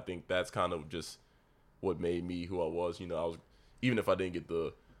game. And I think that's kind of just what made me who I was. You know, I was, even if I didn't get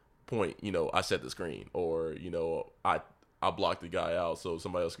the point, you know, I set the screen, or, you know, I blocked the guy out so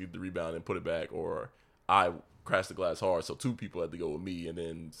somebody else could get the rebound and put it back, or I crashed the glass hard so 2 people had to go with me and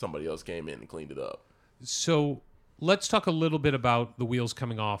then somebody else came in and cleaned it up. So let's talk a little bit about the wheels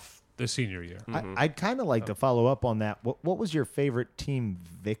coming off the senior year. I'd kind of like to follow up on that. What was your favorite team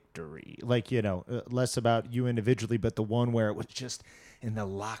victory? Like, you know, less about you individually, but the one where it was just in the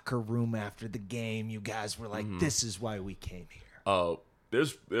locker room after the game, you guys were like, this is why we came here.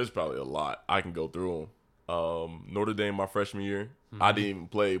 There's probably a lot. I can go through them. Notre Dame, my freshman year, I didn't even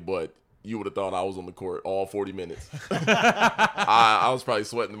play, but you would have thought I was on the court all 40 minutes. I was probably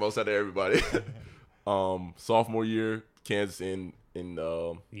sweating the most out of everybody. Sophomore year, Kansas in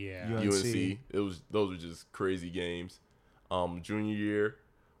UNC. Those were just crazy games. Junior year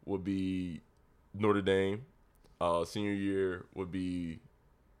would be Notre Dame. Senior year would be,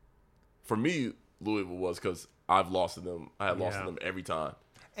 for me, Louisville was because I've lost to them. I had lost to them every time.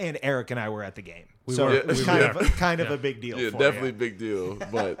 And Eric and I were at the game. We so were. it was kind of a big deal. Yeah, for definitely you. a big deal.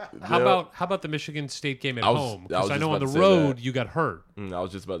 But How about the Michigan State game at home? I Because was I just know on about the to say road that. you got hurt. I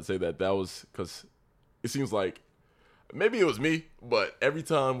was just about to say that. That was because it seems like maybe it was me, but every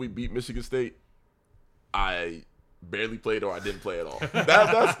time we beat Michigan State, I barely played or I didn't play at all.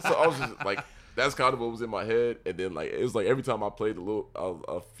 So I was just like, that's kind of what was in my head. And then like it was like every time I played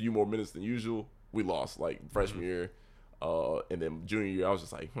a few more minutes than usual, we lost. Like freshman year, and then junior year, I was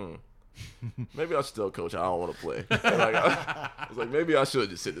just like, maybe I should tell coach I don't want to play. Like, I was like, maybe I should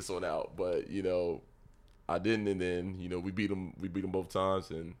just sit this one out. But you know, I didn't. And then you know, we beat them both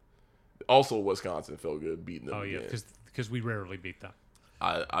times, and also Wisconsin felt good beating them. Oh yeah, because we rarely beat them.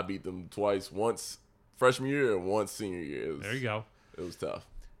 I beat them twice. Once freshman year and once senior year. There you go. It was tough.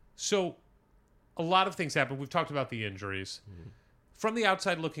 So a lot of things happened. We've talked about the injuries. From the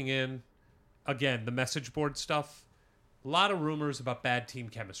outside looking in, again, the message board stuff, a lot of rumors about bad team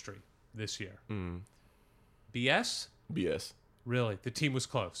chemistry this year. BS? BS. Really? The team was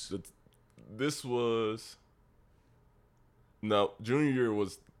close. Junior year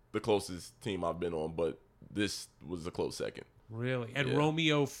was the closest team I've been on, but this was a close second. Really? And Yeah.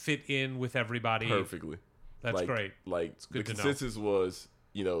 Romeo fit in with everybody Perfectly. That's great. Like good the to know. consensus was,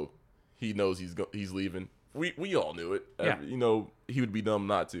 you know, he knows he's leaving. We all knew it. Yeah. You know, he would be dumb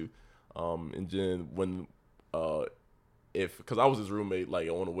not to. And then when because I was his roommate, like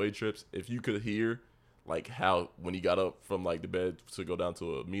on away trips, if you could hear like how when he got up from like the bed to go down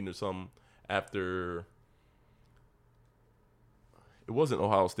to a meeting or something after, it wasn't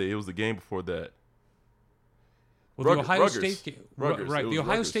Ohio State, it was the game before that. Well, the Ohio Rutgers. State game, Rutgers. right? It The was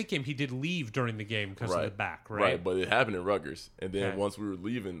Ohio Rutgers. State game, he did leave during the game because of the back, right? Right, but it happened in Rutgers, and then Okay. once we were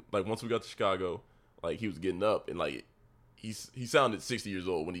leaving, like once we got to Chicago, like he was getting up, and like he sounded 60 years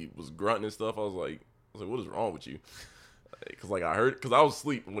old when he was grunting and stuff. I was like, what is wrong with you? Because like I was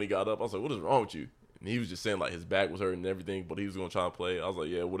asleep when he got up. I was like, what is wrong with you? And he was just saying like his back was hurting and everything, but he was gonna try and play. I was like,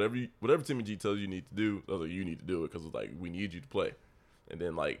 yeah, whatever Timmy G tells you need to do, I was like, you need to do it because like we need you to play. And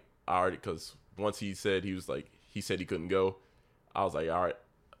then like because once he said he said he couldn't go, I was like, all right.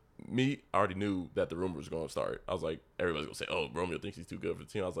 I already knew that the rumor was going to start. I was like, everybody's going to say, oh, Romeo thinks he's too good for the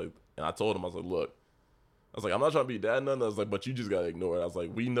team. I was like, and I told him, I was like, look, I'm not trying to be dad none. I was like, but you just got to ignore it. I was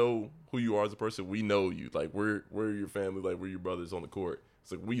like, we know who you are as a person. We know you. Like, we're your family. Like, we're your brothers on the court.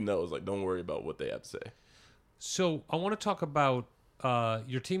 It's like, we know. It's like, don't worry about what they have to say. So I want to talk about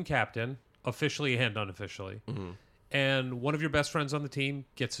your team captain, officially and unofficially, and one of your best friends on the team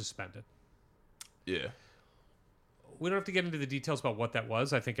gets suspended. Yeah. We don't have to get into the details about what that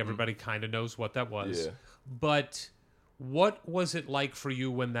was. I think everybody kind of knows what that was. Yeah. But what was it like for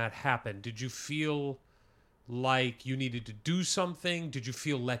you when that happened? Did you feel like you needed to do something? Did you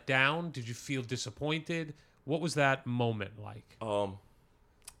feel let down? Did you feel disappointed? What was that moment like?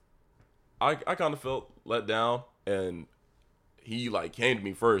 I kind of felt let down, and he like came to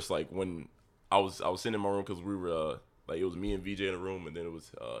me first, like when I was sitting in my room because we were like it was me and VJ in the room, and then it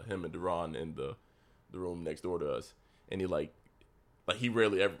was him and Duran in the room next door to us, and he like he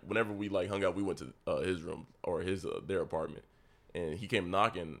rarely ever, whenever we like hung out, we went to his room or his their apartment, and he came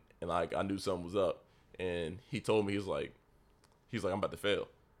knocking, and like I knew something was up, and he told me he's like I'm about to fail.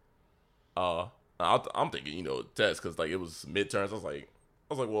 I'm thinking test because like it was midterms. I was like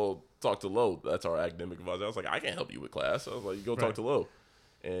well, talk to Lo. That's our academic advisor. I was like, I can't help you with class. I was like, you go talk to Lo.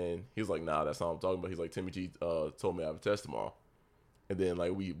 And he was like, nah, that's not what I'm talking about. He's like, Timmy G told me I have a test tomorrow. And then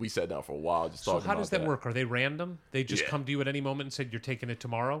like we sat down for a while just talking about that. So how does that work? Are they random? They just come to you at any moment and said you're taking it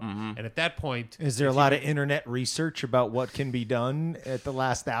tomorrow? Mm-hmm. And at that point, is there a lot of internet research about what can be done at the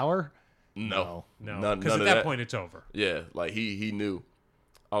last hour? No. None Because at that point it's over. Yeah, like he knew.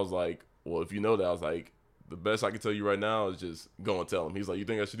 I was like, well, if you know that, I was like, the best I can tell you right now is just go and tell him. He's like, you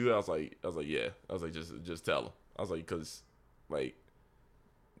think I should do that? I was like, yeah. I was like, just tell him. I was like, because like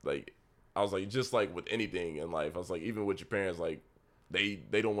I was like, just like with anything in life, I was like, even with your parents, like they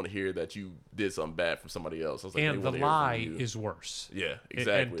don't want to hear that you did something bad from somebody else. I was like, and the lie is worse. Yeah,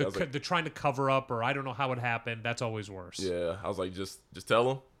 exactly. And the trying to cover up, or I don't know how it happened, that's always worse. Yeah, I was like, just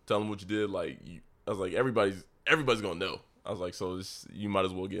tell him what you did. Like I was like, everybody's gonna know. I was like, so you might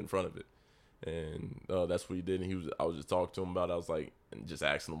as well get in front of it. And that's what he did. And I was just talking to him about it. I was like, and just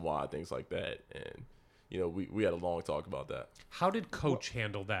asking him why, things like that. And we had a long talk about that. How did Coach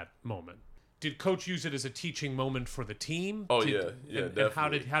handle that moment? Did Coach use it as a teaching moment for the team? Oh, yeah, definitely. And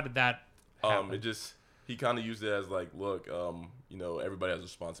how did that happen? He kind of used it as like, look, everybody has a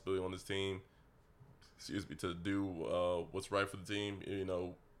responsibility on this team. To do what's right for the team.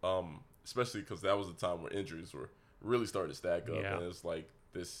 Especially because that was the time where injuries were really starting to stack up, and it's like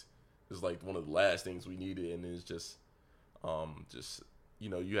this is like one of the last things we needed, and it's just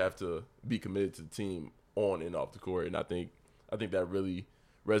you have to be committed to the team on and off the court, and I think that really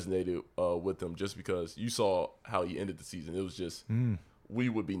resonated with him, just because you saw how he ended the season. It was just we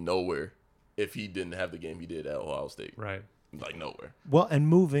would be nowhere if he didn't have the game he did at Ohio State. Right, like nowhere. Well, and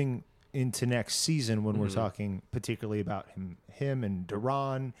moving into next season, when we're talking particularly about him and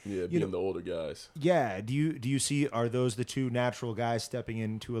Duran, being the older guys. Yeah, do you see, are those the two natural guys stepping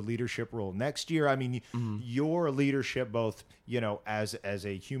into a leadership role next year? I mean, your leadership, both as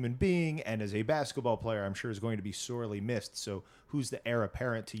a human being and as a basketball player, I'm sure is going to be sorely missed. So, who's the heir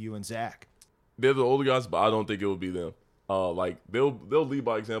apparent to you and Zach? They're the older guys, but I don't think it will be them. Like they'll lead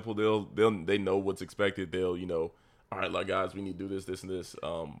by example. They know what's expected. They'll all right, like guys, we need to do this, and this.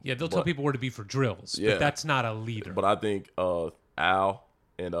 They'll tell people where to be for drills, but that's not a leader. But I think Al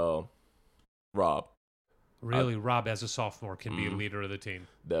and Rob. Really, Rob as a sophomore can be a leader of the team.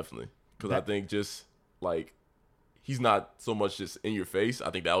 Definitely, because I think just like he's not so much just in your face. I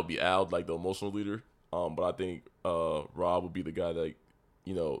think that would be Al, like the emotional leader. But I think Rob would be the guy that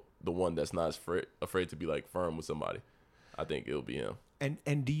the one that's not afraid to be like firm with somebody. I think it'll be him.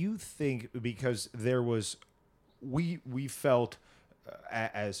 And do you think, because there was. We felt,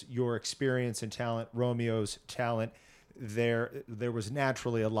 as your experience and talent, Romeo's talent, there was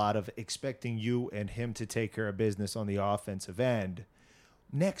naturally a lot of expecting you and him to take care of business on the offensive end.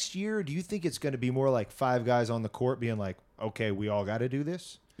 Next year, do you think it's going to be more like five guys on the court being like, okay, we all got to do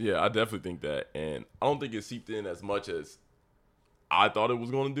this? Yeah, I definitely think that. And I don't think it seeped in as much as I thought it was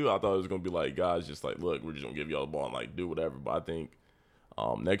going to do. I thought it was going to be like, guys, just like, look, we're just going to give y'all the ball and like do whatever. But I think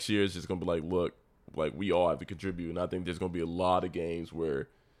next year it's just going to be like, look, we all have to contribute, and I think there's gonna be a lot of games where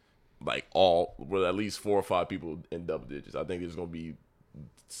where at least 4 or 5 people in double digits. I think there's gonna be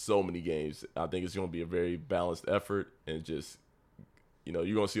so many games. I think it's gonna be a very balanced effort, and just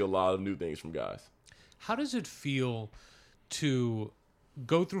you're gonna see a lot of new things from guys. How does it feel to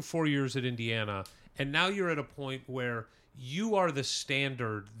go through 4 years at Indiana, and now you're at a point where you are the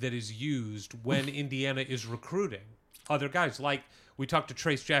standard that is used when Indiana is recruiting other guys? Like, we talked to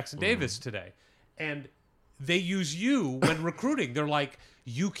Trace Jackson Davis today, and they use you when recruiting. They're like,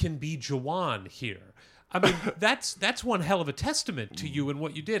 you can be JUWAN here. I mean, that's one hell of a testament to you and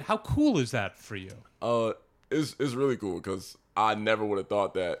what you did. How cool is that for you? It's really cool because I never would have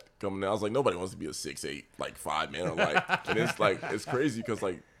thought that coming in. I was like, nobody wants to be a 6'8", 5 man. And it's crazy because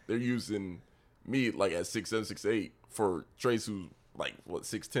they're using me at 6'7", 6'8" for Trace, who's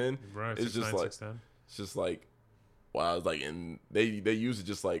 6'10". Right, it's 6'9", just 6'10". It's just wow. And they use it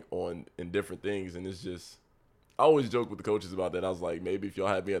just in different things, and it's just. I always joke with the coaches about that. I was like, maybe if y'all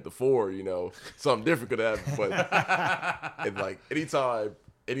had me at the 4, something different could happen. But and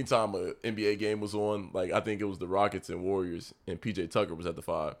anytime an NBA game was on, I think it was the Rockets and Warriors, and PJ Tucker was at the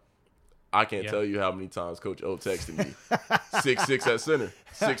 5. I can't tell you how many times Coach O texted me 6'6" at center,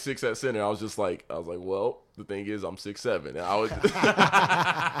 6'6" at center. I was like, well, the thing is, I'm 6'7", and I was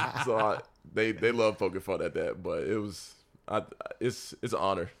they love poking fun at that, but it was. It's an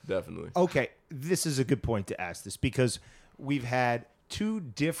honor, definitely. Okay, this is a good point to ask this because we've had 2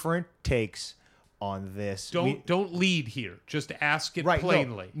 different takes on this. Don't lead here. Just ask it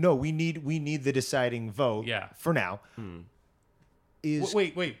plainly. No, we need the deciding vote. Yeah. For now.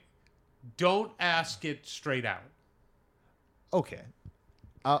 Wait. Don't ask it straight out. Okay.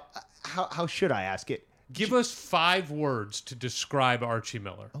 How should I ask it? Give us 5 words to describe Archie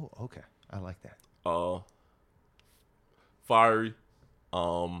Miller. Oh, okay. I like that. Fiery,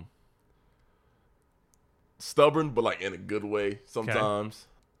 stubborn, but in a good way sometimes.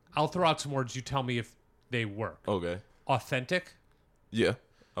 Okay. I'll throw out some words. You tell me if they work. Okay. Authentic. Yeah,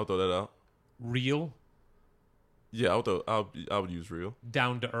 I'll throw that out. Real. Yeah, I would use real.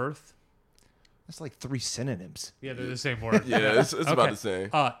 Down to earth. That's 3 synonyms. Yeah, they're the same word. Yeah, it's okay. About the same.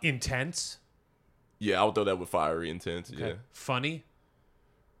 Intense. Yeah, I would throw that with fiery, intense. Okay. Yeah. Funny.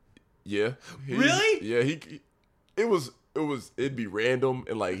 Yeah. Really? Yeah, it'd be random,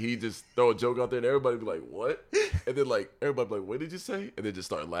 and he'd just throw a joke out there, and everybody would be like, what? And then everybody would be like, what did you say? And then just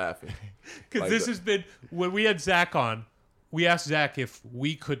start laughing. Because this has been, when we had Zach on, we asked Zach if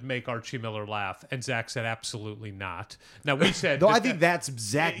we could make Archie Miller laugh, and Zach said absolutely not. Now we said, no, I think that's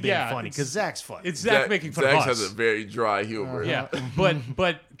Zach being funny because Zach's funny. It's Zach making fun of us. Zach has a very dry humor. Yeah,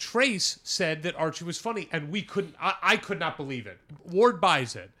 but Trace said that Archie was funny, and we couldn't. I could not believe it. Ward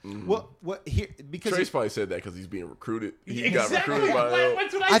buys it. Mm-hmm. What here? Because Trace probably said that because he's being recruited. He exactly. got recruited by.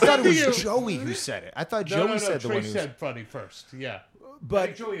 That's what I thought it to was you. Joey who said it. I thought Joey said the one who said funny first. Yeah, but I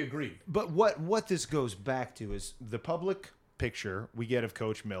think Joey agreed. But what this goes back to is the public picture we get of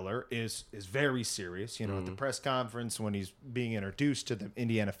Coach Miller is very serious. At the press conference when he's being introduced to the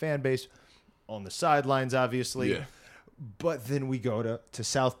Indiana fan base, on the sidelines, obviously. Yeah. But then we go to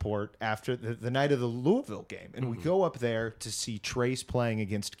Southport after the night of the Louisville game, and we go up there to see Trace playing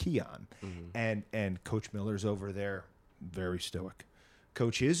against Keon, and Coach Miller's over there, very stoic.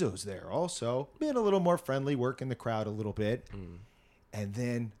 Coach Izzo's there also, being a little more friendly, working the crowd a little bit, and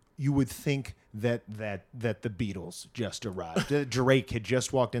then you would think that the Beatles just arrived. Drake had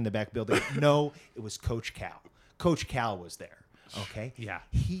just walked in the back building. No, it was Coach Cal. Coach Cal was there. Okay. Yeah.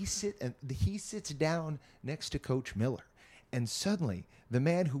 He sits down next to Coach Miller, and suddenly the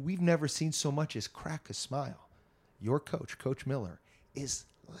man who we've never seen so much as crack a smile, your coach, Coach Miller, is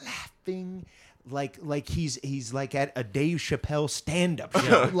laughing like he's like at a Dave Chappelle stand-up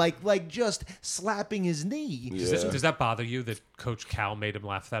show, like just slapping his knee. Yeah. Does that bother you that Coach Cal made him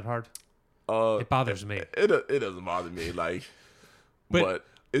laugh that hard? It bothers me. It doesn't bother me, but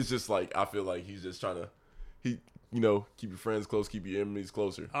it's just I feel like he's just trying to keep your friends close, keep your enemies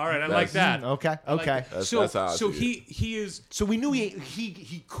closer. All right, I like that. Okay. Like that. That's how I so see he is. So we knew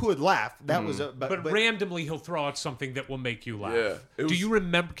he could laugh. That was but randomly he'll throw out something that will make you laugh. Yeah. Do you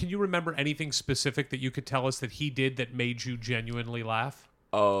remember? Can you remember anything specific that you could tell us that he did that made you genuinely laugh?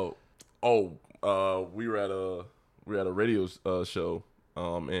 We were at a radio show,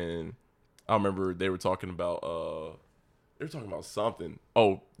 and I remember they were talking about something.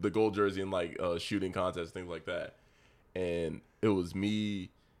 Oh, the gold jersey and shooting contests, things like that. And it was me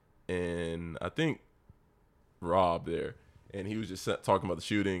and I think Rob there, and he was just talking about the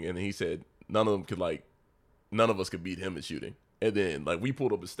shooting, and he said none of us could beat him at shooting. And then we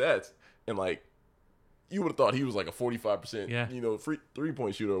pulled up his stats, and you would have thought he was a 45%, free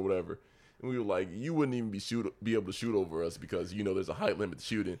 3-point shooter or whatever. And we were like, you wouldn't even be able to shoot over us because there's a height limit to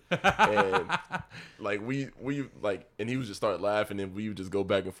shooting. And like we like, and he would just start laughing, and we would just go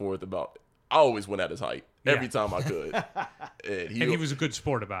back and forth about. I always went at his height every time I could, and he was a good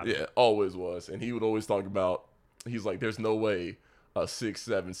sport about it. Yeah, always was, and he would always talk about. He's like, there's no way a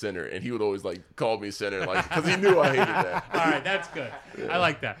 6'7" center, and he would always like call me center, like because he knew I hated that. All right, that's good. I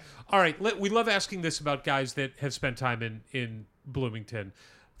like that. All right, we love asking this about guys that have spent time in Bloomington.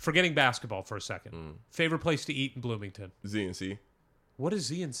 Forgetting basketball for a second, favorite place to eat in Bloomington? ZNC. What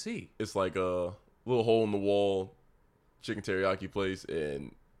is ZNC? It's like a little hole in the wall chicken teriyaki place,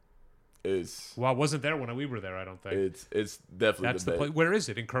 and well, I wasn't there when we were there. I don't think it's definitely that's the place. Where is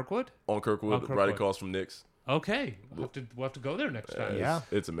it? In Kirkwood? On Kirkwood, right across from Nick's. Okay, we'll have to go there next time. Yeah,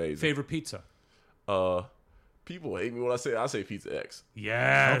 it's amazing. Favorite pizza? People hate me when I say Pizza X.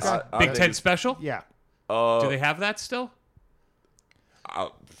 Yes, I Big Ten special. Yeah. Do they have that still? I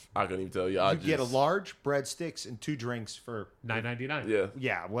couldn't even tell you. You get a large breadsticks and 2 drinks for $9.99. Yeah.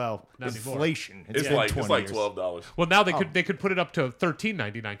 Yeah. Well, Not anymore. inflation. It's been like 20 years. $12. Well, now they could put it up to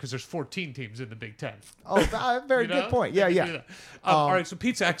 $13.99 because there's 14 teams in the Big Ten. Oh, very good point. Yeah, yeah. All right, so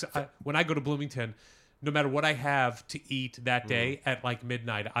Pizza X. When I go to Bloomington, no matter what I have to eat that day at like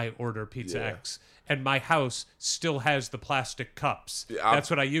midnight, I order Pizza X, and my house still has the plastic cups. Yeah, that's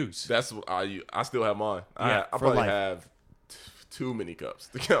what I use. That's what I still have mine. Yeah, I probably have too many cups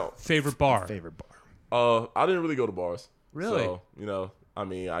to count. Favorite bar? I didn't really go to bars. Really? So, I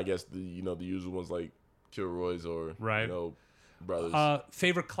mean, I guess the usual ones like Kilroy's or Brothers.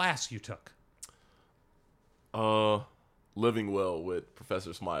 Favorite class you took? Living Well with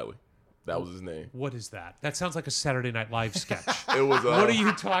Professor Smiley. That was his name. What is that? That sounds like a Saturday Night Live sketch. It was. What are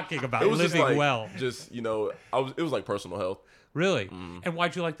you talking about? It was Living just like, Well. Just it was like personal health. Really? And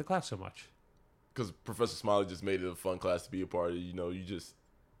why'd you like the class so much? Because Professor Smiley just made it a fun class to be a part of.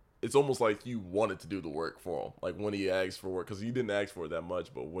 It's almost like you wanted to do the work for him. Like when he asked for work, because he didn't ask for it that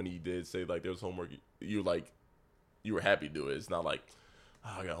much, but when he did say like there was homework, you were happy to do it. It's not like,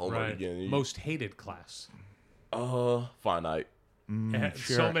 I got homework again. Most hated class? Finite. Sure.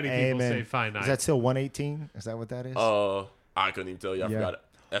 So many people say finite. Is that still 118? Is that what that is? I couldn't even tell you. I forgot it.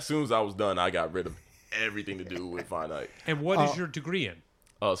 As soon as I was done, I got rid of everything to do with finite. And what is your degree in?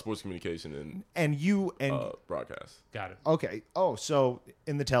 Sports communication and broadcast. Got it. Okay. Oh, so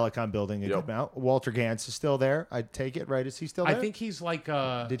in the telecom building, a good amount. Walter Gantz is still there. I take it, right? Is he still there? I think he's like.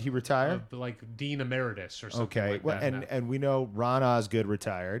 Did he retire? Like Dean Emeritus or something. Okay. Like that. And we know Ron Osgood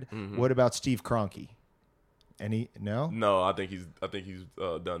retired. Mm-hmm. What about Steve Kroenke? No? No, I think he's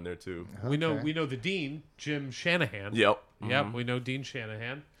done there too. Okay. We know the dean, Jim Shanahan. Yep. Yep. We know Dean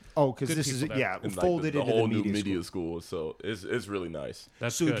Shanahan. Oh, because this is folded into the whole media new media school, so it's really nice.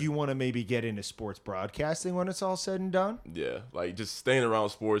 That's so good. Do you want to maybe get into sports broadcasting when it's all said and done? Yeah, like just staying around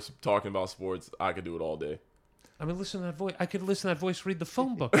sports, talking about sports, I could do it all day. I mean, listen to that voice. I could listen to that voice read the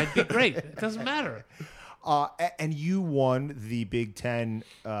phone book. I'd be great. It doesn't matter. And you won the Big Ten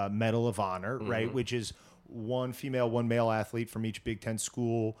Medal of Honor, right? Which is one female, one male athlete from each Big Ten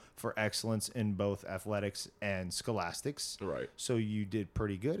school for excellence in both athletics and scholastics. Right. So you did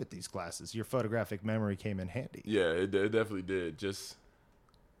pretty good at these classes. Your photographic memory came in handy. Yeah, it definitely did. Just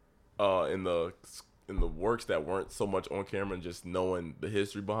in the works that weren't so much on camera and just knowing the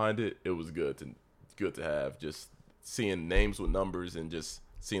history behind it, it was good to have. Just seeing names with numbers and just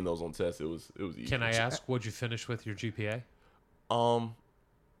seeing those on tests, it was easy. Can I ask, what'd you finish with your GPA?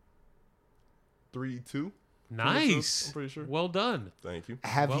 3.2. Nice. I'm pretty sure. Well done. Thank you.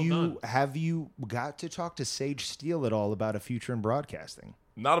 Have you got to talk to Sage Steele at all about a future in broadcasting?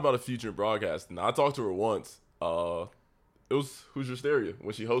 Not about a future in broadcasting. I talked to her once. It was Hoosier Hysteria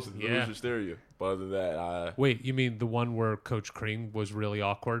when she hosted the Hoosier Hysteria. But other than that, Wait, you mean the one where Coach Crean was really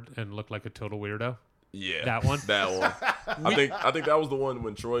awkward and looked like a total weirdo? Yeah, that one. That one. I think that was the one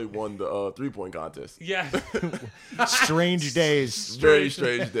when Troy won the 3-point contest. Yeah. Strange days. Very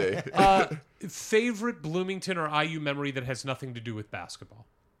strange day. Favorite Bloomington or IU memory that has nothing to do with basketball?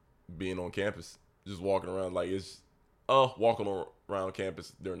 Being on campus, just walking around walking around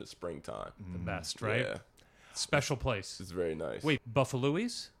campus during the springtime. The best, right? Yeah. Special place. It's very nice. Wait,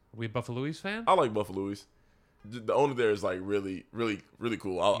 Buffaloes? Are we a Buffaloes fan? I like Buffaloes. The owner there is like really, really, really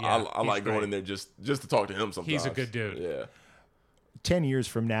cool. I like going in there just to talk to him sometimes. He's a good dude. Yeah. 10 years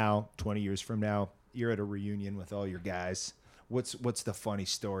from now, 20 years from now, you're at a reunion with all your guys. What's the funny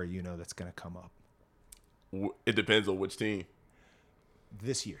story that's going to come up? It depends on which team.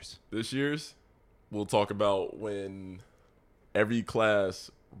 This year's, we'll talk about when every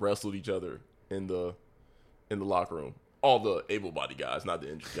class wrestled each other in the locker room. All the able-bodied guys, not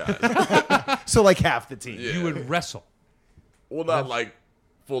the injured guys. So like half the team. Yeah. You would wrestle. Well, not like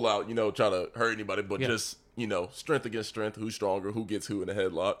full out, try to hurt anybody, but just, strength against strength, who's stronger, who gets who in a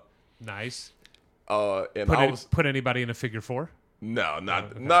headlock. Nice. And put anybody in a figure four? No,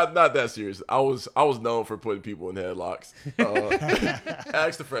 not that serious. I was known for putting people in headlocks.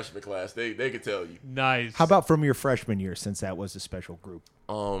 Ask the freshman class; they could tell you. Nice. How about from your freshman year, since that was a special group?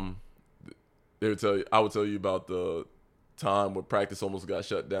 They would tell you. I would tell you about the time where practice almost got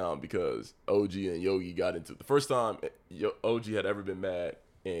shut down because OG and Yogi got into it. The first time OG had ever been mad,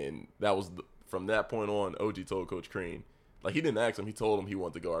 and that was from that point on. OG told Coach Crean, like he didn't ask him, he told him he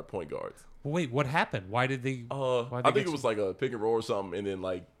wanted to guard point guards. Well, wait, what happened? Why did they? I think it was like a pick and roll or something, and then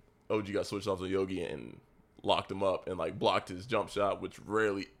like OG got switched off to Yogi and locked him up and like blocked his jump shot, which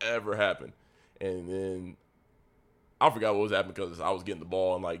rarely ever happened. And then I forgot what was happening because I was getting the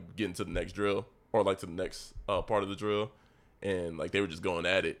ball and like getting to the next drill or like to the next part of the drill, and like they were just going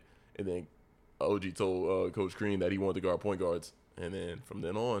at it. And then OG told Coach Crean that he wanted to guard point guards, and then from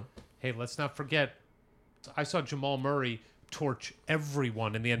then on. Hey, let's not forget, I saw Jamal Murray torch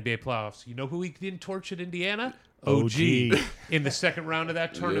everyone in the NBA playoffs. You know who he didn't torch at Indiana? OG. In the second round of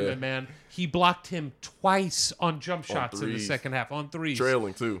that tournament, man. He blocked him twice on jump shots in the second half, on threes.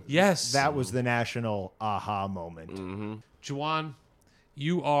 Trailing, too. Yes. That was the national aha moment. Mm-hmm. JUWAN,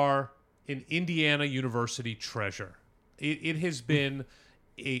 you are an Indiana University treasure. It has been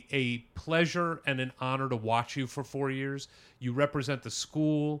a pleasure and an honor to watch you for 4 years. You represent the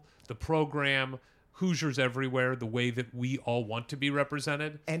school, the program, Hoosiers everywhere, the way that we all want to be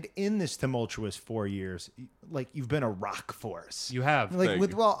represented. And in this tumultuous 4 years, like you've been a rock for us. You have. Like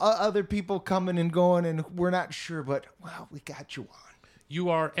with other people coming and going, and we're not sure, but well, we got you on. You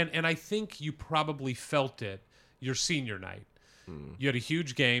are, and I think you probably felt it your senior night. You had a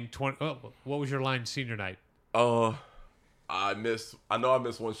huge game. What was your line senior night? I know I missed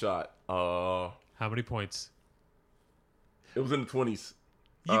one shot. How many points? It was in the 20s.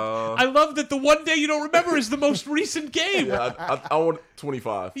 I love that the one day you don't remember is the most recent game. Yeah, I want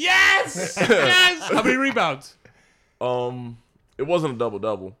 25. Yes! Yes! How many rebounds? It wasn't a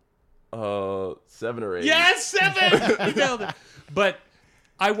double-double. 7 or 8. Yes, 7! You nailed it. But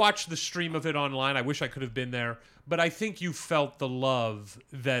I watched the stream of it online. I wish I could have been there. But I think you felt the love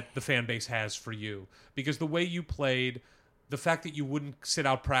that the fan base has for you. Because the way you played, the fact that you wouldn't sit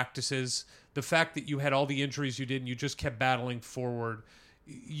out practices, the fact that you had all the injuries you did and you just kept battling forward,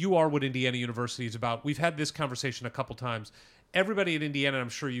 you are what Indiana University is about. We've had this conversation a couple times. Everybody at Indiana, I'm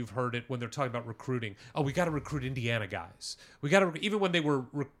sure you've heard it when they're talking about recruiting. Oh, we got to recruit Indiana guys. We got to even when they were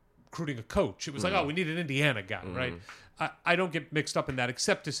recruiting a coach, it was like, oh, we need an Indiana guy, right? I don't get mixed up in that,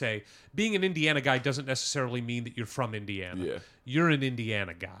 except to say being an Indiana guy doesn't necessarily mean that you're from Indiana. Yeah. You're an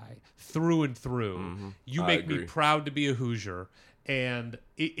Indiana guy through and through. You make me proud to be a Hoosier. And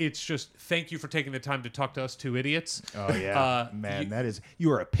it's just thank you for taking the time to talk to us two idiots. Oh yeah, man,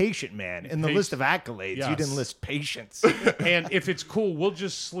 you are a patient man. In the list of accolades, you didn't list patience. And if it's cool, we'll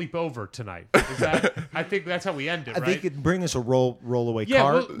just sleep over tonight. I think that's how we end it. I think it'd bring us a rollaway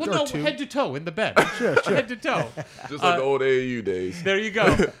car. Well, head to toe in the bed. Sure. Head to toe, just like the old AAU days. There you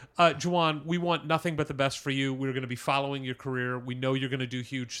go, JUWAN. We want nothing but the best for you. We're going to be following your career. We know you're going to do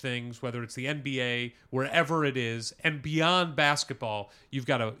huge things, whether it's the NBA, wherever it is, and beyond basketball. You've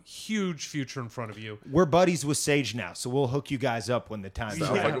got a huge future in front of you. We're buddies with Sage now, so we'll hook you guys up when the time's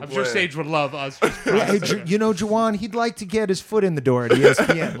right. I'm sure Sage would love us. Hey, JUWAN, he'd like to get his foot in the door at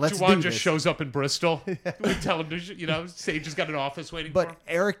ESPN. Let's do this. JUWAN just shows up in Bristol. We tell him to, Sage has got an office waiting for him. But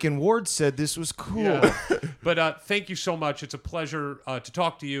Eric and Ward said this was cool. Yeah. But thank you so much. It's a pleasure to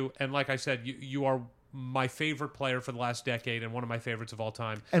talk to you. And like I said, you are my favorite player for the last decade and one of my favorites of all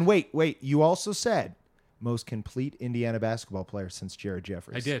time. And wait, you also said most complete Indiana basketball player since Jared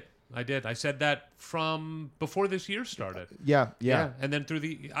Jeffries. I did. I said that from before this year started. Yeah. And then through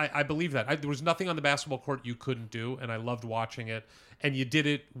I believe that. There was nothing on the basketball court you couldn't do, and I loved watching it. And you did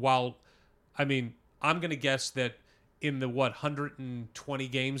it while, I'm going to guess that in the, 120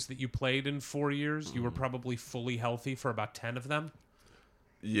 games that you played in 4 years, you were probably fully healthy for about 10 of them.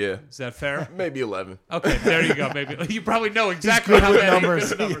 Yeah. Is that fair? Maybe 11. Okay, there you go. Maybe you probably know exactly how many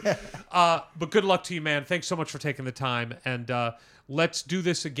numbers. But good luck to you, man. Thanks so much for taking the time, and let's do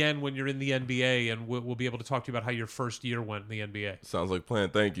this again when you're in the NBA, and we'll be able to talk to you about how your first year went in the NBA. Sounds like a plan.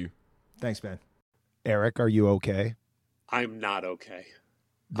 Thank you. Thanks, man. Eric, are you okay? I'm not okay.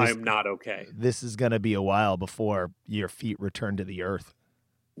 I'm not okay. This is going to be a while before your feet return to the earth.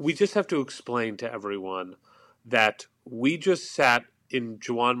 We just have to explain to everyone that we just sat in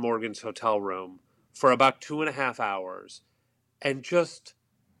JUWAN Morgan's hotel room for about 2.5 hours and just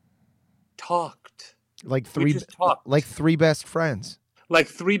talked. Like three best friends. Like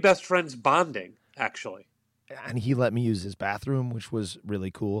 3 best friends bonding, actually. And he let me use his bathroom, which was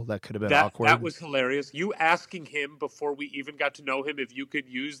really cool. That could have been That awkward. that was hilarious. You asking him before we even got to know him if you could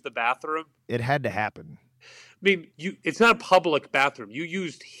use the bathroom. It had to happen. I mean, it's not a public bathroom. You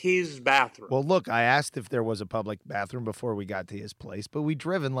used his bathroom. Well, look, I asked if there was a public bathroom before we got to his place, but we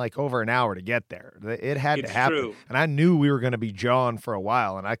driven like over an hour to get there. It had to happen. True. And I knew we were going to be jawing for a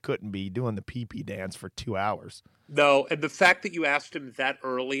while, and I couldn't be doing the pee-pee dance for 2 hours. No, and the fact that you asked him that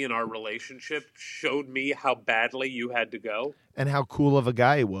early in our relationship showed me how badly you had to go. And how cool of a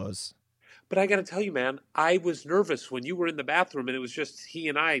guy he was. But I got to tell you, man, I was nervous when you were in the bathroom and it was just he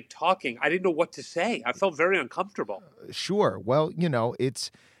and I talking. I didn't know what to say. I felt very uncomfortable. Sure. Well,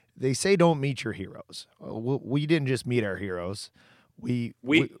 they say don't meet your heroes. We didn't just meet our heroes. We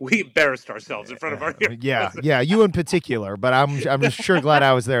embarrassed ourselves in front of our heroes. Yeah, you in particular, but I'm sure glad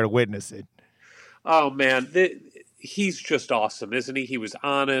I was there to witness it. Oh, man, he's just awesome, isn't he? He was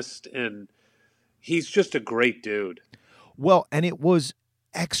honest, and he's just a great dude. Well, and it was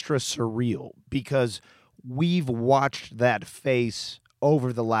extra surreal because we've watched that face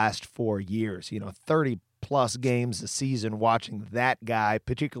over the last 4 years, 30 plus games a season, watching that guy,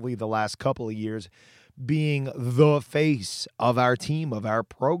 particularly the last couple of years, being the face of our team, of our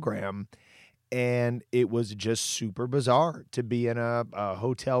program. And it was just super bizarre to be in a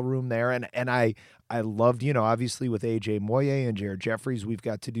hotel room there. And I loved, obviously with AJ Moye and Jared Jeffries, we've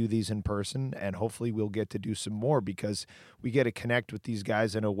got to do these in person, and hopefully we'll get to do some more because we get to connect with these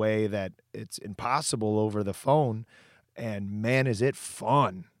guys in a way that it's impossible over the phone. And man, is it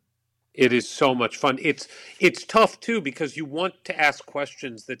fun. It is so much fun. It's tough too because you want to ask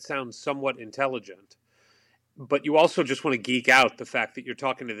questions that sound somewhat intelligent. But you also just want to geek out the fact that you're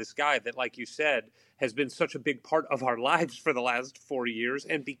talking to this guy that, like you said, has been such a big part of our lives for the last 4 years.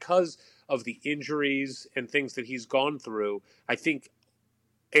 And because of the injuries and things that he's gone through, I think,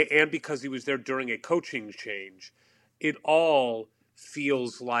 and because he was there during a coaching change, it all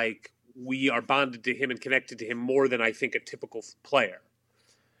feels like we are bonded to him and connected to him more than I think a typical player.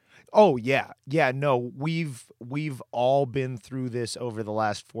 Oh, yeah. Yeah, no, we've all been through this over the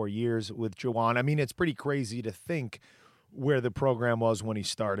last 4 years with JUWAN. I mean, it's pretty crazy to think where the program was when he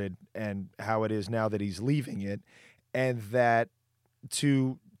started and how it is now that he's leaving it. And that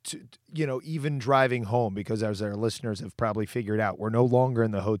to even driving home, because as our listeners have probably figured out, we're no longer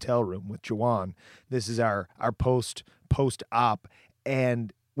in the hotel room with JUWAN. This is our post-op,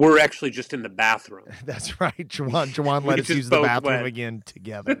 and we're actually just in the bathroom. That's right. JUWAN let us use the bathroom again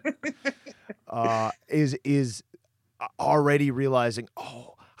together. Is already realizing,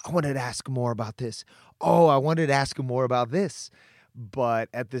 I wanted to ask him more about this. I wanted to ask him more about this. But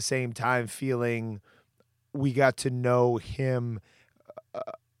at the same time, feeling we got to know him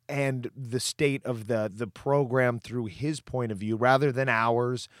and the state of the program through his point of view rather than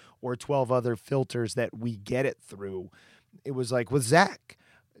ours or 12 other filters that we get it through. It was like with Zach.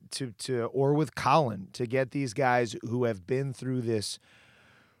 Or with Colin, to get these guys who have been through this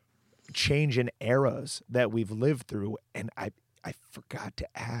change in eras that we've lived through. And I forgot to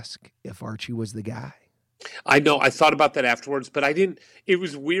ask if Archie was the guy. I know. I thought about that afterwards, but I didn't. It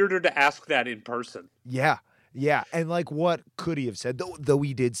was weirder to ask that in person. Yeah. And like, what could he have said? Though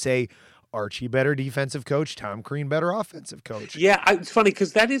he did say Archie better defensive coach, Tom Crean better offensive coach. Yeah, it's funny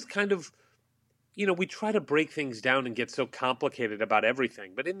because that is kind of, we try to break things down and get so complicated about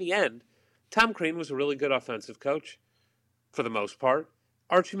everything. But in the end, Tom Crean was a really good offensive coach for the most part.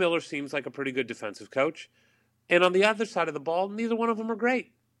 Archie Miller seems like a pretty good defensive coach. And on the other side of the ball, neither one of them are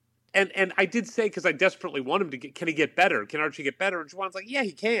great. And I did say, because I desperately want him to can he get better? Can Archie get better? And Juwan's like, yeah,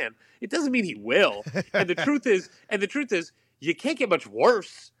 he can. It doesn't mean he will. And the truth is, you can't get much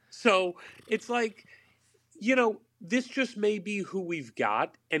worse. So it's like, this just may be who we've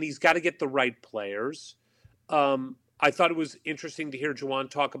got, and he's got to get the right players. I thought it was interesting to hear JUWAN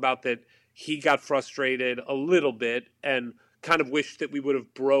talk about that he got frustrated a little bit and kind of wished that we would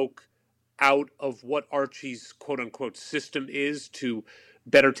have broke out of what Archie's quote-unquote system is to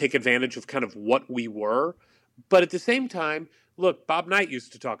better take advantage of kind of what we were. But at the same time, look, Bob Knight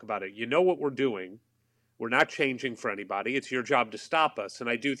used to talk about it. You know what we're doing. We're not changing for anybody. It's your job to stop us. And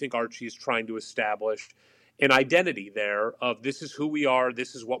I do think Archie is trying to establish an identity there of this is who we are,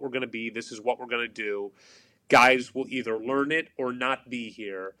 this is what we're going to be, this is what we're going to do. Guys will either learn it or not be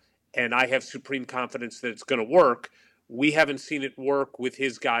here, and I have supreme confidence that it's going to work. We haven't seen it work with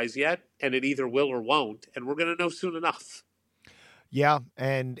his guys yet, and it either will or won't, and we're going to know soon enough. Yeah,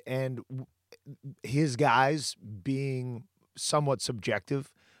 and his guys being somewhat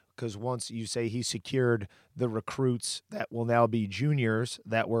subjective, because once you say he secured the recruits that will now be juniors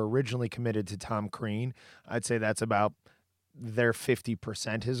that were originally committed to Tom Crean, I'd say that's about they're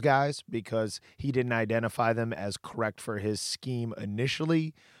 50% his guys because he didn't identify them as correct for his scheme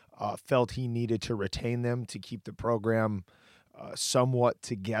initially, felt he needed to retain them to keep the program somewhat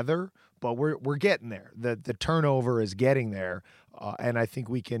together, but we're getting there. The turnover is getting there, and I think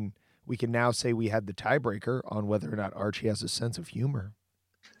we can now say we had the tiebreaker on whether or not Archie has a sense of humor.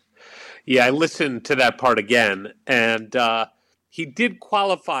 Yeah, I listened to that part again, and he did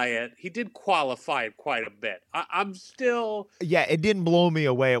qualify it. He did qualify it quite a bit. I'm still... Yeah, it didn't blow me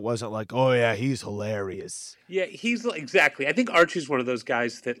away. It wasn't like, oh, yeah, he's hilarious. Yeah, exactly. I think Archie's one of those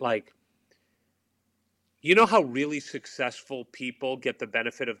guys that, like, you know how really successful people get the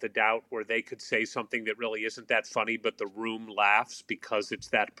benefit of the doubt where they could say something that really isn't that funny, but the room laughs because it's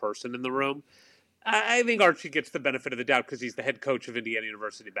that person in the room? I think Archie gets the benefit of the doubt because he's the head coach of Indiana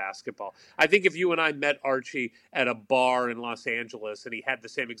University basketball. I think if you and I met Archie at a bar in Los Angeles and he had the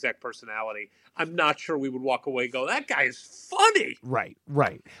same exact personality, I'm not sure we would walk away and go, that guy is funny. Right.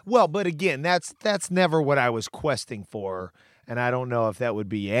 Well, but again, that's never what I was questing for, and I don't know if that would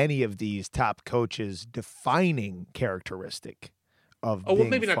be any of these top coaches' defining characteristic of being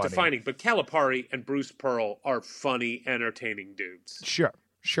maybe not funny. defining, but Calipari and Bruce Pearl are funny, entertaining dudes. Sure.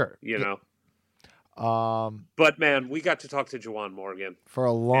 You know? But man, we got to talk to JUWAN Morgan for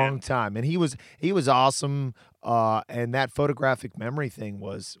a long time, and he was awesome. And that photographic memory thing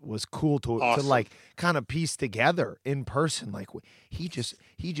was cool to like kind of piece together in person. Like he just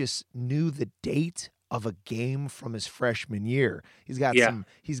knew the date of a game from his freshman year. He's got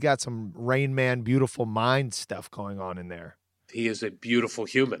some Rain Man, Beautiful Mind stuff going on in there. He is a beautiful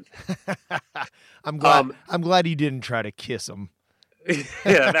human. I'm glad he didn't try to kiss him.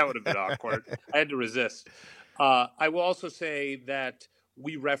 Yeah, that would have been awkward. I had to resist. I will also say that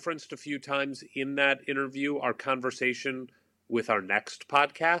we referenced a few times in that interview our conversation with our next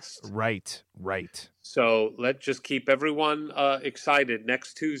podcast. Right. So let's just keep everyone excited.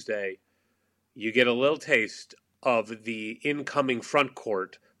 Next Tuesday, you get a little taste of the incoming front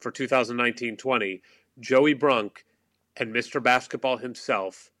court for 2019-20, Joey Brunk and Mr. Basketball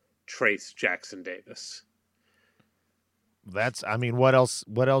himself, Trace Jackson Davis. What else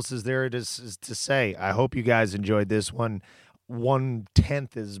is there to say? I hope you guys enjoyed this one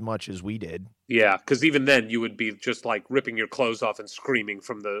 1/10 as much as we did. Yeah, because even then you would be just like ripping your clothes off and screaming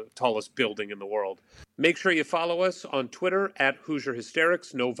from the tallest building in the world. Make sure you follow us on Twitter at Hoosier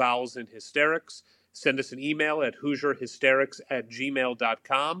Hysterics, no vowels in hysterics. Send us an email at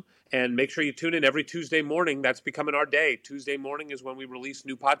HoosierHysterics@gmail.com. And make sure you tune in every Tuesday morning. That's becoming our day. Tuesday morning is when we release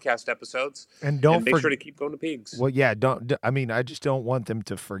new podcast episodes. And make sure to keep going to Pigs. Well, yeah, I just don't want them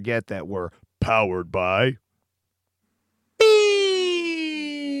to forget that we're powered by Pigs.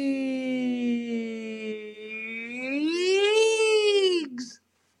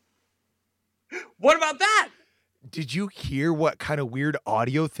 What about that? Did you hear what kind of weird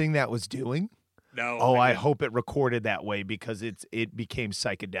audio thing that was doing? No. Oh, I hope it recorded that way because it became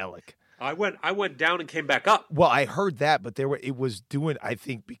psychedelic. I went down and came back up. Well, I heard that, but it was doing, I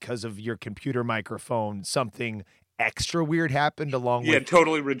think, because of your computer microphone, something extra weird happened along with... Yeah,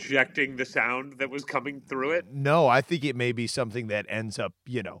 totally rejecting the sound that was coming through it. No, I think it may be something that ends up,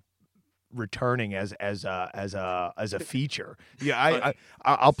 returning as a feature. Yeah,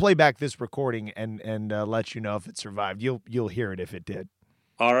 I'll play back this recording and let you know if it survived. You'll hear it if it did.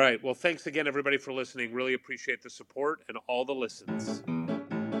 All right. Well, thanks again, everybody, for listening. Really appreciate the support and all the listens.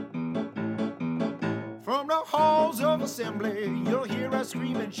 From the halls of assembly, you'll hear us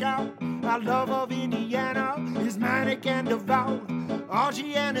scream and shout. Our love of Indiana is manic and devout.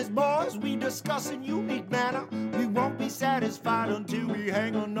 Archie and his boys, we discuss in unique manner. We won't be satisfied until we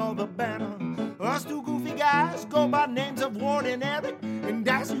hang another banner. Us two goofy guys go by names of Ward and Eric. And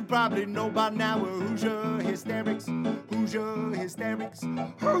as you probably know by now, we're Hoosier Hysterics. Hoosier Hysterics.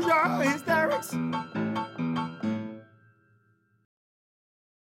 Hoosier Hysterics.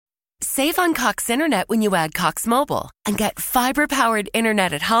 Save on Cox Internet when you add Cox Mobile and get fiber-powered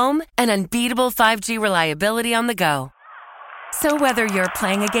internet at home and unbeatable 5G reliability on the go. So whether you're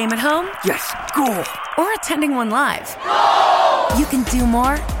playing a game at home, yes, cool, or attending one live, no! You can do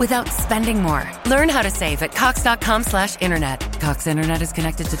more without spending more. Learn how to save at cox.com/internet. Cox Internet is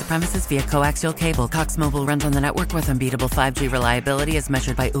connected to the premises via coaxial cable. Cox Mobile runs on the network with unbeatable 5G reliability as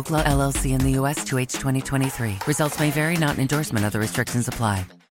measured by Ookla LLC in the U.S. to H 2023. Results may vary, not an endorsement. Other restrictions apply.